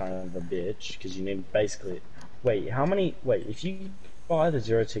 kelp's kind of a bitch because you need basically. Wait, if you buy the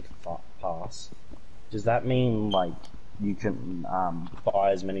zero tick pass, does that mean like you can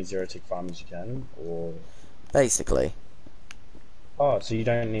buy as many zero tick farms as you can, or? Basically. Oh, so you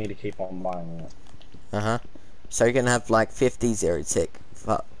don't need to keep on buying it. So you can have like 50 zero tick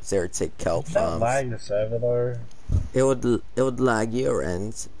kelp Does that farms. lag the server though? It would lag your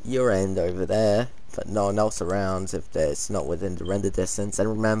end over there, but no one else around if it's not within the render distance. And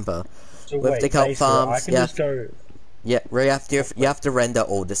remember, So with wait, the kelp basically, farms, I can just go. you have to render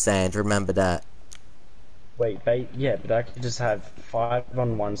all the sand. Remember that. Wait, yeah, but I could just have 5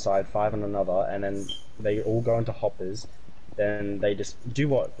 on one side, 5 on another, and then they all go into hoppers. Then they just do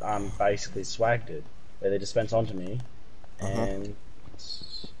what basically Swag did, where they dispense onto me, and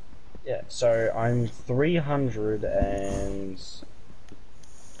yeah. So I'm 300 and.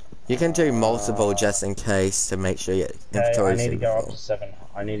 You can do multiple just in case to make sure your Okay, inventory I is need to super go up full. to 7.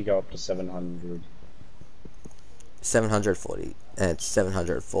 I need to go up to 700. 740 and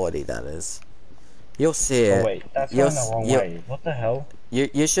 740. That is. You'll see it. Oh wait, that's going the wrong way. What the hell?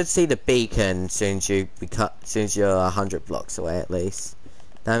 You should see the beacon soon as you're 100 blocks away at least.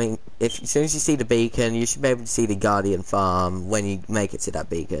 I mean, as soon as you see the beacon, you should be able to see the Guardian farm when you make it to that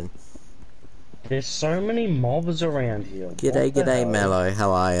beacon. There's so many mobs around here. G'day, Mello.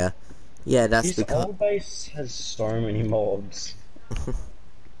 How are ya? Yeah, that's This because. old base has so many mobs.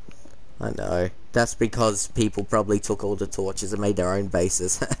 I know. That's because people probably took all the torches and made their own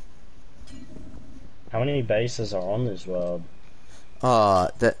bases. How many bases are on this world? Oh,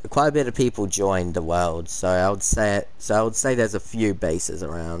 quite a bit of people joined the world, so I would say there's a few bases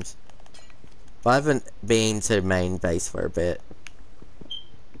around. But I haven't been to main base for a bit.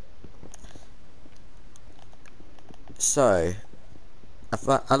 So,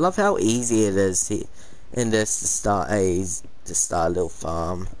 I love how easy it is in this to start a little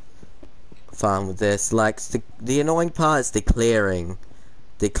farm with this. Like the annoying part is destroying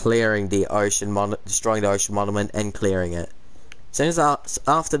the ocean destroying the ocean monument and clearing it. As soon as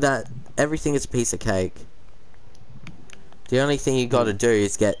after that, everything is a piece of cake. The only thing you got to do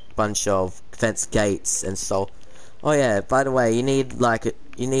is get a bunch of fence gates and so. Oh yeah, by the way, you need like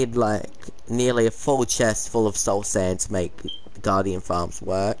nearly a full chest full of soul sand to make Guardian farms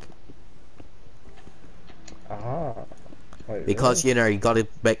work. Ah, wait, Because really? you got to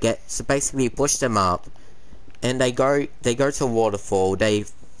get, so basically you push them up, and they go to a waterfall. They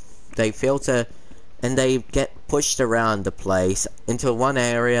filter, and they get pushed around the place into one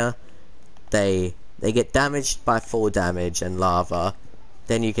area. They get damaged by full damage and lava.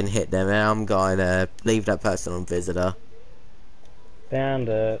 Then you can hit them, and I'm going to leave that person on visitor. Found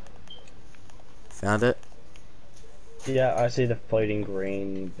it. Found it? Yeah, I see the floating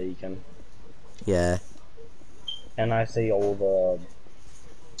green beacon. Yeah. And I see all the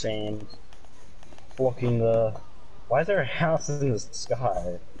sand blocking the... Why is there a house in the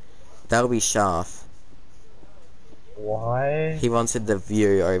sky? That'll be Shaft. Why? He wanted the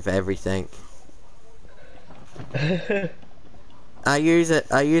view over everything. I use it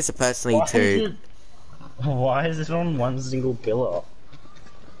personally Why is too. it... Why is it on one single pillar?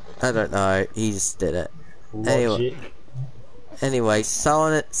 I don't know, he just did it. Logic. Anyway,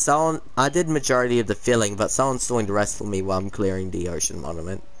 someone, I did majority of the filling, but someone's doing the rest for me while I'm clearing the ocean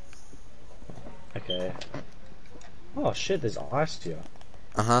monument. Okay. Oh shit, there's ice here.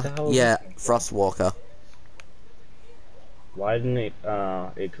 Uh-huh, The hell is yeah, this? Frostwalker. Why didn't it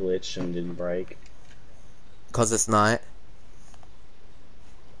glitch and didn't break? Cause it's night.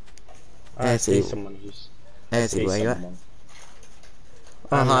 I Auntie, see someone who's... I Auntie, see where you at? someone.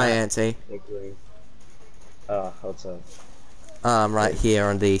 Oh, I'm hi, at Auntie. the green. What's up? I'm right Wait. here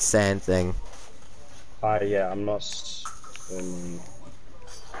on the sand thing. Yeah, I'm not swimming.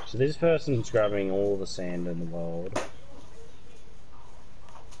 So this person's grabbing all the sand in the world.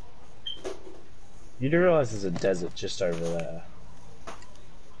 You do realize there's a desert just over there.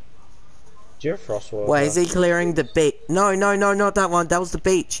 Do you have frostwalker? Wait, is he clearing the beach? No, not that one. That was the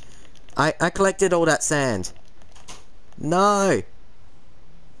beach. I collected all that sand. No.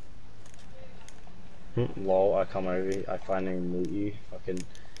 Lol, I come over, I finally loot you. Fucking,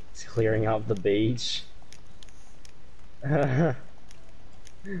 it's clearing up the beach.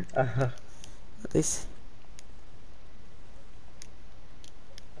 This.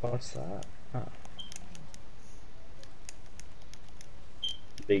 What's that? Oh.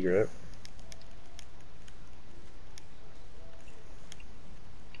 Big rip.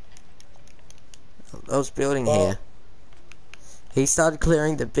 I was building Well, here. He started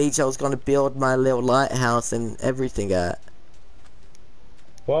clearing the beach. I was going to build my little lighthouse and everything at.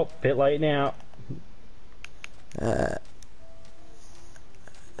 well, bit late now.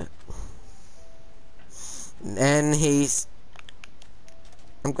 And he's.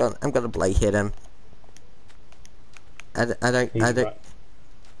 I'm gonna blade hit him. I don't. He's right.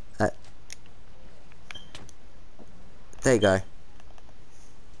 There you go.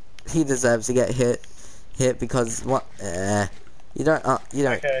 He deserves to get hit because what? You don't.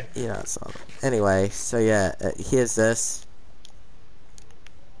 Okay. You know. So anyway, so yeah, here's this,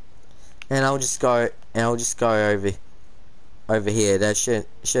 and I'll just go over here. There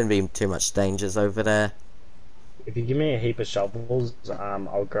shouldn't be too much dangers over there. If you give me a heap of shovels,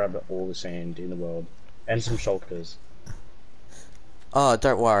 I'll grab all the sand in the world. And some shulkers. Oh,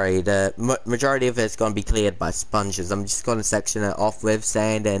 don't worry. The majority of it's going to be cleared by sponges. I'm just going to section it off with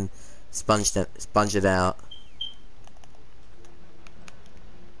sand and sponge it out.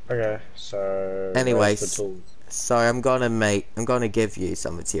 Okay, so... where's Anyways, the tools? so I'm gonna give you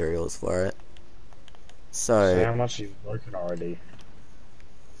some materials for it. So how So much you've broken already?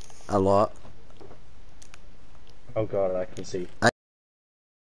 a lot. Oh god, I can see. At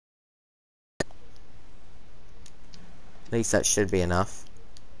least that should be enough.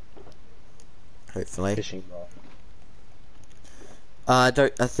 Hopefully. Fishing rod. I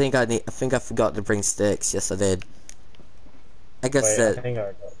think I forgot to bring sticks. Yes, I did. I guess Wait,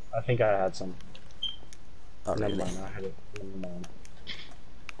 that. I think I had some. Oh, Never really? mind, I had it. Never mind.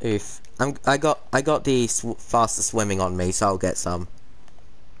 Oof. I got the faster swimming on me, so I'll get some.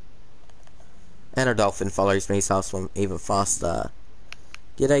 And a dolphin follows me, so I'll swim even faster.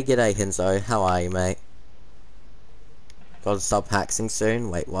 G'day, g'day, Hinzo. How are you, mate? Gotta stop hacking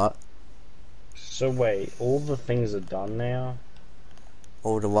soon? Wait, what? So wait, all the things are done now?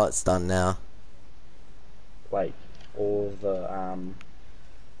 All the what's done now? Like, all the,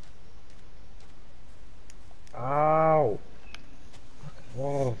 Ow!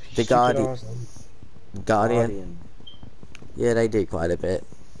 Whoa, you The stupid Guardi- ass Guardian? Guardian. Yeah, they do quite a bit.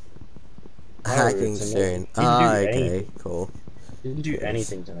 No, Hacking it's annoying. soon. Didn't Ah, do okay, anything. cool. Didn't do Cool.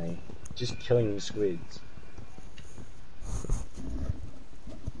 anything to me. Just killing the squids.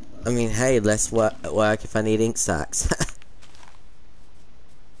 I mean, hey, less work if I need ink sacks.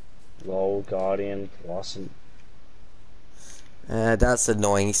 Lol, Guardian, plus and That's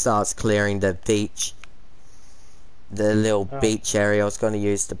annoying. He starts clearing the beach. The little oh, beach area I was going to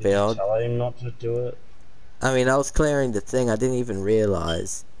use to did you build. tell him not to do it? I mean, I was clearing the thing. I didn't even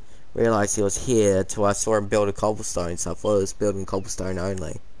realize he was here till I saw him build a cobblestone. So I thought it was building cobblestone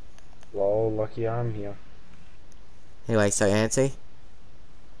only. Lol, lucky I'm here. Anyway, so Auntie,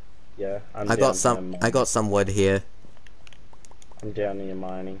 Yeah, I'm I got down here some. I mining. got some wood here. I'm down here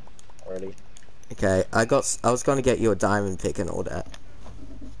mining already. Okay, I was going to get you a diamond pick and all that.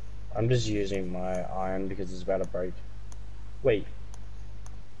 I'm just using my iron because it's about to break. Wait,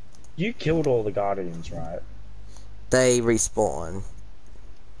 you killed all the Guardians, right? They respawn.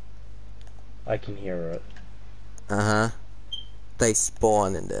 I can hear it. Uh-huh. They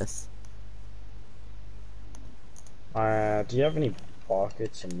spawn in this. Do you have any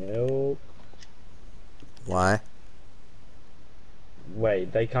buckets of milk? Why?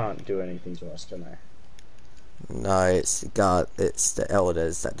 Wait, they can't do anything to us, can they? No, it's the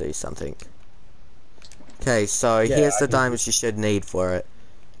elders that do something. Okay, so Yeah, here's I the can. diamonds you should need for it.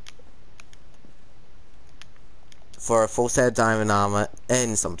 For a full set of diamond armor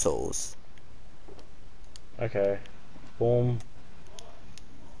and some tools. Okay. Boom.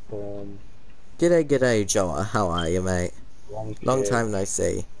 Boom. G'day, g'day, Joa. How are you, mate? Long Long pick. time no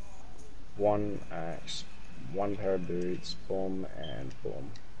see. One axe. One pair of boots. Boom and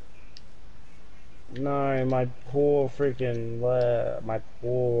boom. No, my poor freaking my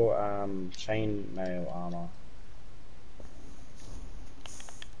poor chainmail armor.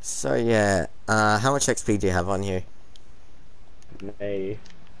 So yeah, how much XP do you have on you? Me.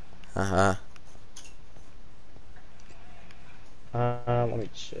 Uh-huh. Let me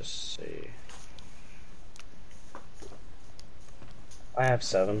just see. I have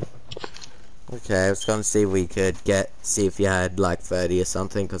 7. Okay, I was gonna see if we could see if you had like 30 or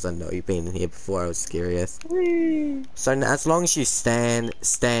something, because I know you've been in here before. I was curious. Whee! So as long as you stand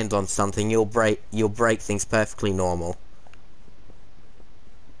on something, you'll break things perfectly normal.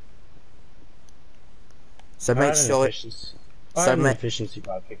 So If I make had an sure. efficiency, if I So had an make. efficiency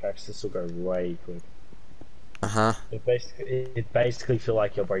by pickaxe, this will go way quick. Uh-huh. It basically feel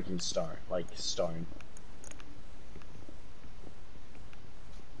like you're breaking stone, like stone.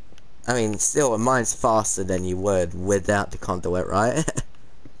 I mean, still, mine's faster than you would without the conduit, right?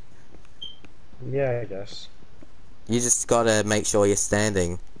 Yeah, I guess. You just gotta make sure you're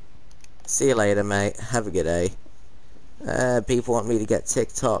standing. See you later, mate. Have a good day. People want me to get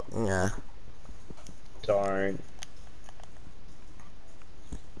TikTok. Yeah. Don't.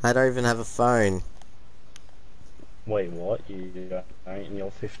 I don't even have a phone. Wait, what? You don't? And you're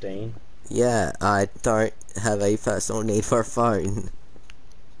 15? Yeah, I don't have a personal need for a phone.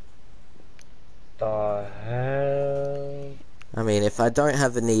 The hell? I mean, if I don't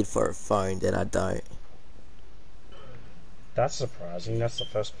have a need for a phone, then I don't. That's surprising. That's the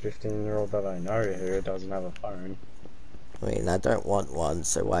first 15-year-old that I know who doesn't have a phone. I mean, I don't want one,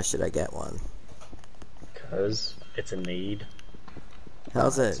 so why should I get one? Because it's a need.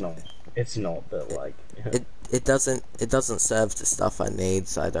 How's Nah, it? it's not. It's not, but like... It doesn't serve the stuff I need,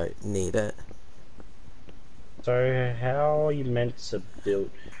 so I don't need it. So how are you meant to build?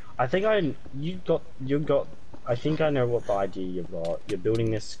 I think you got. I think I know what the idea you've got. You're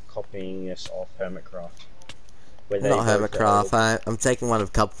building this, copying this off Hermitcraft, where they Not broke the elder. Hermitcraft. I'm taking one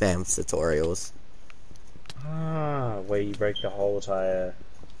of Cubfam's tutorials. Where you break the whole entire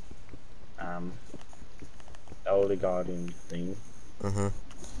um Elder Guardian thing. Mhm.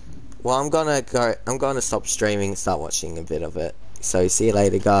 Well, I'm gonna go. I'm gonna stop streaming and start watching a bit of it. So see you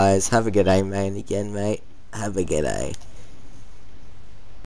later, guys. Have a good day, man. Again, mate. Have a good day.